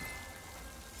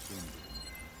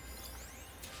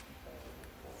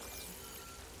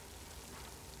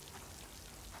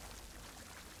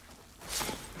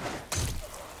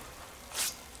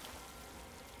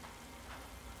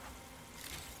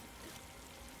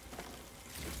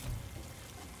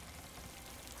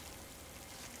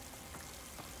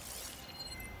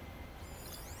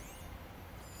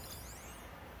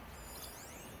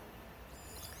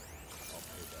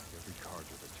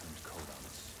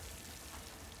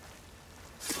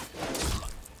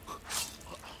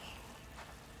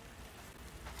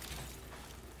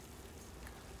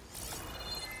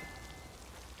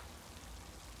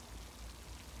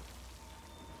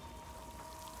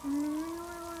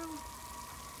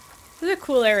 This is a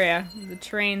cool area. The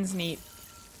terrain's neat.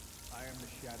 I am the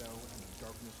shadow, and the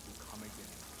darkness will come again.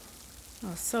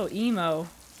 Oh, so emo.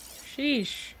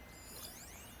 Sheesh.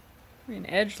 You're an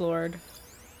edgelord.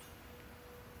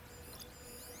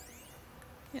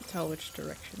 Can't tell which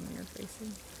direction you're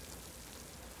facing.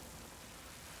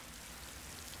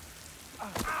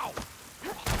 Ow!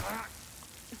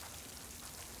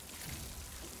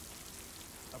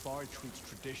 Avari treats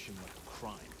tradition like a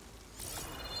crime.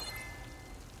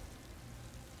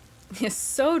 It's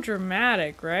so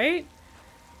dramatic, right?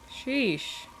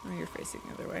 Sheesh. Oh, you're facing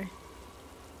the other way.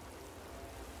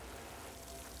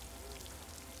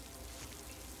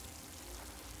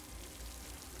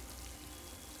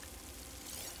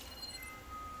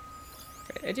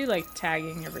 Great. I do like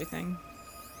tagging everything.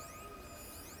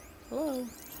 Hello.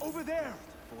 Over there.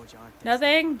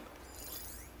 Nothing.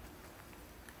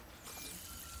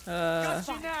 Got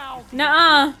you now.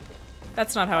 Nuh-uh.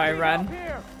 That's not how I run.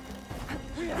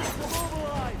 We have to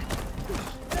mobilize.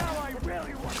 Now I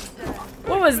really want to get.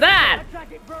 What was that?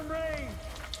 Attack it from range.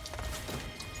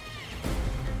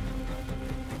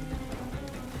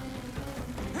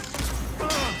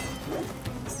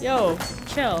 Yo,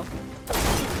 chill.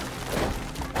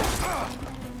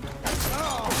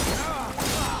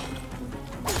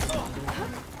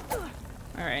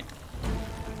 All right.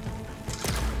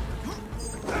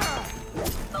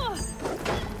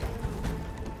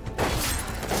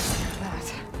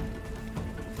 That.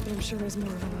 I'm sure there's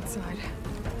more of them outside.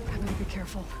 I better be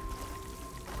careful.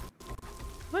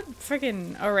 What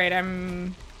friggin'... Alright,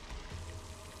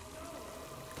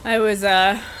 I was,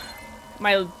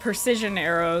 my precision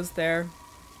arrows there.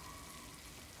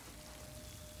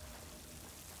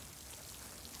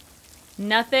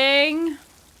 Nothing.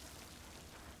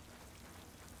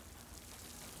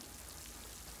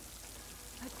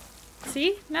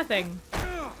 See? Nothing.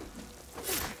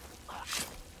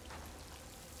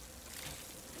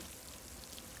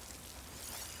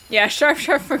 Yeah, sharp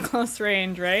for close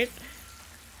range, right?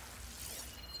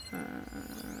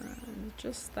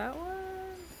 Just that one?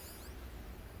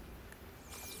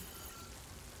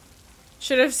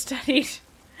 Should have studied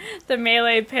the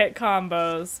melee pit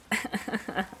combos.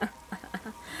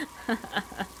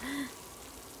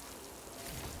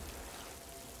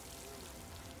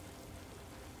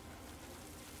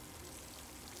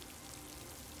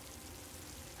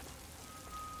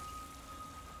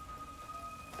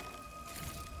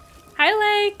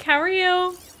 Hi Lake, how are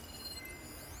you?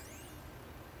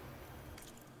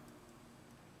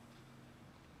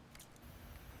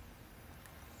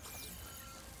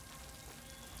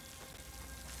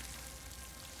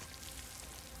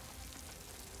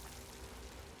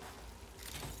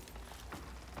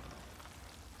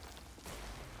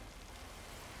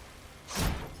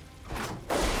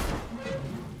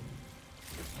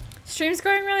 Stream's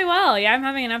going really well. Yeah, I'm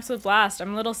having an absolute blast.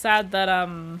 I'm a little sad that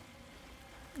I'm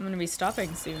gonna be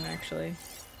stopping soon, actually.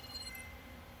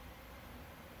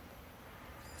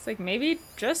 It's like maybe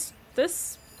just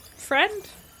this friend?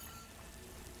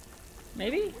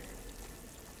 Maybe?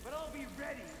 But I'll be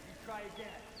ready if you try again.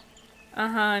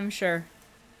 Uh-huh, I'm sure.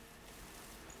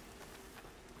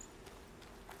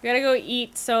 We gotta go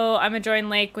eat, so I'm gonna join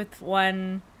Lake with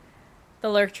the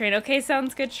lurk train. Okay,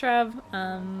 sounds good, Shrub.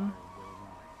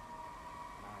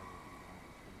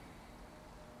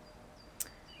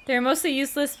 They're mostly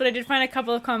useless, but I did find a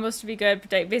couple of combos to be good.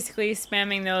 But basically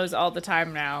spamming those all the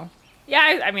time now.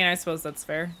 Yeah, I mean, I suppose that's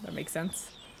fair. That makes sense.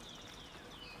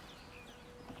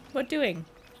 What doing?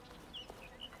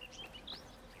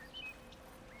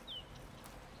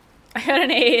 I got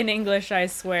an A in English, I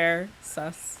swear.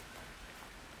 Sus.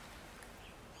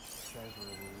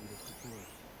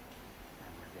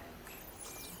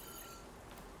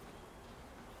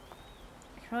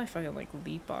 I could probably fucking like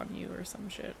leap on you or some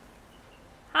shit.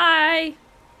 Hi!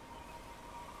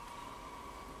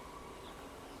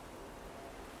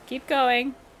 Keep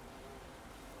going.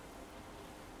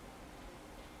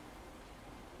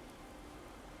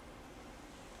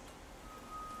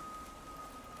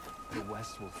 The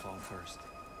West will fall first,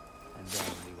 and then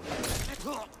we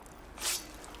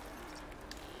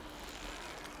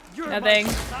will... Nothing.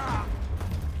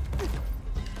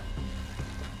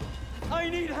 I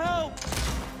need help!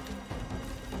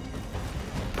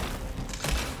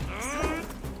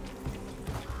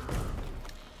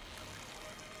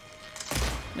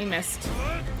 We missed.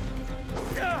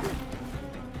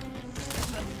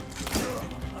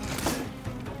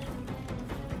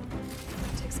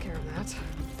 Takes care of that.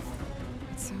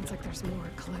 It sounds like there's more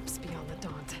Eclipse beyond the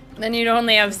Daunt. Then you'd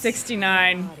only have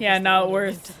 69. Yeah, not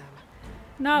worth.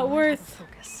 Not worth.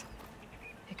 Focus.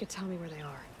 It could tell me where they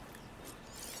are.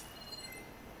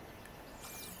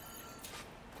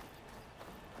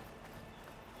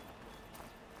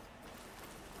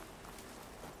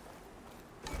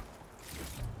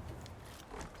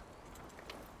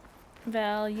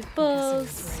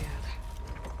 Valuables.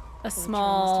 A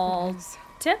small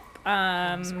tip.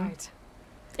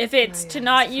 If it's to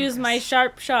not use my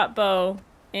sharp shot bow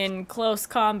in close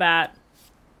combat,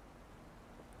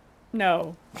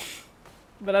 no.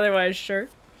 But otherwise, sure.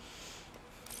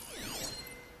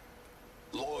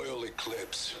 Loyal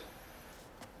Eclipse,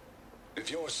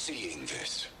 if you're seeing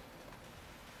this,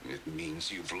 it means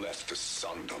you've left the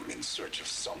Sundom in search of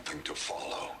something to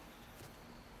follow.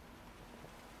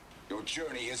 Your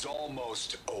journey is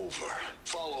almost over.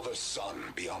 Follow the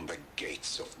sun beyond the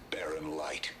gates of barren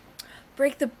light.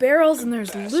 Break the barrels and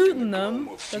there's loot in them.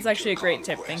 That's actually a great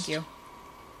tip, thank you.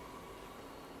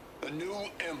 A new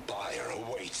empire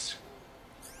awaits.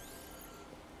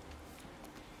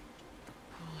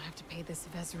 I'll have to pay this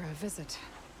Vezra a visit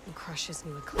and crush his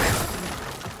new Eclipse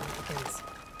before it begins.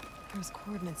 There's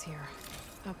coordinates here,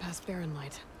 out past Barren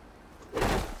Light.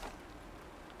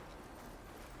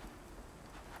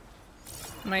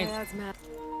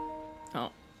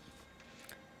 Oh.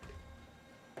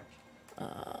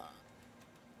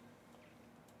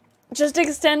 Just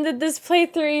extended this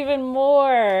playthrough even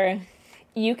more.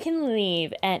 You can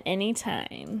leave at any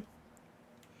time.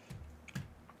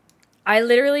 I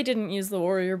literally didn't use the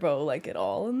warrior bow like at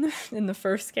all in the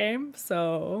first game,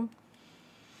 so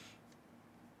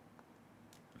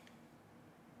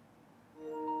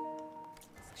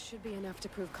Should be enough to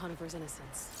prove Conover's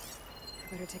innocence.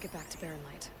 I better take it back to Barren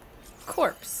Light.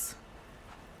 corpse.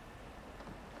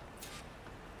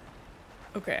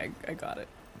 Okay, I got it.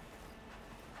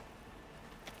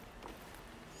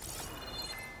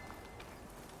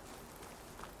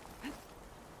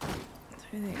 Is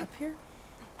there anything up here?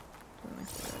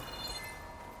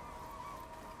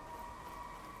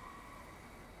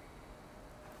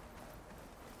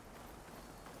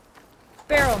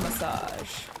 Barrel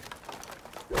massage.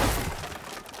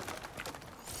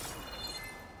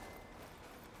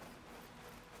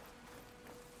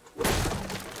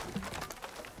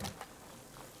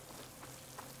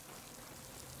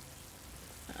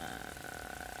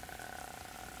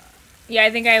 Yeah, I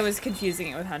think I was confusing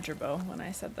it with Hunter Bow when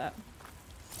I said that.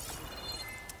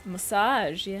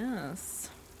 Massage, yes.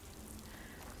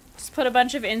 Just put a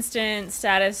bunch of instant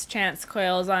status chance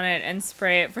coils on it and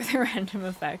spray it for the random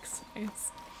effects.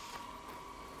 Nice.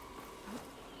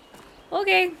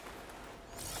 Okay.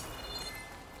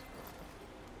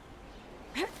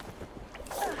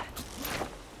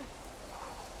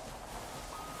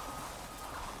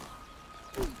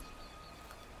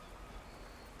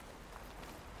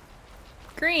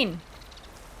 Green.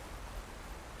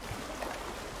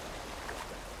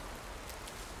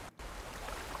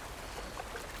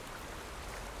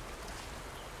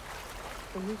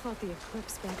 When we fought the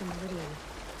Eclipse back in Meridian,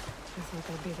 I thought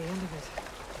that'd be the end of it.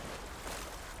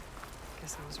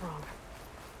 Guess I was wrong.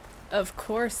 Of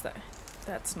course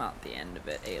that's not the end of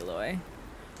it, Aloy.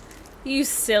 You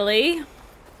silly.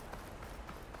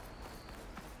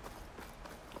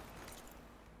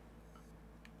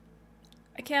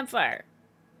 A campfire.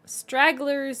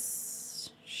 Straggler's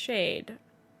Shade.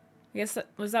 I guess that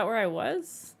was that where I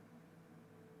was?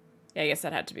 Yeah, I guess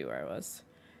that had to be where I was.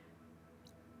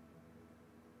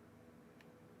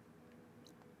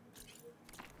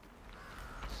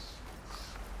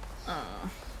 Oh.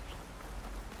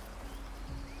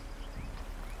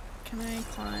 Can I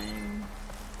climb?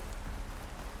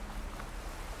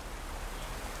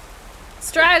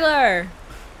 Straggler!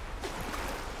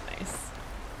 Nice.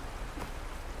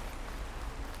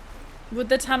 Would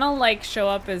the tunnel, like, show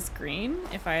up as green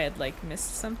if I had, like,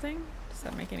 missed something? Does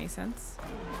that make any sense?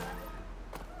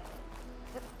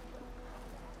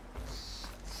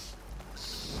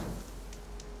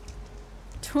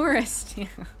 Tourist, yeah.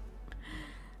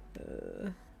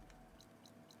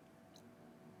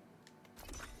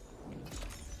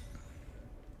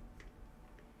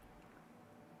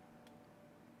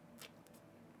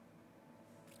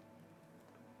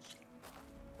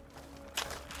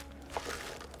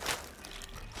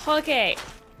 Okay.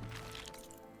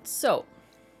 So.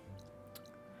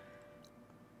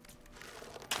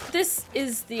 This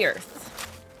is the Earth.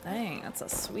 Dang, that's a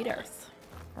sweet Earth.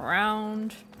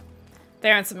 Round.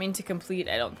 There aren't something to complete,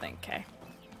 I don't think, okay.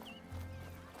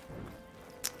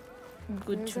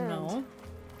 Good to know.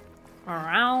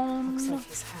 Around. Looks like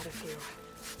he's had a few.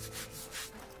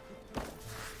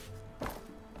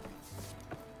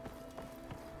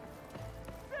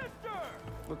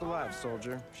 Look alive,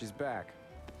 soldier. She's back.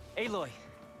 Aloy,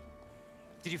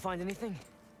 did you find anything?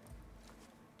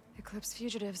 Eclipse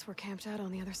fugitives were camped out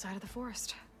on the other side of the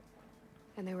forest.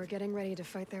 And they were getting ready to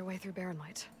fight their way through Barren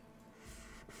Light.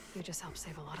 You just helped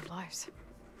save a lot of lives.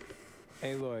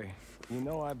 Aloy, you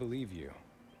know I believe you.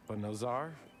 But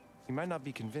Nozar, he might not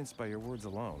be convinced by your words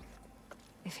alone.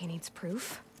 If he needs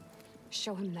proof,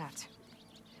 show him that.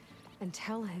 And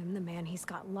tell him the man he's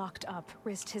got locked up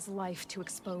risked his life to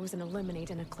expose and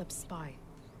eliminate an Eclipse spy.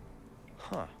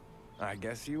 Huh. I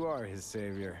guess you are his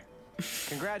savior.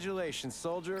 Congratulations,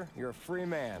 soldier. You're a free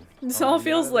man. This all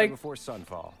feels like before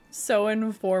sunfall. So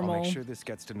informal. I'll make sure this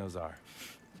gets to Nozar.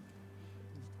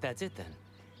 That's it then.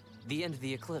 The end of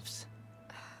the Eclipse.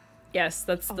 Yes,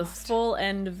 that's the full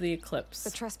end of the Eclipse.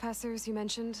 The trespassers you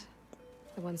mentioned,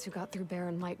 the ones who got through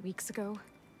Barren Light weeks ago,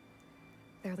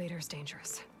 their leader's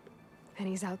dangerous. And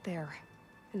he's out there,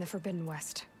 in the Forbidden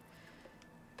West,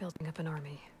 building up an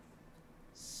army.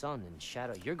 Sun and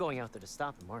Shadow, you're going out there to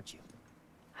stop him, aren't you?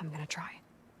 I'm gonna try.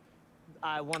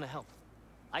 I want to help.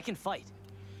 I can fight.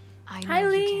 I know Hi, you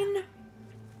Lean. can.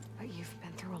 But you've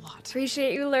been through a lot.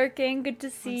 Appreciate you lurking. Good to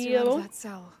Once see you're out of you. that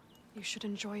cell, you should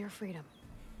enjoy your freedom.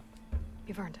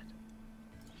 You've earned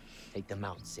it. Take them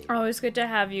out, Savior. Always good to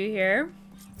have you here.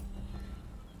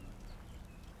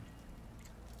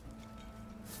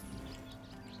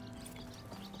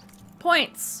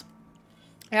 Points.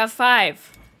 I have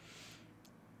 5.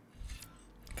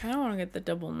 Kind of want to get the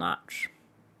double notch.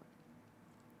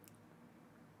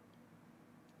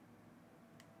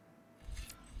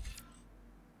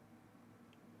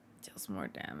 Deals more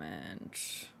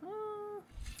damage.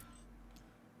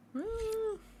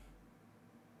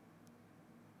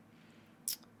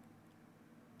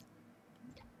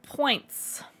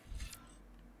 Points.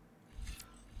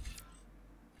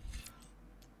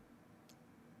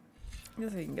 I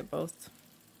guess I can get both.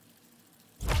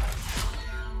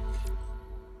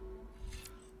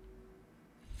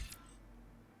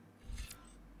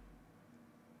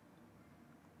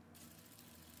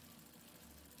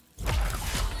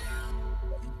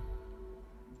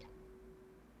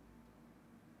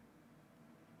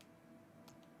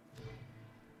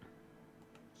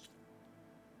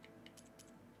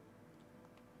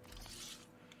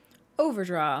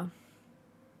 Overdraw.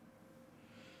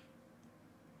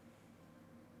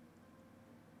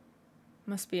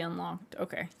 Must be unlocked.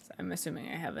 Okay, so I'm assuming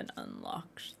I haven't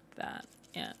unlocked that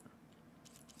yet.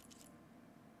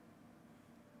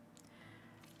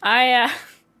 I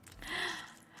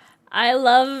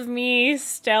love me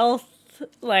stealth,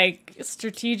 like,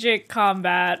 strategic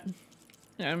combat.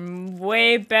 I'm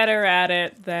way better at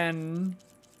it than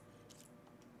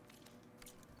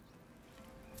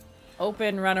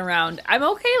open run around. I'm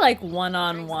okay, like,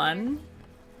 one-on-one,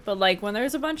 but, like, when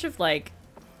there's a bunch of, like,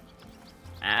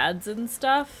 ads and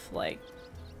stuff, like,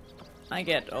 I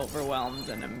get overwhelmed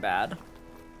and am bad.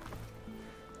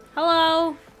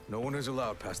 Hello? No one is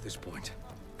allowed past this point.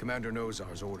 Commander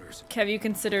Nozar's orders. Have you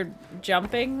considered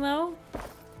jumping, though?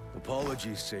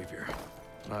 Apologies, Savior.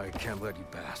 I can't let you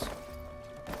pass.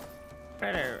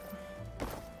 Better.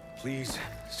 Please,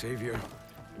 Savior.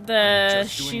 The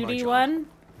shooty one?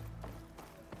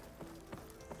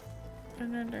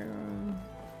 Anything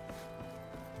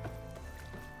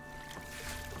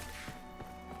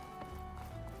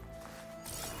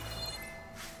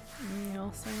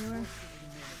else anywhere?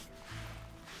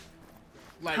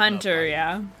 Hunter,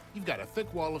 yeah. You've got a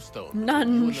thick wall of stone.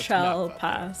 None shall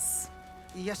pass.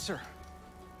 Yes, sir.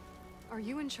 Are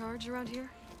you in charge around here?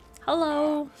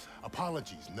 Hello.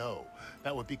 Apologies, no.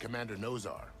 That would be Commander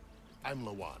Nozar. I'm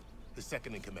Lawan, his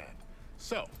second in command.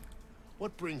 So,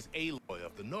 what brings Aloy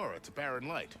of the Nora to Barren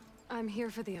Light? I'm here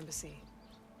for the embassy.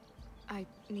 I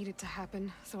need it to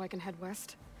happen so I can head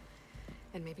west.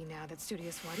 And maybe now that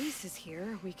Studious Wadis is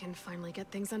here, we can finally get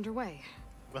things underway.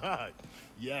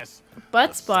 Yes.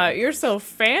 Butt spot, you're so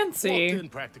fancy. Walked in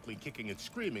practically kicking and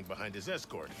screaming behind his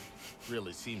escort.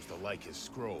 Really seems to like his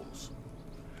scrolls.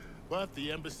 But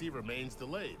the embassy remains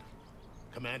delayed.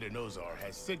 Commander Nozar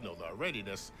has signaled our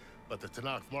readiness, but the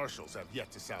Tenakth marshals have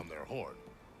yet to sound their horn.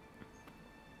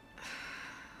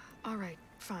 All right,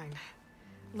 fine.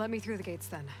 Let me through the gates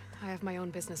then. I have my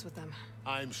own business with them.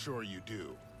 I'm sure you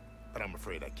do, but I'm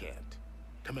afraid I can't.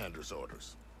 Commander's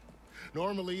orders.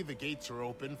 Normally, the gates are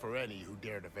open for any who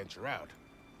dare to venture out.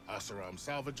 Asaram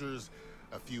salvagers,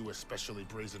 a few especially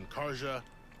brazen Karja,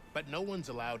 but no one's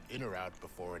allowed in or out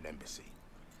before an embassy.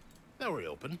 Now we're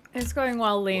open. It's going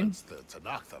well, Lean. Once the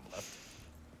Tenakth have left.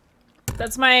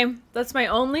 That's my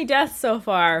only death so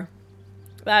far.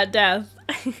 That death.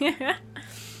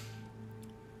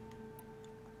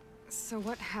 So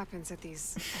what happens at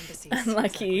these embassies?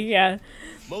 Unlucky, yeah.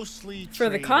 Mostly for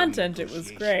the content, it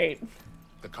was great.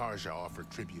 The Karja offered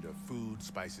tribute of food,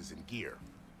 spices, and gear.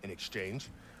 In exchange,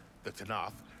 the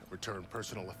Tenakth returned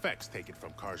personal effects taken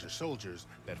from Karja soldiers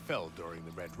that fell during the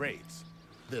Red Raids.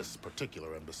 This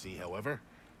particular embassy, however,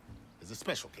 is a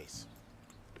special case.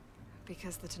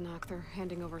 Because the Tenakth are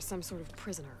handing over some sort of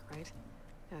prisoner, right?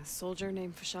 A soldier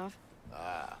named Fashav?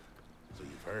 Ah, so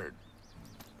you've heard.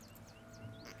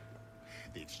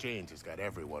 The exchange has got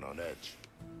everyone on edge.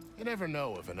 You never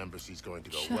know if an embassy's going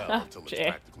to go well until it's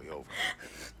practically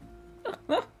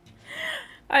over.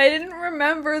 I didn't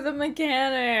remember the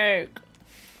mechanic.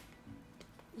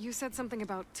 You said something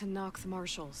about Tenakth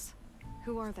marshals.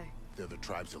 Who are they? They're the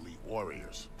tribe's elite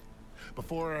warriors.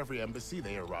 Before every embassy,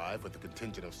 they arrive with a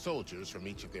contingent of soldiers from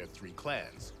each of their 3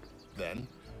 clans. Then,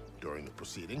 during the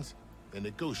proceedings, they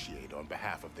negotiate on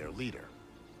behalf of their leader.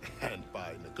 And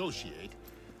by negotiate,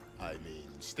 I mean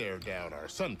stare down our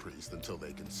sun priest until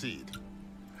they concede.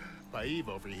 Paiv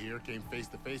over here came face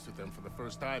to face with them for the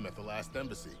first time at the last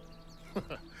embassy.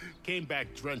 Came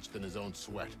back drenched in his own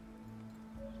sweat.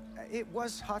 It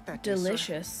was hot that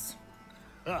delicious.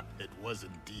 Day, sir. It was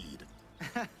indeed.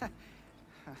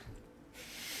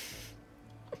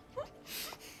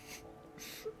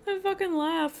 I fucking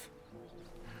laugh.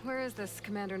 Where is this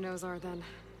Commander Nozar then?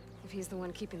 If he's the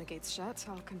one keeping the gates shut,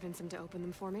 I'll convince him to open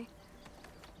them for me.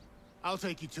 I'll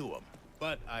take you to him,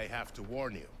 but I have to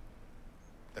warn you.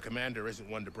 The commander isn't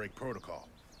one to break protocol,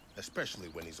 especially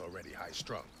when he's already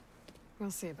high-strung.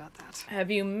 We'll see about that. Have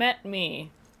you met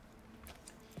me?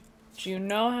 Do you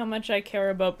know how much I care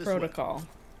about protocol?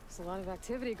 There's a lot of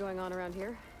activity going on around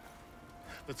here.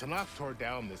 The Tenakth tore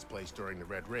down this place during the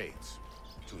Red Raids.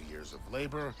 2 years of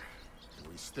labor, and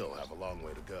we still have a long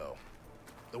way to go.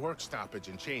 The work stoppage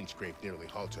and chain scrape nearly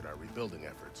halted our rebuilding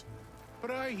efforts. But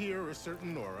I hear a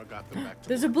certain Nora got them back to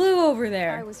There's work. a blue over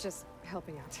there. I was just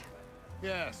helping out.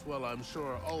 Yes, well, I'm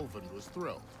sure Ulvund was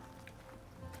thrilled.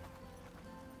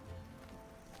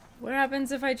 What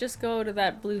happens if I just go to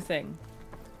that blue thing?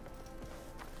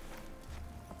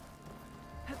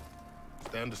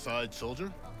 Stand aside,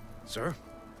 soldier. Sir?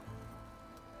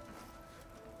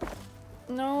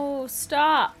 No,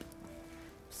 stop.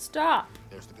 Stop.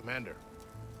 There's the commander.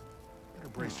 Better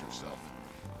brace yourself.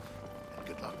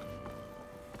 Good luck.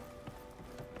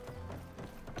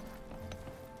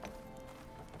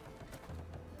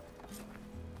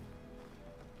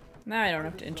 Now I don't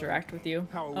have to interact with you.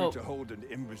 How are we to hold an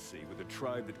embassy with a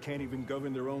tribe that can't even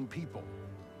govern their own people?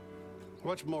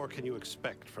 What more can you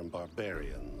expect from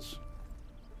barbarians?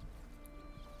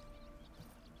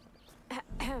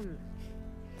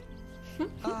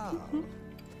 Ah.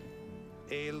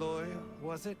 Aloy,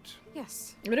 was it?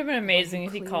 Yes. It would have been amazing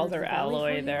if he called her Cleared the valley for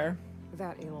Alloy you? there.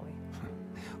 That Aloy.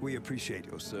 We appreciate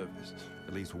your service.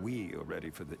 At least we are ready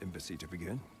for the embassy to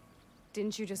begin.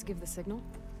 Didn't you just give the signal?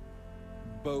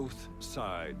 Both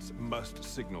sides must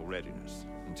signal readiness.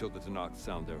 Until the Tenakth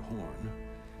sound their horn,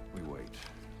 we wait.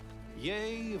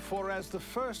 Yea, for as the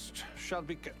first shall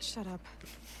be... Shut up.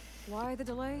 Why the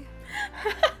delay?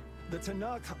 The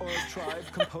Tenakth are a tribe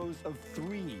composed of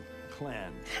 3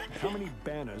 clans. How many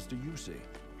banners do you see?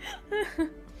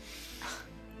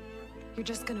 You're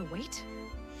just gonna wait?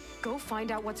 Go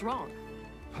find out what's wrong.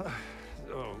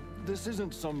 Oh, this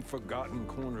isn't some forgotten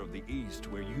corner of the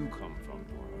East where you come from,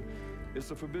 Nora. It's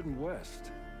the Forbidden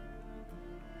West.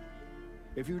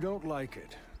 If you don't like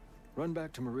it, run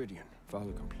back to Meridian, file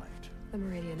a complaint. The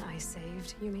Meridian I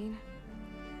saved, you mean?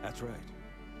 That's right.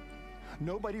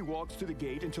 Nobody walks to the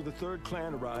gate until the 3rd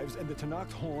clan arrives and the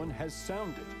Tenakth horn has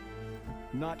sounded.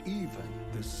 Not even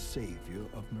the savior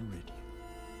of Meridian.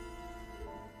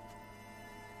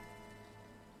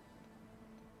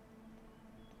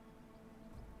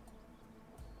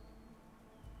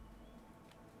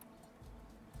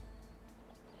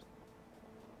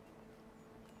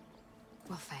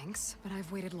 Well, thanks, but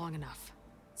I've waited long enough.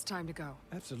 It's time to go.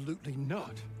 Absolutely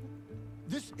not.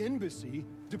 This embassy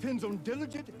depends on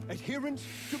diligent adherence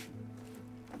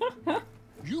to...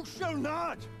 You shall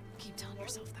not! Keep telling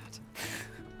yourself that.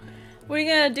 What are you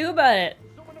gonna do about it?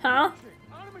 Huh?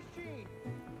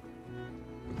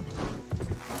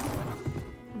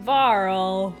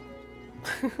 Varl.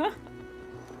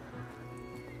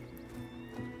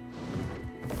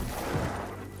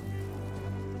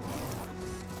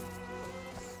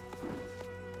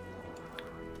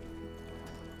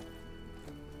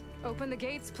 Open the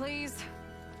gates, please.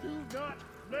 Do not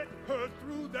let her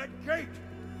through that gate!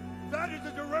 That is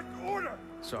a direct order!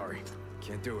 Sorry,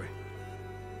 can't do it.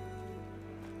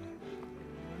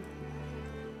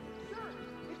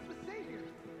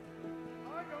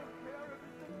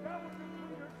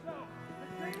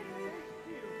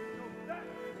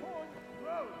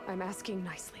 I'm asking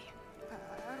nicely.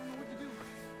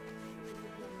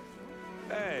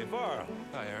 Hey, Varl.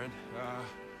 Hi, Aaron.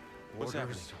 What's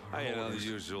happening? You know, the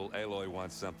usual. Aloy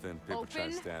wants something. People try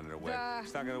to stand in her way.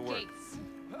 It's not gonna work.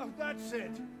 That's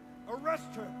it!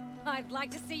 Arrest her! I'd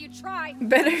like to see you try.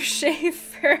 Better shave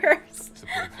first.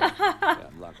 Yeah,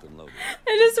 I'm locked and loaded.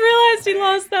 I just realized he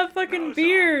lost that fucking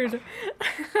beard.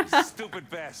 You stupid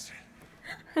bastard.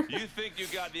 You think you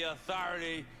got the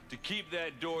authority to keep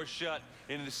that door shut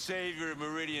in the savior of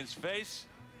Meridian's face?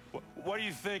 What do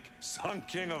you think Sun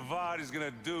King Avad is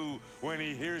gonna do when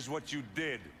he hears what you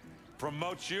did?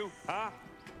 Promote you, huh?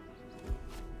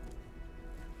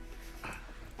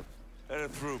 Let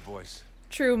it through, boys.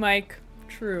 True, Mike.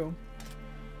 True.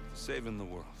 Saving the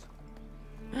world.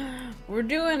 We're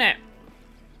doing it.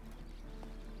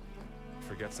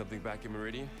 Forget something back in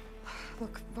Meridian?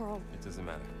 Look, Varl. It doesn't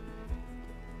matter.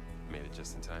 Made it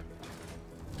just in time.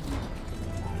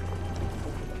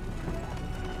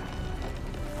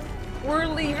 We're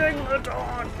leaving the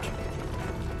Daunt.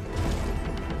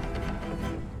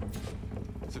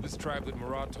 So this tribe that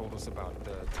Murad told us about,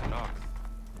 the Tenakth,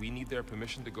 we need their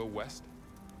permission to go west?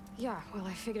 Yeah, well,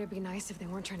 I figured it'd be nice if they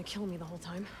weren't trying to kill me the whole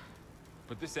time.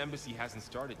 But this embassy hasn't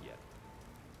started yet.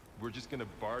 We're just gonna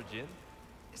barge in?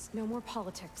 It's no more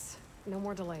politics. No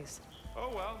more delays. Oh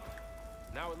well.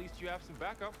 Now at least you have some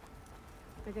backup.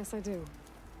 I guess I do.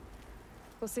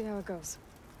 We'll see how it goes.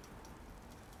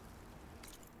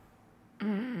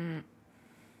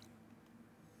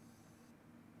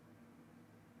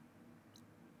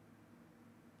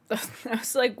 I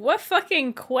was like, what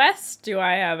fucking quest do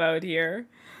I have out here?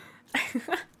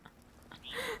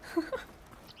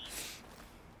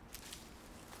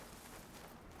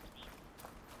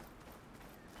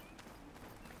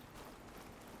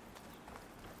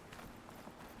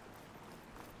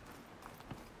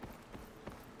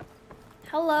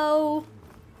 Hello.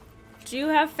 Do you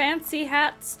have fancy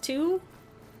hats too?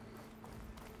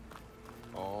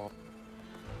 Oh.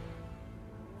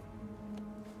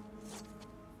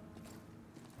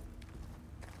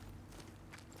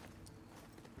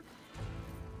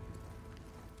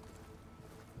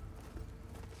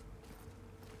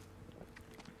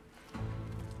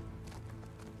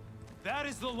 That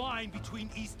is the line between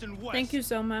East and West. Thank you,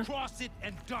 Soma. Cross it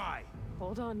and die.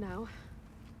 Hold on now.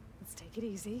 Let's take it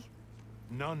easy.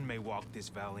 None may walk this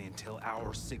valley until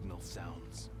our signal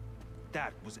sounds.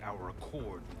 That was our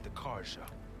accord with the Karja.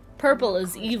 Purple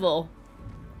is evil.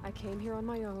 I came here on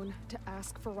my own to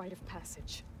ask for rite of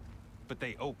passage. But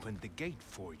they opened the gate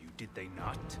for you, did they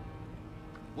not?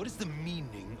 What is the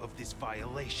meaning of this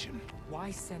violation?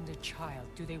 Why send a child?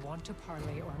 Do they want to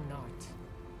parley or not?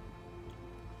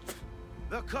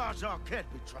 The Karja can't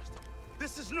be trusted.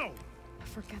 This is no.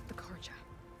 Forget the Karja.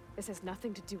 This has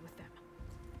nothing to do with them.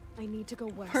 I need to go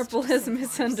west. Purple is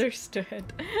misunderstood.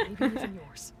 Maybe even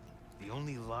yours. The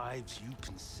only lives you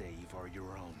can save are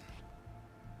your own.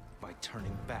 By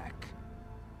turning back.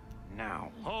 Now.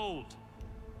 Hold!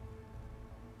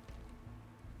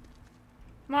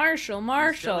 Marshall,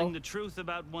 She's telling the truth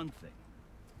about one thing.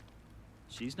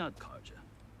 She's not Karja.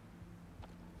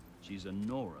 She's a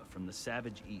Nora from the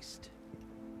Savage East.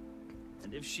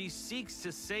 And if she seeks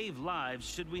to save lives,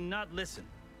 should we not listen?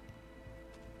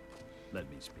 Let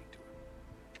me speak to her.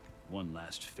 One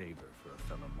last favor for a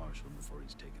fellow Marshal before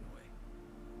he's taken away.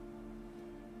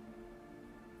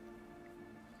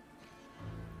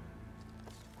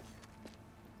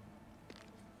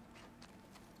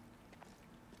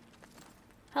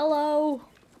 Hello.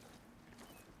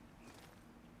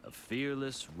 A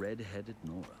fearless, red-headed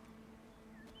Nora.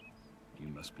 You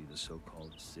must be the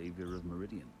so-called savior of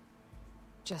Meridian.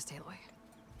 Just Aloy.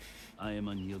 I am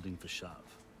unyielding Fashav.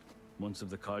 Once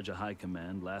of the Karja High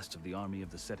Command, last of the army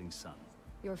of the Setting Sun.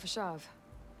 You're Fashav.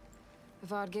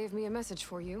 Avad gave me a message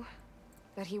for you.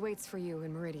 That he waits for you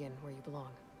in Meridian, where you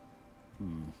belong.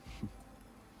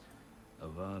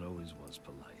 Avad always was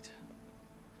polite.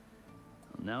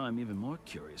 Well, now I'm even more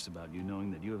curious about you knowing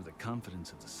that you have the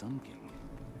confidence of the Sun King.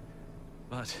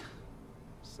 But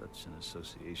such an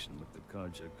association with the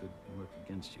Karja could work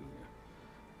against you here,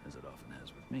 as it often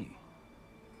has with me.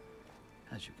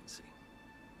 As you can see,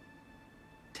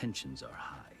 tensions are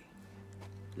high.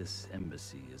 This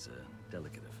embassy is a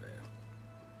delicate affair.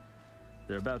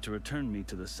 They're about to return me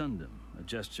to the Sundom, a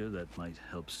gesture that might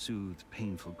help soothe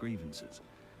painful grievances.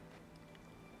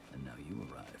 And now you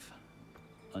arrive,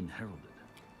 unheralded.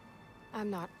 I'm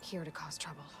not here to cause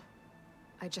trouble.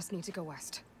 I just need to go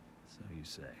west. So you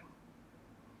say.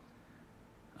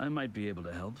 I might be able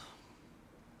to help,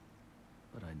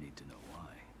 but I need to know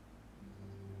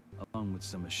why. Along with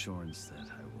some assurance that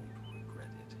I won't regret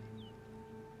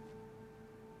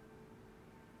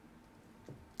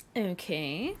it.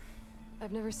 Okay.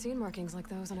 I've never seen markings like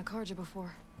those on a Karja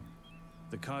before.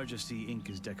 The Karja see ink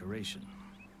as decoration.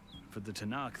 For the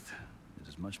Tenakth, it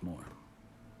is much more.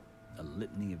 A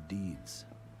litany of deeds.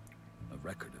 A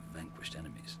record of vanquished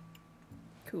enemies.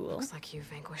 Cool. Looks like you've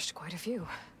vanquished quite a few.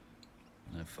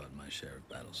 I've fought my share of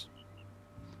battles.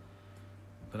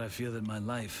 But I feel that my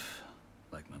life,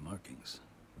 like my markings,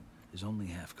 is only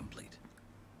half complete.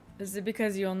 Is it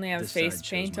because you only have This face side shows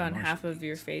paint my on martial half of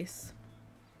your face?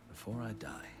 Before I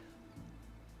die,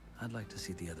 I'd like to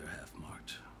see the other half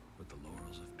marked with the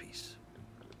laurels of peace.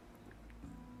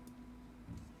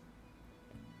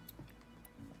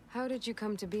 How did you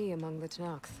come to be among the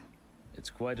Tenakth? It's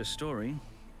quite a story,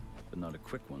 but not a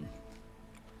quick one.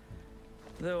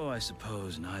 Though I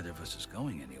suppose neither of us is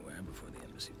going anywhere before the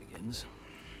embassy begins.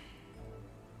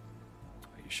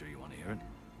 Are you sure you want to hear it?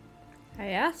 I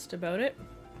asked about it.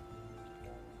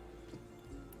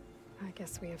 I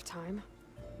guess we have time.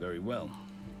 Very well.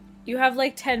 You have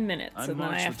like 10 minutes, I and then I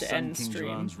marched have with to Sun end King stream.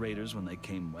 Jiran's raiders when they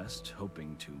came west,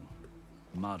 hoping to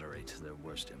moderate their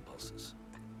worst impulses.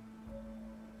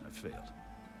 I failed, of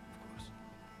course.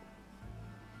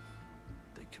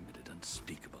 They committed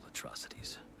unspeakable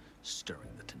atrocities,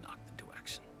 stirring the Tenakth into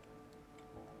action.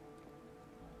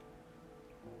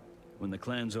 When the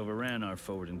clans overran our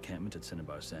forward encampment at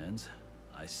Cinnabar Sands,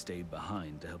 I stayed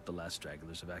behind to help the last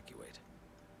stragglers evacuate,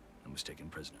 and was taken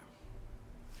prisoner.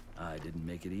 I didn't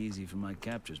make it easy for my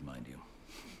captors, mind you.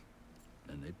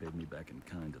 And they paid me back in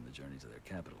kind on the journey to their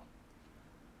capital.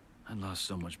 I lost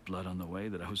so much blood on the way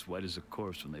that I was white as a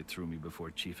corpse when they threw me before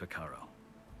Chief Hekarro.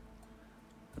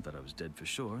 I thought I was dead for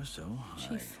sure, so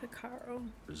Chief Hekarro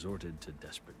resorted to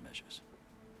desperate measures.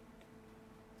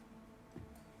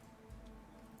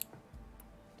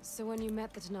 So when you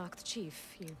met the Tenakth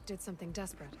chief, you did something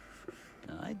desperate.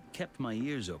 I'd kept my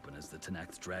ears open as the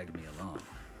Tenakth dragged me along,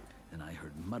 and I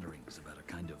heard mutterings about a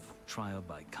kind of trial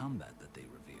by combat that they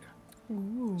revere.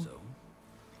 Ooh. So,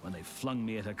 when they flung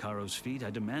me at Hekarro's feet, I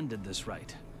demanded this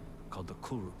right, called the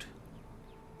Kurut,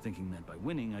 thinking that by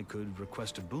winning I could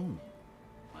request a boon,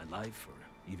 my life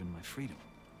or even my freedom.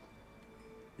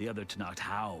 The other Tenakth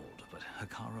howled, but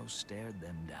Hekarro stared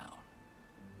them down,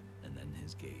 and then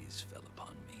his gaze fell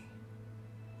upon me.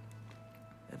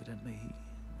 Evidently, he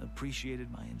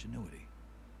appreciated my ingenuity.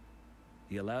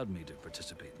 He allowed me to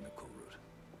participate in the cool route.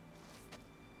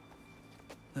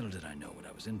 Little did I know what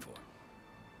I was in for.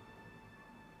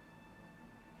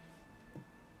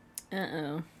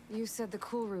 Uh-oh. You said the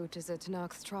cool route is a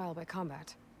Tenakth's trial by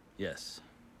combat. Yes.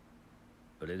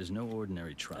 But it is no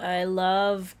ordinary trial. I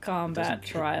love It combat doesn't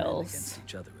pit men trials. against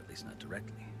each other, at least not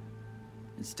directly.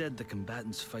 Instead, the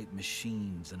combatants fight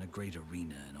machines in a great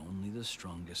arena, and only the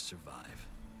strongest survive.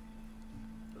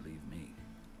 Believe me,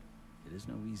 it is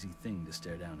no easy thing to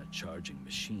stare down a charging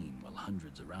machine while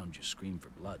hundreds around you scream for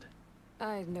blood.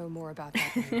 I know more about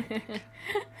that than you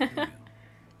would think.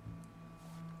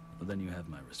 Well, then you have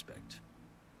my respect.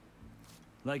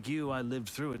 Like you, I lived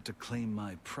through it to claim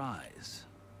my prize.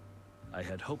 I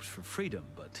had hopes for freedom,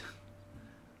 but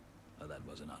well, that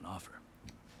wasn't on offer.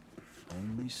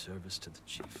 Only service to the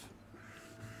chief.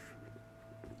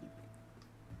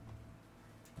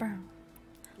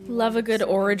 Love a good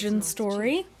origin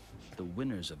story. The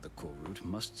winners of the cool route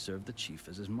must serve the chief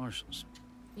as his marshals.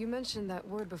 You mentioned that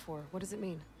word before. What does it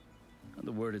mean?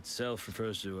 The word itself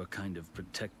refers to a kind of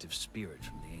protective spirit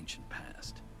from the ancient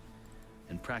past.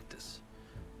 In practice,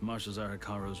 marshals are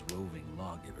Hekarro's roving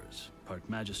lawgivers, part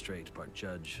magistrate, part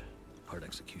judge, part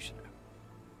executioner.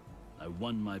 I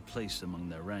won my place among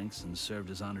their ranks and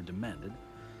served as honor demanded,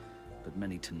 but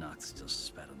many Tenakths still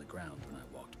spat on the ground when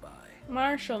I walked by.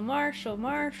 Marshal, Marshal,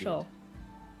 Marshal.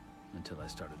 Until I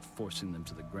started forcing them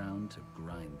to the ground to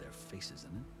grind their faces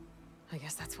in it. I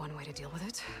guess that's one way to deal with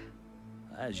it.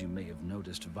 As you may have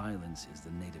noticed, violence is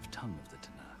the native tongue of the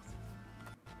Tenakth.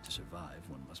 To survive,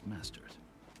 one must master it.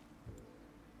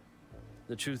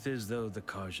 The truth is, though, the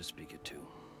Carja speak it too.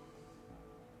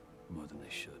 More than they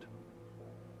should.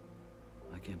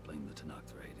 I can't blame the Tenakth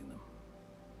for hating them.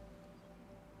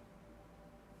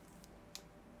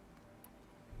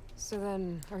 So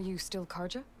then, are you still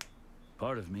Carja?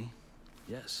 Part of me,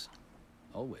 yes.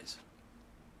 Always.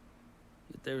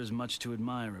 Yet there is much to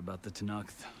admire about the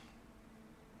Tenakth.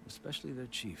 Especially their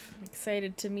chief. I'm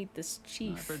excited to meet this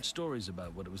chief. I've heard stories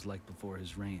about what it was like before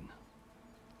his reign.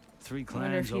 Three I wonder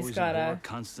if clans he's always got at war,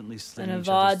 constantly slitting an each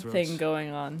other's Avad throats. thing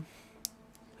going on.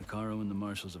 Hekarro and the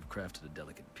marshals have crafted a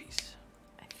delicate peace.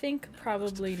 I think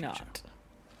probably not.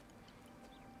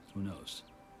 Who knows?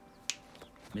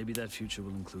 Maybe that future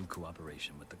will include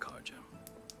cooperation with the Carja.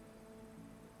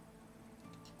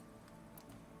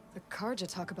 The Carja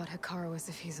talk about Hekarro as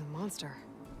if he's a monster.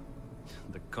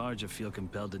 The Carja feel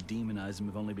compelled to demonize him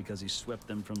if only because he swept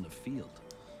them from the field.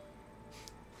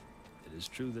 It is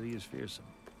true that he is fearsome.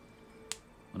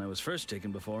 When I was first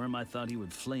taken before him, I thought he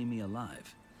would flay me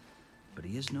alive. But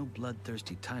he is no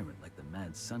bloodthirsty tyrant like the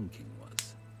Mad Sun King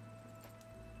was.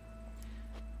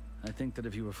 I think that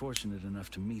if you were fortunate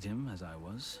enough to meet him, as I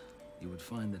was, you would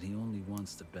find that he only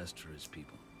wants the best for his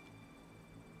people.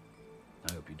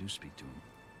 I hope you do speak to him.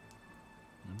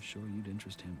 I'm sure you'd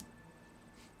interest him.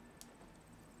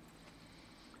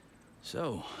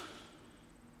 So,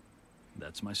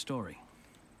 that's my story.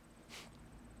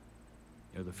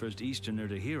 You're the first Easterner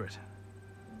to hear it,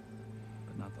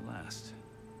 but not the last.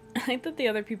 I think that the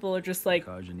other people are just like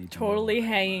totally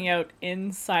hanging out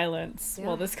in silence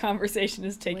while this conversation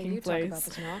is The way taking you place. talk about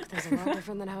the Tenakth is a lot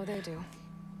different than how they do.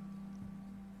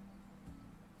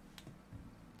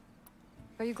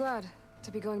 Are you glad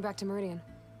to be going back to Meridian?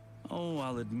 Oh,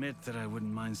 I'll admit that I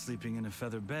wouldn't mind sleeping in a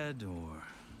feather bed or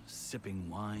sipping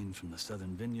wine from the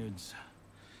southern vineyards.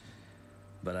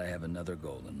 But I have another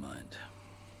goal in mind.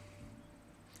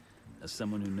 As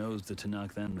someone who knows the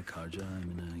Tenakth and the Carja,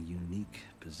 I'm in a unique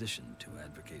position to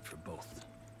advocate for both.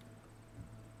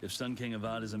 If Sun King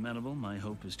Avad is amenable, my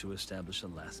hope is to establish a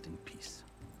lasting peace.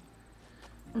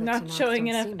 Not showing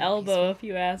enough elbow, if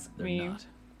you ask They're me. not,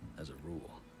 as a rule.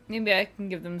 Maybe I can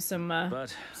give them some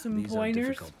But some these are pointers.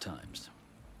 difficult times.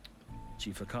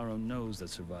 Chief Hekarro knows that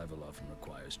survival often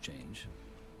requires change,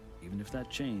 even if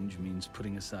that change means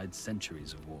putting aside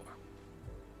centuries of war.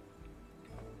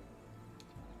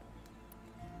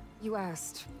 You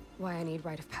asked why I need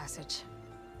rite of passage.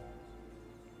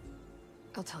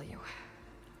 I'll tell you,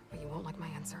 but you won't like my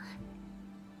answer.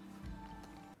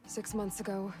 6 months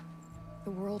ago, the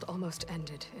world almost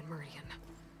ended in Meridian.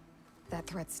 That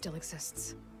threat still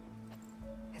exists.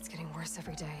 It's getting worse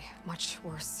every day, much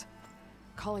worse.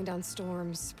 Calling down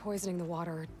storms, poisoning the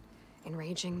water,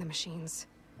 enraging the machines.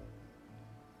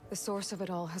 The source of it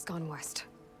all has gone west,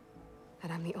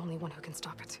 and I'm the only one who can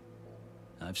stop it.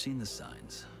 I've seen the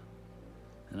signs.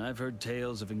 And I've heard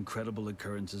tales of incredible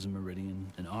occurrences in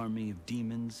Meridian, an army of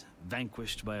demons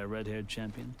vanquished by a red-haired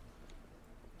champion.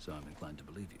 So I'm inclined to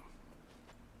believe you.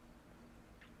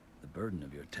 The burden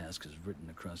of your task is written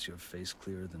across your face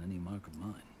clearer than any mark of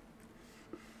mine.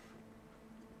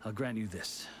 I'll grant you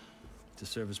this, to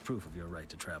serve as proof of your right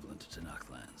to travel into Tenakth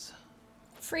lands.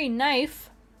 Free knife?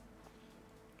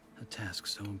 A task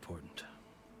so important.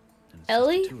 And it's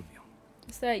Ellie? just the two of you.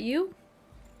 Is that you?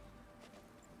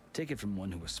 Take it from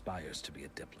one who aspires to be a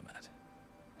diplomat.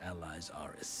 Allies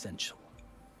are essential.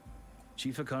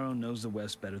 Chief Hekarro knows the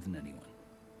West better than anyone.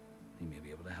 He may be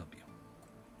able to help you.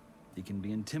 He can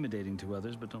be intimidating to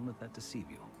others, but don't let that deceive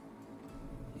you.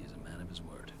 He is a man of his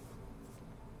word.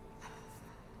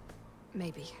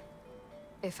 Maybe.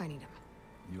 If I need him.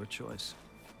 Your choice.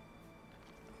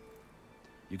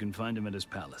 You can find him at his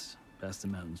palace, past the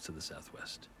mountains to the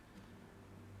southwest.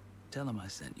 Tell him I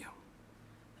sent you,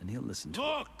 and he'll listen to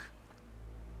Look!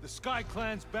 The Sky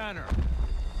Clan's banner.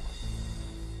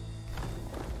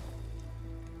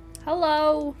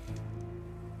 Hello.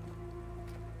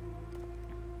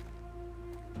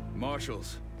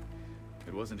 Marshals.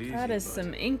 It wasn't easy. That is but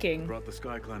some inking. I brought the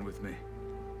Sky Clan with me.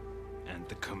 And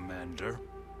the commander?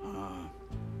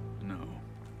 No.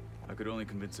 I could only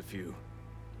convince a few.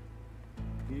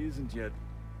 He isn't yet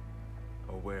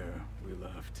aware we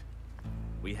left.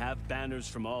 We have banners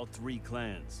from all 3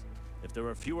 clans. If there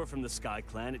are fewer from the Sky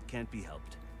Clan, it can't be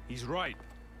helped. He's right.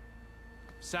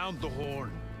 Sound the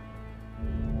horn.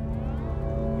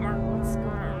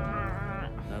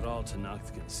 Not all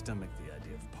Tenakth can stomach the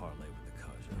idea of parley with the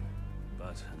Carja,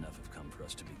 but enough have come for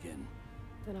us to begin.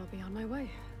 Then I'll be on my way.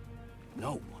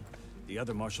 No, the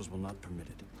other marshals will not permit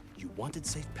it. You wanted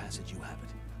safe passage, you have it.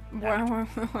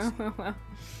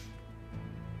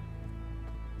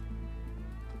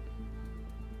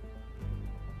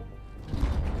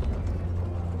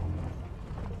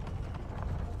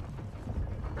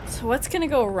 So what's gonna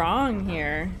go wrong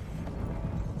here?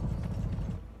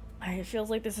 It feels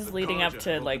like this is leading up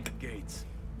to like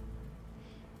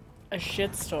a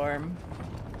shitstorm.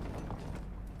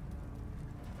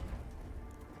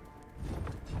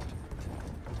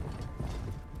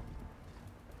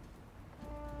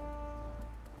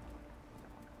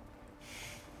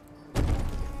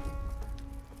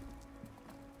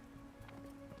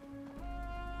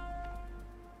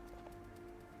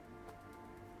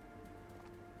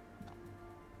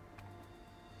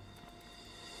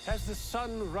 As the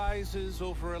sun rises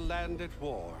over a land at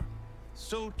war,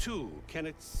 so too can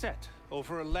it set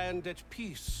over a land at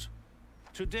peace.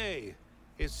 Today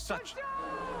is such...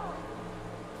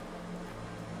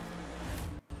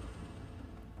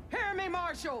 Hear me,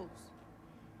 marshals!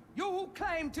 You who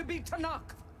claim to be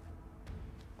Tenakth!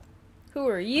 Who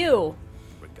are you?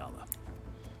 Regalla.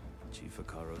 Chief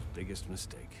Hekarro's biggest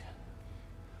mistake.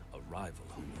 A rival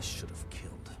whom he should have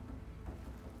killed.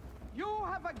 You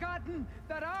have forgotten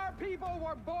that our people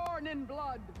were born in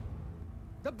blood.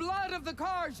 The blood of the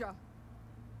Carja.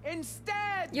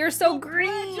 Instead, you're so you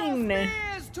green. Pledge your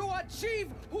fears to a chief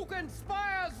who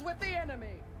conspires with the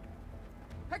enemy.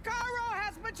 Hekarro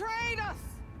has betrayed us.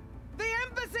 The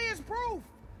embassy is proof.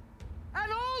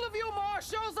 And all of you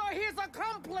marshals are his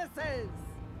accomplices.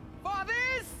 For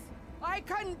this, I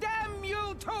condemn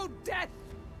you to death.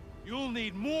 You'll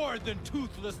need more than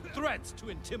toothless threats to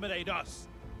intimidate us.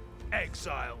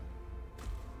 Exile.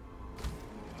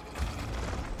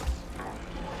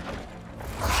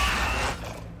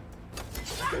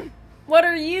 What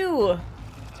are you?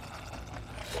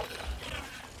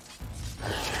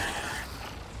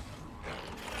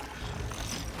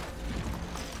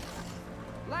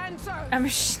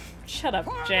 Lancers. Shut up,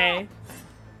 Jay.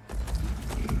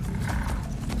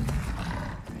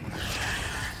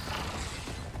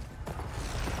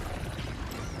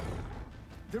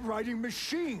 They're riding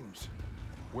machines.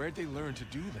 Where'd they learn to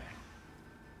do that?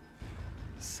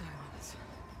 Silence.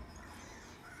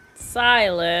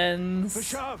 Silence.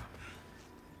 Bashav,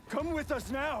 come with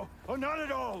us now, or not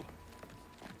at all.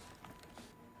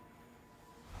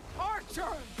 Archer,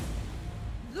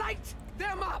 light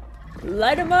them up.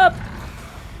 Light them up.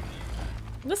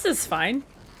 This is fine.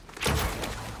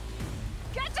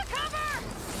 Get to cover.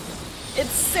 It's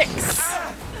 6.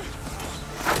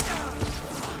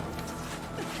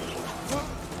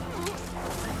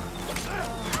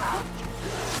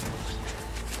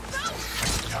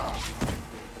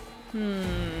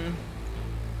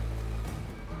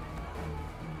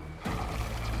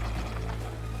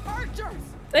 Archers.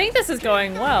 I think this is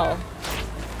going well.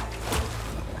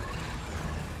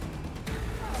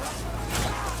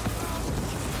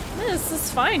 This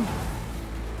is fine.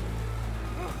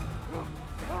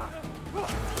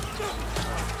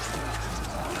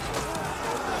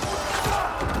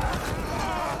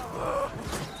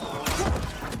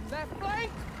 Left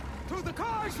flank to the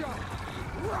Carja.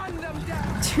 Run them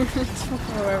down.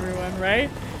 Oh, everyone, right?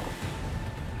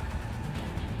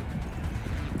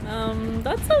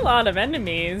 That's a lot of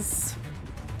enemies.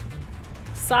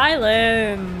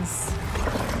 Silence.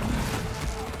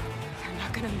 They're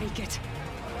not gonna make it.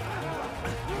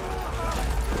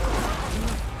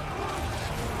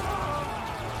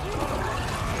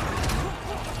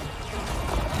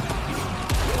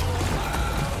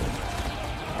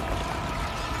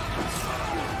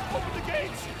 Open the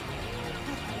gates!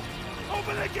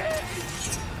 Open the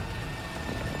gates!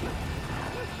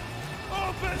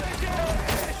 Open the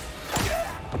gates!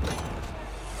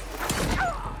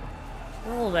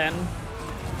 Well then.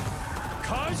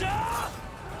 Kaja!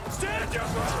 Stand your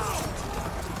ground!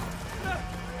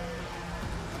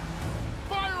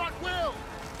 Fire at will!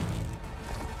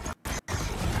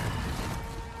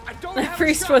 I don't The have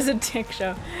priest was a dick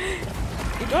show.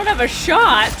 You don't have a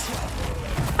shot?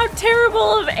 How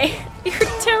terrible of a- You're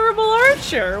a terrible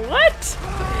archer. What?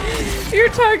 Your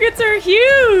targets are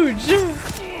huge.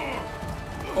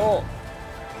 Oh.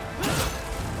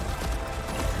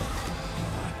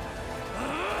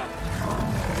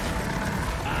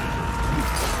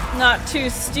 Not too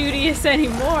studious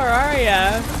anymore, are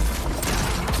ya?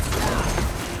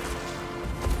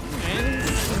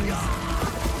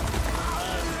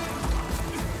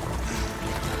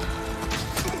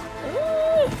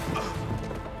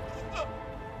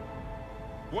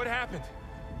 What happened?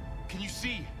 Can you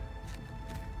see?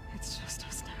 It's just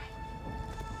us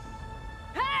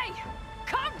now. Hey!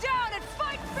 Calm down and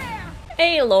fight fair!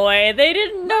 Aloy, they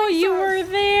didn't know you were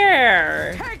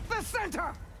there. Take the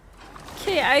center!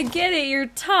 Okay, I get it, you're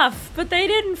tough, but they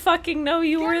didn't fucking know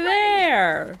you were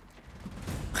there.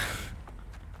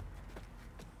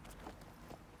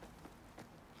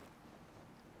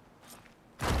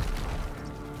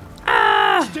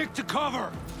 Ah! Stick to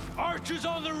cover! Archers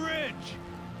on the ridge!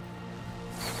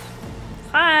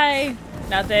 Hi.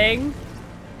 Nothing.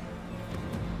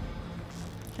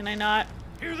 Can I not?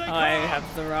 Here they Oh, come. I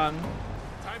have the wrong.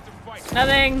 Time to fight.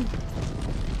 Nothing.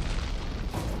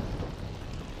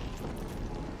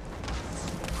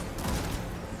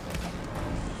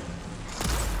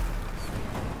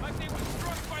 Like they were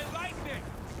struck by lightning.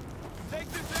 Take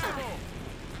this arrow.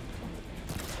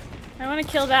 I want to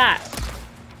kill that.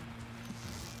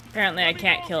 Apparently I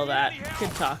can't kill that.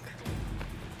 Good talk.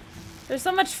 There's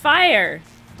so much fire.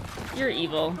 You're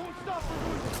evil.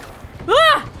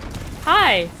 Ah!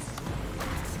 Hi.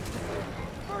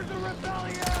 For the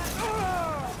rebellion!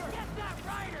 Get that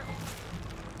rider!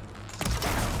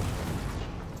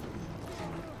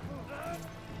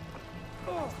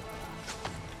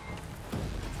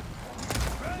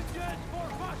 Vengeance for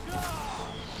Russia!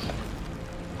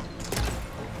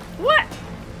 What?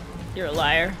 You're a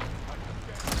liar.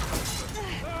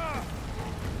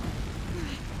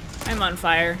 I'm on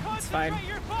fire. It's fine.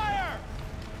 Your fire!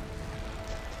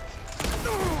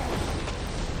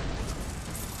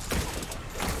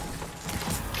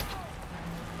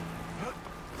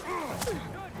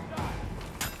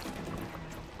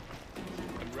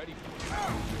 I'm ready.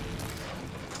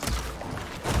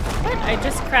 What? I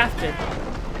just crafted.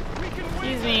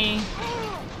 Excuse me.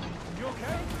 You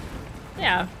okay?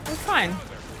 Yeah, we're fine.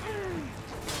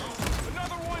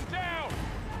 Another one down.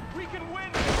 We can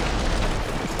win.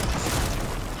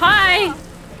 Hi.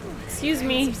 Excuse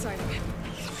me.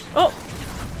 Oh.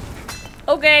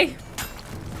 Okay.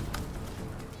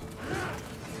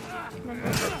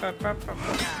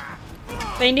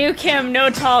 They knew Kim, no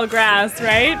tall grass,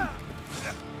 right?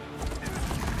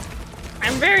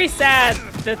 I'm very sad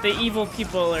that the evil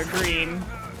people are green.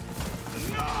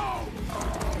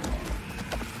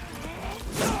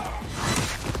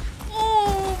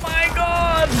 Oh my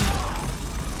god!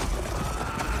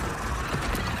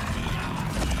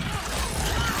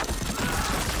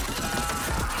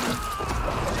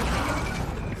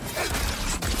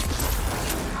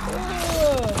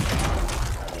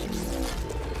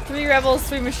 Three rebels,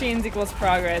 3 machines equals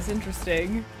progress.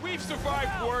 Interesting. We've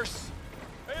survived worse.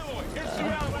 Aloy, here's the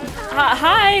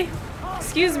Hi!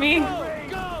 Excuse me.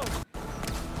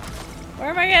 Where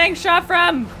am I getting shot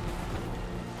from?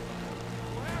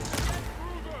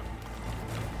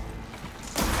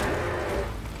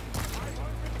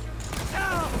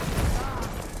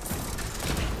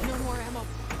 No more ammo.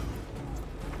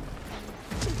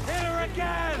 Hit her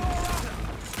again!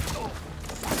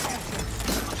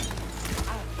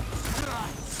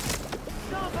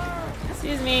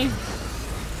 Excuse me.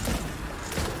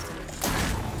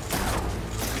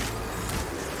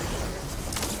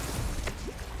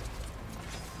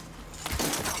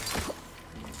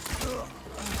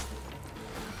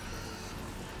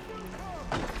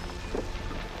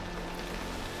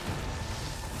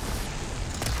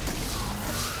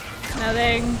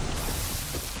 thing.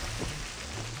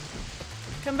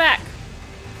 Come back.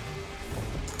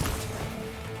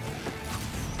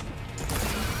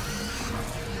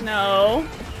 No.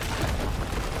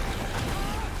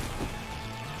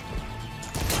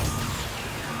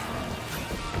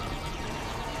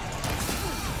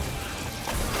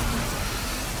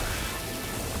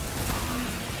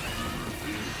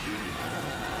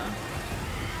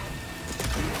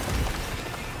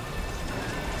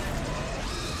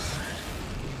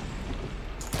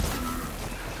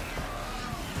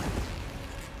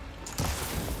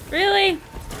 Really?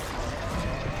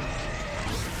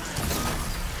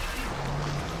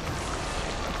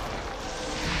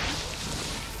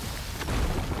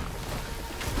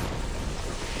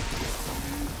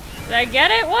 Did I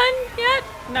get it one yet?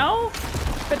 No?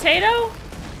 Potato?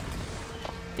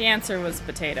 The answer was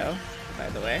potato, by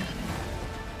the way.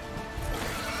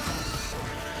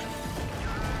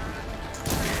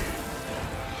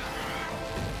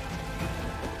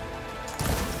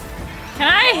 Can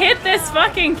I hit this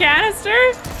fucking canister?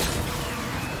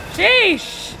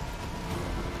 Sheesh.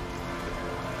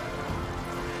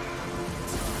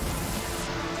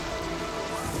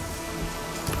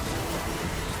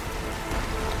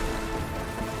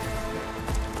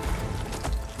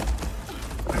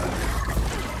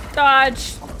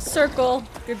 Dodge. Circle.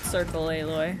 Good circle,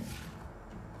 Aloy.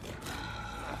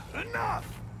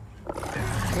 Enough!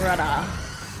 Brother.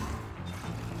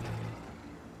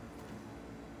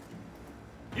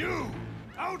 You,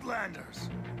 Outlanders!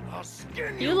 I'll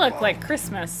skin You look like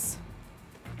Christmas.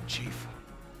 Chief,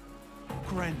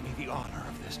 grant me the honor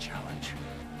of this challenge.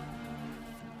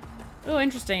 Oh,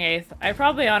 interesting, 8th. I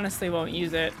probably honestly won't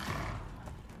use it.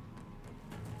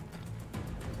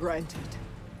 Granted.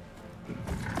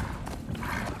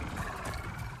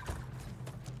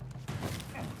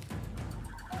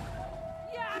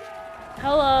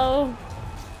 Hello.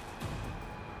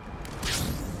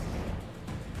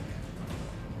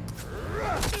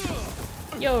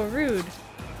 Yo, rude.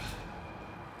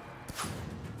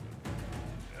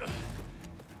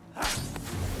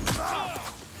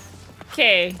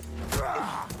 Okay.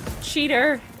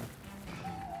 Cheater.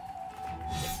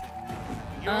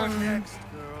 You're next,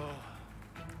 girl.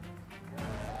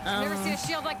 Never seen a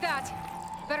shield like that.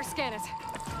 Better scan it.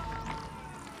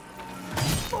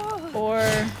 Or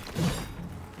I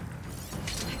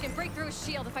can break through a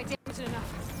shield if I damage it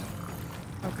enough.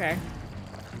 okay.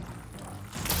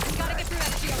 Gotta get through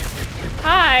that shield.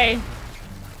 Hi.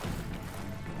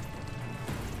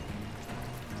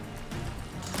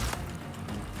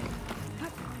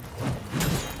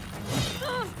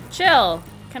 Chill.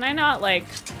 Can I not like?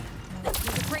 Need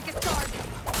to break his guard.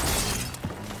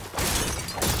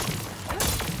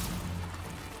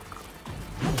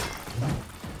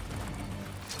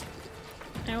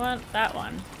 I want that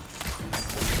one.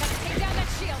 Gotta take down that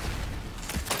shield.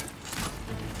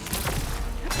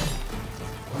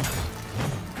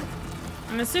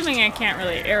 I'm assuming I can't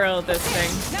really arrow this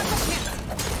thing.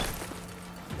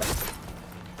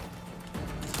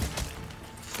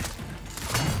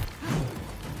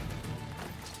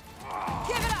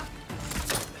 Give it up.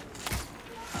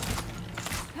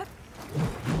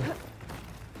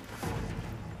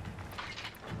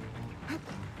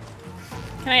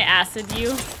 Can I acid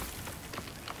you?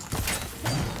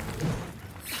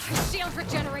 Shield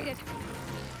regenerated.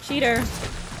 Cheater.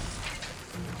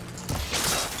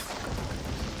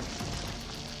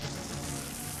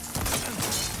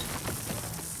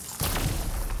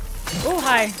 Oh,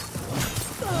 hi.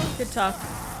 Good talk.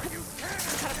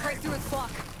 Gotta break through its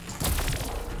block.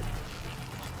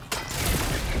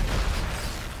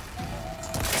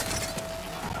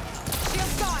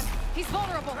 Shield's gone. He's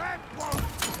vulnerable.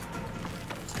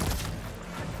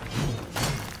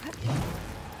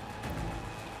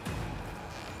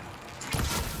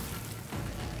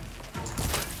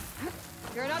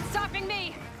 You're not stopping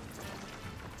me.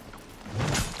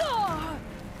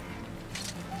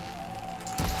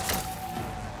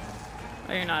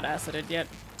 Oh, you're not acided yet.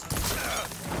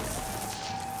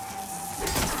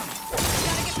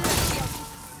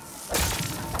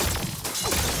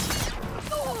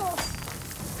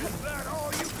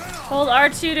 Hold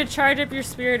R2 to charge up your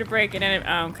spear to break an enemy.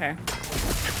 Oh, okay.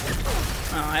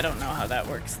 Oh, I don't know how that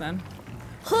works then.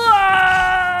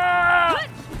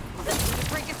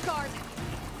 Break his guard.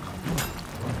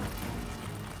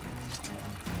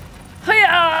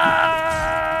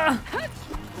 Hiya! There,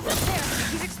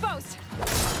 he's exposed.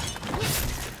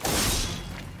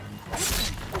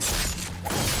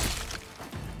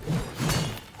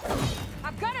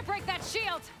 I'm gonna break that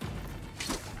shield.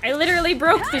 I literally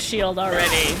broke the shield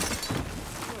already.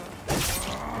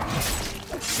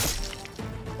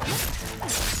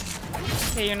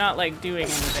 Okay, you're not like doing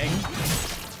anything.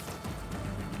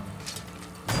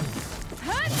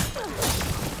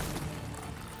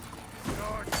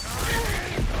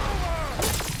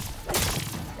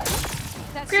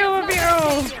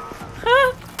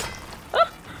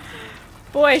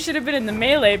 Boy, I should have been in the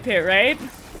melee pit, right?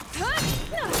 There,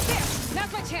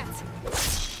 now's my chance.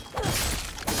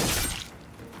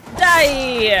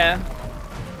 Die!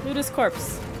 Loot his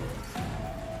corpse.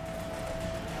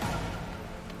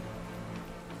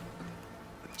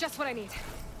 Just what I need.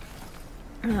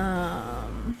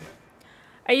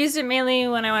 I used it mainly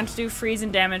when I wanted to do freeze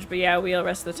and damage, but yeah, wheel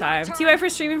rest of the time. TY for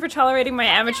streaming, for tolerating my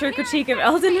amateur critique of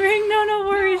Elden Ring. No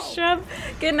worries, Shub.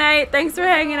 Good night. Thanks for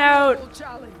hanging out.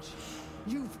 Challenge.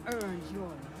 You've earned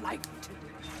your life today.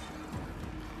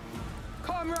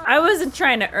 Comrade, I wasn't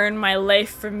trying to earn my life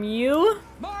from you.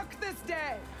 mark this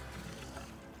day.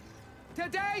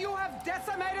 Today you have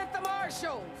decimated the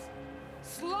Marshals,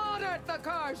 slaughtered the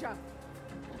Karja.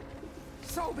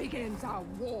 So begins our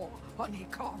war on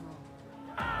Hikaru.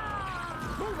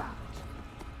 Move out.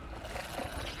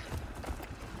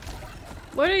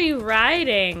 What are you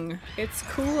riding? It's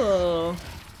cool.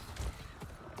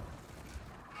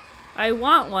 I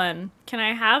want one. Can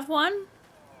I have one?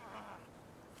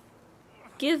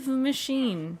 Give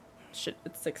machine. Shit,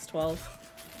 it's 612.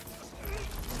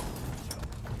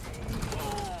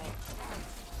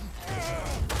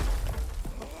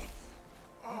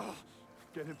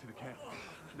 Get him to the camp.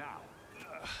 Now.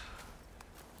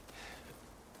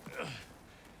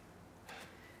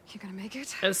 You gonna make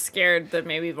it? I was scared that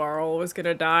maybe Varl was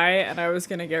gonna die and I was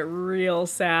gonna get real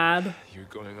sad. You're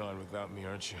going on without me,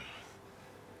 aren't you?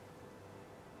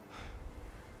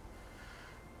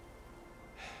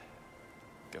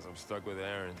 Guess I'm stuck with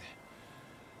Aaron.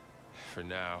 For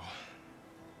now.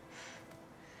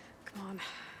 Come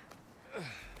on.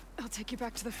 I'll take you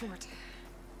back to the fort.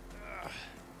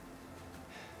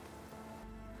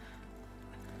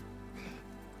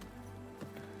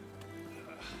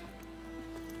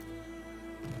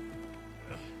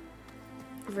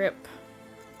 Rip.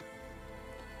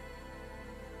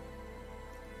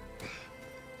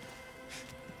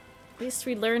 At least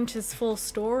we learned his full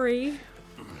story.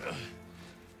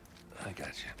 I got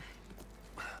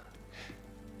you.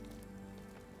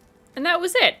 And that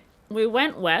was it. We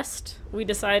went west, we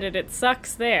decided it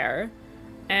sucks there,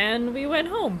 and we went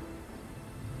home.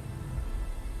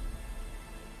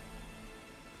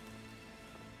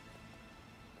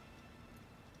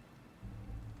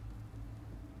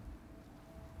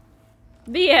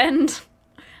 The end.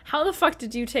 How the fuck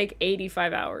did you take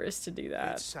 85 hours to do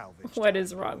that? What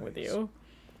is wrong with you?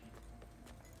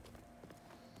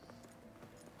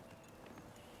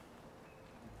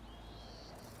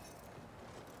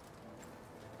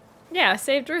 Yeah,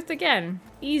 saved Earth again.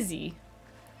 Easy.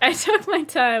 I took my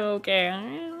time, okay.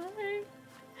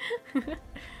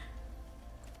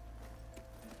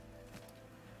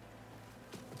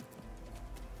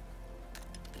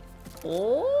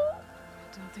 Oh?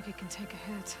 Don't think it can take a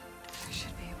hit. I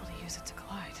should be able to use it to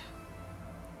glide.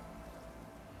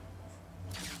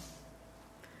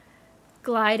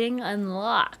 Gliding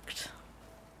unlocked.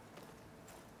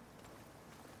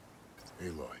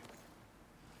 Aloy.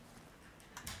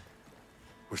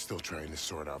 We're still trying to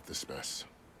sort out this mess.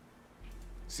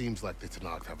 Seems like the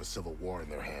Tenakth have a civil war in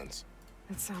their hands.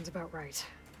 That sounds about right.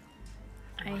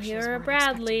 I hear a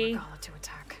Bradley. To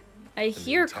attack. I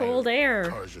hear cold air.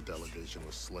 The Karja delegation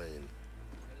was slain.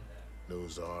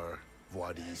 Nozar,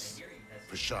 Wadis,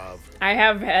 Peshav. I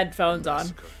have headphones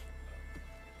on.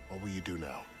 What will you do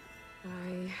now?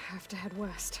 I have to head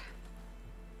west.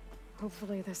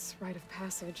 Hopefully this rite of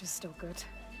passage is still good.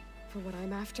 For what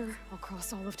I'm after, I'll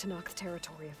cross all of Tenakth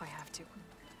territory if I have to.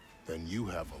 Then you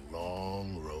have a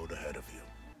long road ahead of you.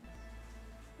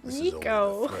 This Nico. is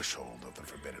only the threshold of the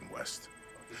Forbidden West.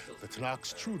 The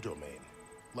Tenakth's true domain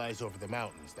lies over the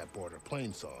mountains that border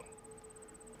Plainsong,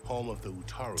 home of the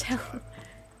Utaru tribe.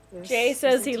 Jay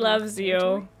says he loves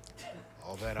you.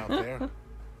 All that out there,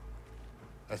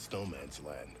 that's no man's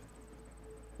land.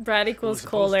 Brad equals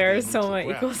cold air, Soma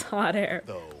equals hot air.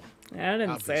 Though, I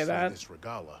didn't say that. This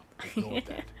Regala ignored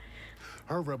that.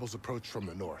 Her rebels approached from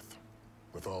the north,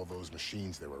 with all those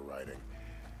machines they were riding.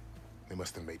 They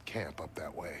must have made camp up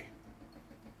that way.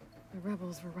 The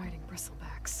rebels were riding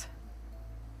bristlebacks.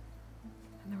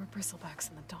 And there were bristlebacks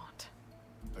in the Daunt.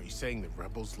 Are you saying the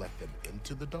rebels let them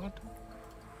into the Daunt?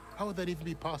 How would that even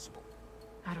be possible?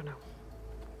 I don't know.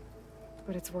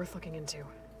 But it's worth looking into.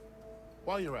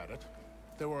 While you're at it,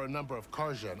 there were a number of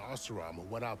Karja and Oseram who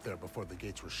went out there before the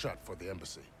gates were shut for the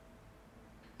embassy.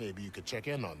 Maybe you could check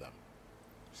in on them.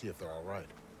 See if they're all right.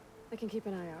 I can keep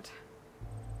an eye out.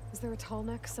 Is there a tall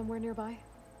neck somewhere nearby?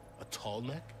 A tall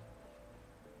neck?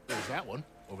 There's that one,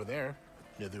 over there,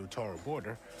 near the Utaru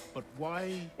border. But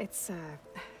why? It's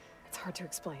hard to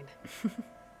explain.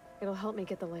 It'll help me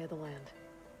get the lay of the land.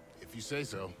 If you say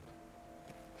so.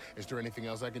 Is there anything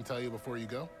else I can tell you before you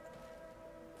go?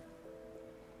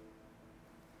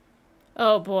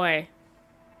 Oh boy.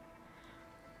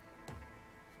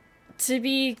 To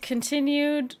be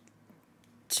continued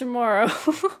tomorrow.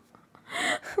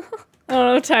 I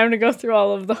don't have time to go through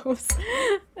all of those.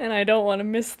 And I don't want to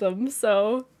miss them,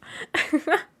 so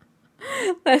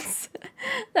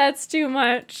that's too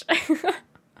much. I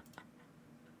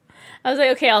was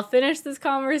like, okay, I'll finish this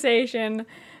conversation.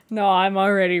 No, I'm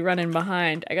already running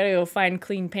behind. I gotta go find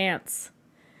clean pants.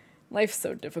 Life's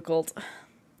so difficult.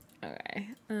 Okay.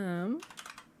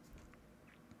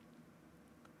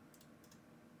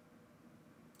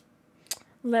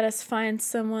 Let us find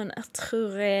someone à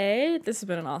trouver. This has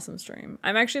been an awesome stream.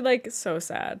 I'm actually like so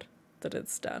sad that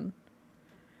it's done.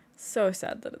 So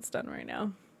sad that it's done right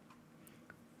now.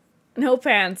 No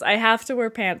pants. I have to wear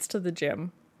pants to the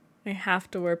gym. I have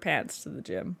to wear pants to the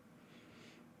gym.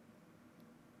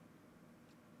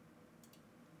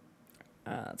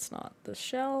 That's not the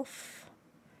shelf.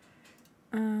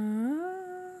 We're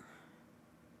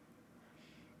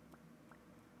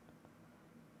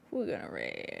gonna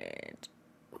raid.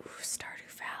 Ooh, Stardew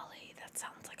Valley. That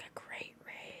sounds like a great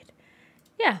raid.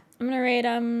 Yeah, I'm gonna raid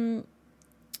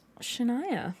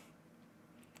Shania.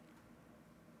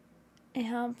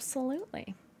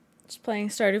 Absolutely. Just playing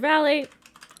Stardew Valley.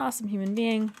 Awesome human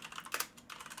being.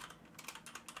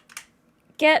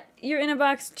 Get your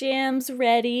Innerbox jams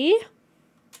ready.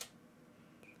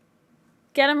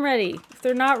 Get them ready. If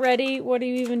they're not ready, what are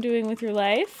you even doing with your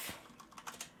life?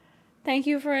 Thank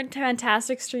you for a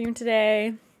fantastic stream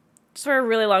today. Just wear a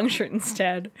really long shirt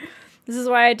instead. This is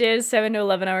why I did 7 to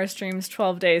 11 hour streams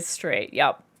 12 days straight.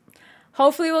 Yep.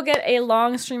 Hopefully we'll get a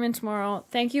long stream in tomorrow.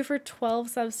 Thank you for 12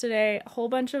 subs today. A whole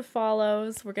bunch of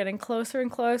follows. We're getting closer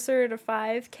and closer to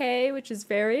 5K, which is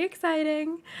very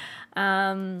exciting.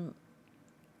 Yeah,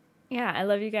 I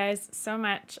love you guys so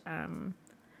much.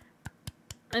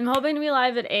 I'm hoping to be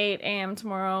live at 8 a.m.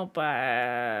 tomorrow,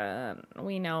 but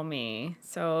we know me.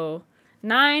 So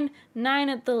 9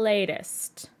 at the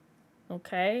latest.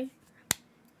 Okay?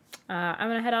 I'm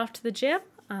going to head off to the gym.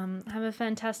 Have a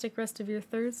fantastic rest of your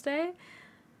Thursday.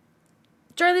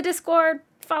 Join the Discord.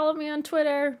 Follow me on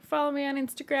Twitter. Follow me on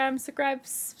Instagram.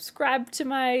 Subscribe to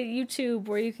my YouTube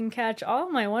where you can catch all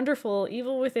my wonderful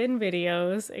Evil Within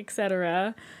videos,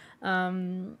 etc.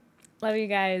 Love you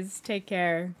guys. Take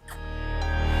care.